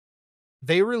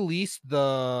 They released it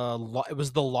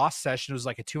was the Lost Session. It was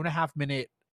like a 2.5 minute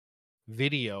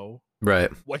video, Right.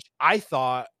 which I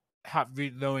thought,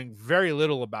 knowing very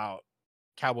little about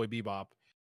Cowboy Bebop,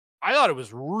 I thought it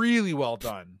was really well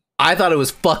done. I thought it was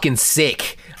fucking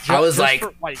sick. I was like,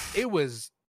 it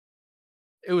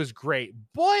was great.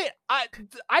 Boy,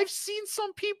 I've seen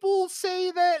some people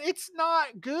say that it's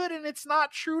not good and it's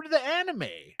not true to the anime.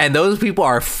 and those people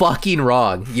are fucking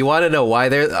wrong. You want to know why?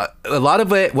 They're a lot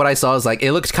of it. What I saw is like,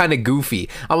 it looks kind of goofy.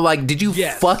 I'm like, did you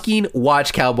fucking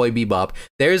watch Cowboy Bebop?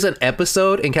 There's an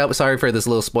episode in sorry for this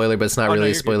little spoiler, but it's not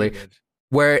really a spoiler. Good.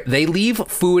 Where they leave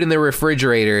food in the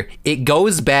refrigerator, it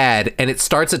goes bad, and it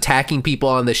starts attacking people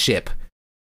on the ship.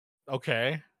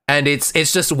 Okay. And it's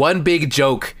just one big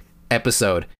joke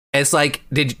episode. It's like,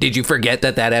 did you forget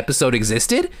that episode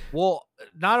existed? Well,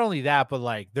 not only that, but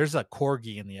like, there's a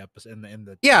corgi in the episode. In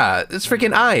the Yeah, it's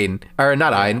freaking Ein, or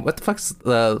not Ein. What the fuck's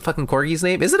the fucking corgi's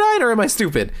name? Is it Ein or am I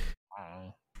stupid? I don't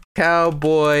know.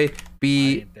 Cowboy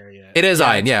B. It is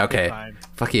Ein. Yeah, okay.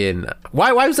 Fucking.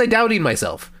 Why was I doubting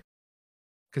myself?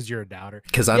 Because you're a doubter.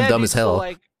 Because I'm dumb as hell. So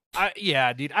like,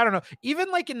 yeah, dude. I don't know. Even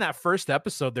like in that first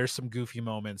episode, there's some goofy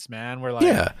moments, man. Where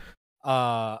like,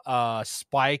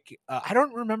 Spike. I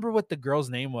don't remember what the girl's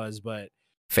name was, but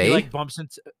Faye. He like bumps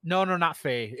into no, not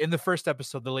Faye. In the first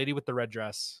episode, the lady with the red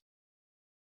dress.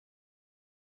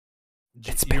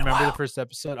 It's Do been you a remember the while. first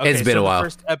episode? It's been a The while.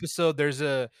 first episode, there's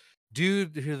a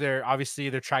dude who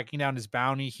they're tracking down his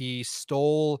bounty. He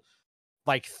stole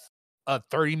like a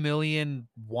 30 million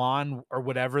won or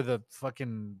whatever the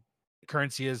fucking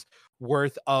currency is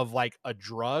worth of like a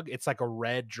drug. It's like a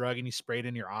red drug and he sprayed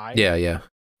in your eye. Yeah, yeah.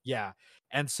 Yeah.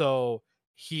 And so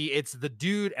it's the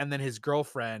dude and then his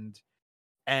girlfriend,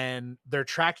 and they're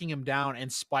tracking him down,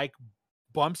 and Spike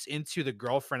bumps into the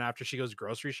girlfriend after she goes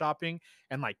grocery shopping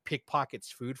and like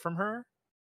pickpockets food from her.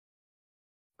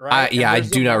 Right? I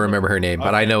do not remember her name,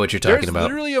 but I know what you're talking about. There's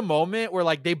literally a moment where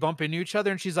like they bump into each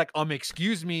other and she's like,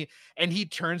 excuse me. And he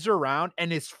turns her around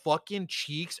and his fucking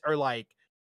cheeks are like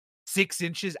 6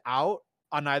 inches out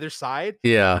on either side.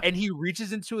 Yeah. And he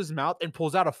reaches into his mouth and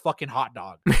pulls out a fucking hot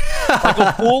dog. Like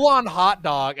a full-on hot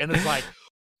dog. And it's like,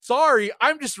 sorry,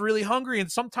 I'm just really hungry.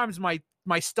 And sometimes my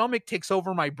stomach takes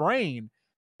over my brain.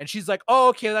 And she's like, oh,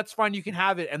 okay, that's fine. You can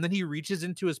have it. And then he reaches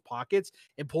into his pockets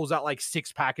and pulls out like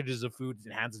 6 packages of food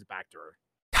and hands it back to her.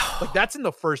 Like that's in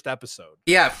the first episode.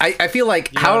 Yeah, I feel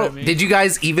like, did you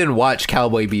guys even watch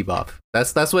Cowboy Bebop?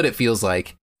 That's what it feels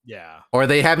like. Yeah. Or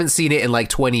they haven't seen it in like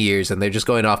 20 years and they're just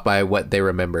going off by what they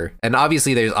remember. And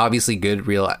obviously there's good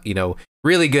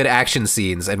really good action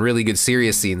scenes and really good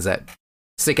serious scenes that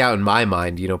stick out in my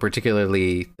mind,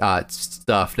 particularly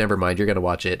stuff. Never mind, you're going to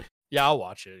watch it. Yeah, I'll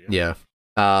watch it. Yeah.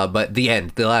 But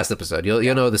the last episode,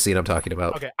 you'll know the scene I'm talking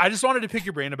about. Okay, I just wanted to pick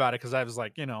your brain about it because I was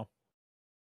like, it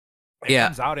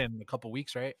comes out in a couple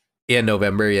weeks, right? Yeah,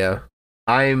 November, yeah.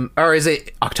 Or is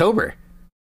it October?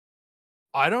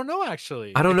 I don't know,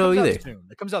 actually. I don't know either.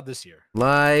 It comes out this year.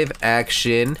 Live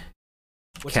action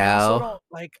Cowboy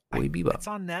Bebop. It's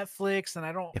on Netflix, and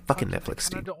I don't. Yeah, fucking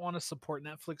Netflix, I don't want to support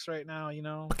Netflix right now,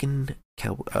 Fucking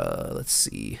Cowboy. Let's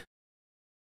see.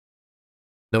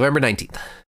 November 19th.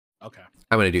 Okay.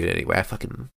 I'm gonna do it anyway.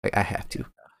 I have to.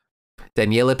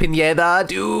 Daniela Pineda,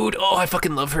 dude. Oh, I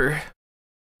fucking love her.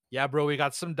 Yeah, bro, we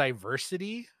got some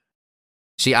diversity.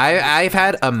 I've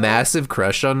had a massive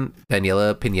crush on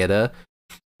Daniela Pineda.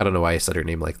 I don't know why I said her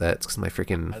name like that. It's because my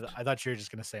freaking. I thought you were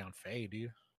just gonna say on Faye,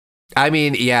 dude. I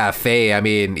mean, yeah, Faye. I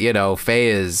mean, Faye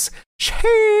is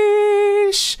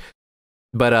sheesh.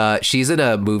 But she's in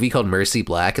a movie called Mercy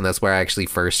Black, and that's where I actually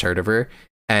first heard of her.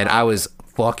 And I was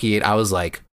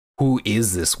like, who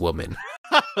is this woman?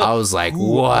 I was like,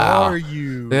 wow. Who are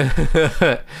you?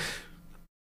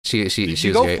 She you was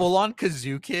go great. full on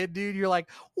Kazoo Kid, dude. You're like,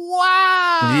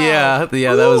 wow. Yeah,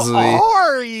 that was me. Who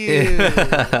are you?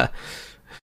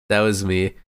 That was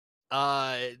me.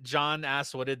 John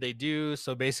asked, what did they do?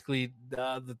 So basically,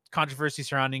 the controversy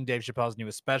surrounding Dave Chappelle's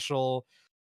newest special,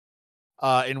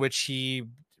 in which he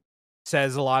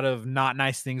says a lot of not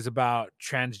nice things about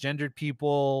transgendered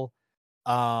people.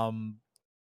 Some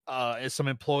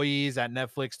employees at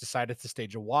Netflix decided to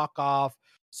stage a walk-off,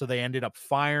 so they ended up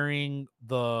firing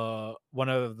one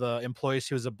of the employees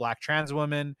who was a black trans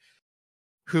woman,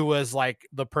 who was like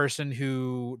the person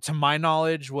who, to my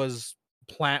knowledge, was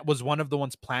one of the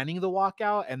ones planning the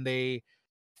walkout, and they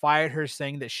fired her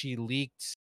saying that she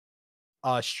leaked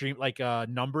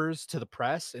numbers to the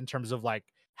press in terms of like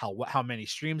how many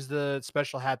streams the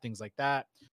special had, things like that.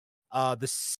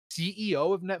 The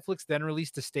CEO of Netflix then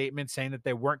released a statement saying that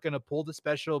they weren't going to pull the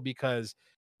special because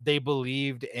they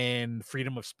believed in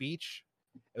freedom of speech.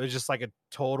 It was just like a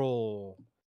total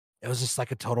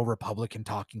Republican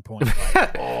talking point.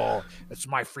 Like, oh, it's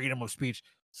my freedom of speech.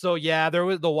 So yeah, the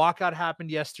walkout happened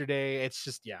yesterday. It's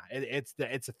just, yeah,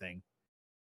 it's a thing.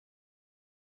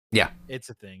 Yeah, it's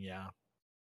a thing. Yeah.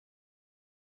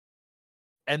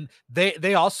 And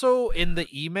they also, in the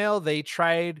email, they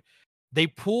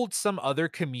pulled some other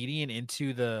comedian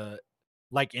into the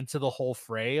whole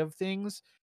fray of things.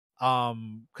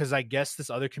 Because I guess this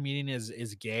other comedian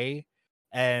is gay,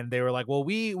 and they were like, well,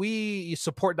 we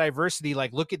support diversity.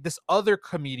 Like, look at this other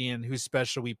comedian who's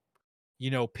special we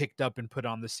picked up and put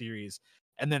on the series.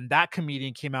 And then that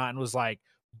comedian came out and was like,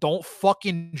 don't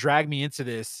fucking drag me into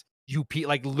this,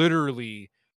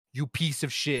 literally, you piece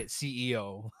of shit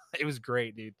CEO. It was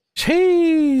great, dude.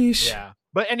 Sheesh. Yeah.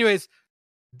 But anyways,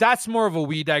 that's more of a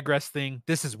We Digress thing.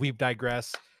 This is Weeb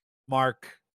Digress.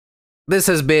 Mark. This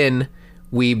has been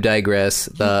Weeb Digress.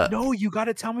 No, you got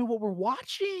to tell me what we're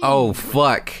watching. Oh,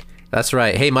 fuck. That's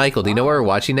right. Hey, Michael, do you know what we're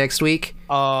watching next week?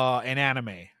 An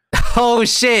anime. Oh,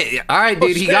 shit. All right,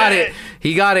 dude. He got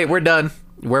it. We're done.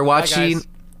 We're watching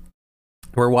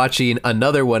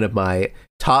another one of my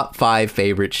top 5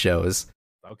 favorite shows.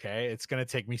 Okay, it's going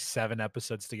to take me 7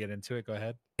 episodes to get into it. Go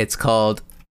ahead. It's called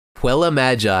Puella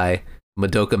Magi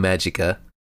Madoka Magica.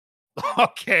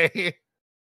 Okay.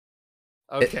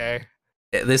 Okay.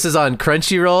 This is on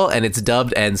Crunchyroll, and it's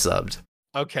dubbed and subbed.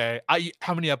 Okay.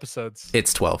 How many episodes?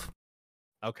 It's 12.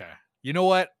 Okay. You know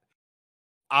what?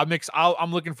 I'm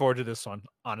looking forward to this one,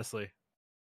 honestly.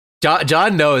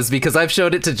 John knows because I've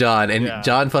showed it to John, and Yeah.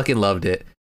 John fucking loved it.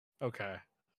 Okay.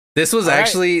 This was All right.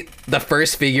 actually the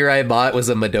first figure I bought was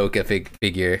a Madoka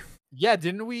figure. Yeah,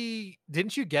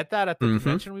 didn't you get that at the Mhm.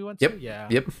 convention we went Yep. to? Yeah.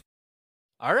 Yep.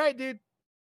 All right, dude.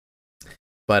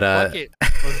 But Fuck it.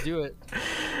 Let's do it.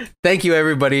 thank you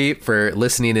everybody for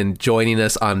listening and joining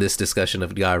us on this discussion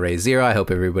of Ga-Rai Zero. I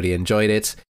hope everybody enjoyed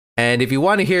it. And if you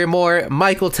want to hear more,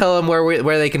 Michael, tell them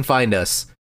where they can find us.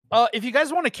 If you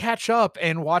guys want to catch up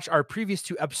and watch our previous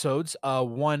 2 episodes,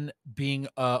 one being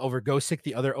over Ghostic,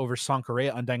 the other over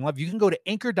Sankareya Undying Love, you can go to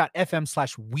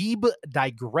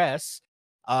anchor.fm/weebdigress,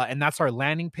 and that's our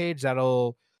landing page.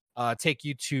 That'll take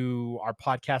you to our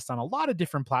podcast on a lot of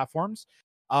different platforms.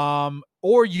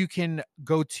 Or you can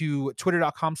go to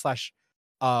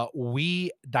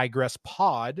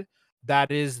twitter.com/we-digress-pod.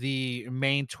 That is the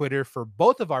main Twitter for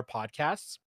both of our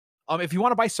podcasts. If you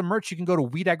want to buy some merch, you can go to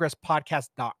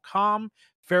wedigresspodcast.com.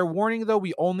 Fair warning, though,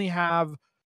 we only have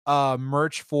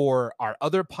merch for our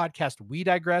other podcast, We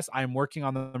Digress. I'm working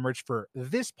on the merch for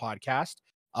this podcast,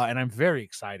 and I'm very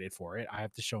excited for it. I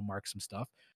have to show Mark some stuff.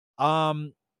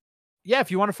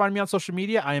 If you want to find me on social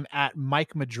media, I am at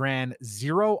Mike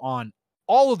Madran0 on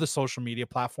all of the social media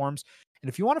platforms. And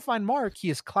if you want to find Mark, he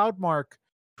is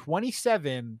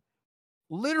Cloudmark27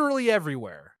 literally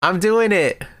everywhere. I'm doing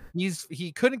it.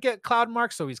 He couldn't get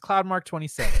Cloudmark, so he's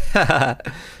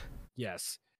Cloudmark27.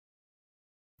 Yes.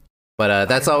 But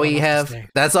that's all we have.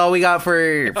 That's all we got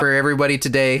for everybody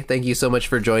today. Thank you so much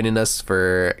for joining us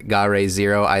for Ga-Rai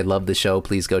Zero. I love the show.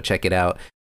 Please go check it out.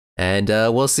 And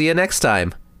we'll see you next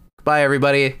time. Bye,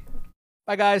 everybody.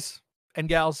 Bye, guys and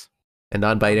gals. And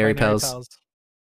non-binary pals.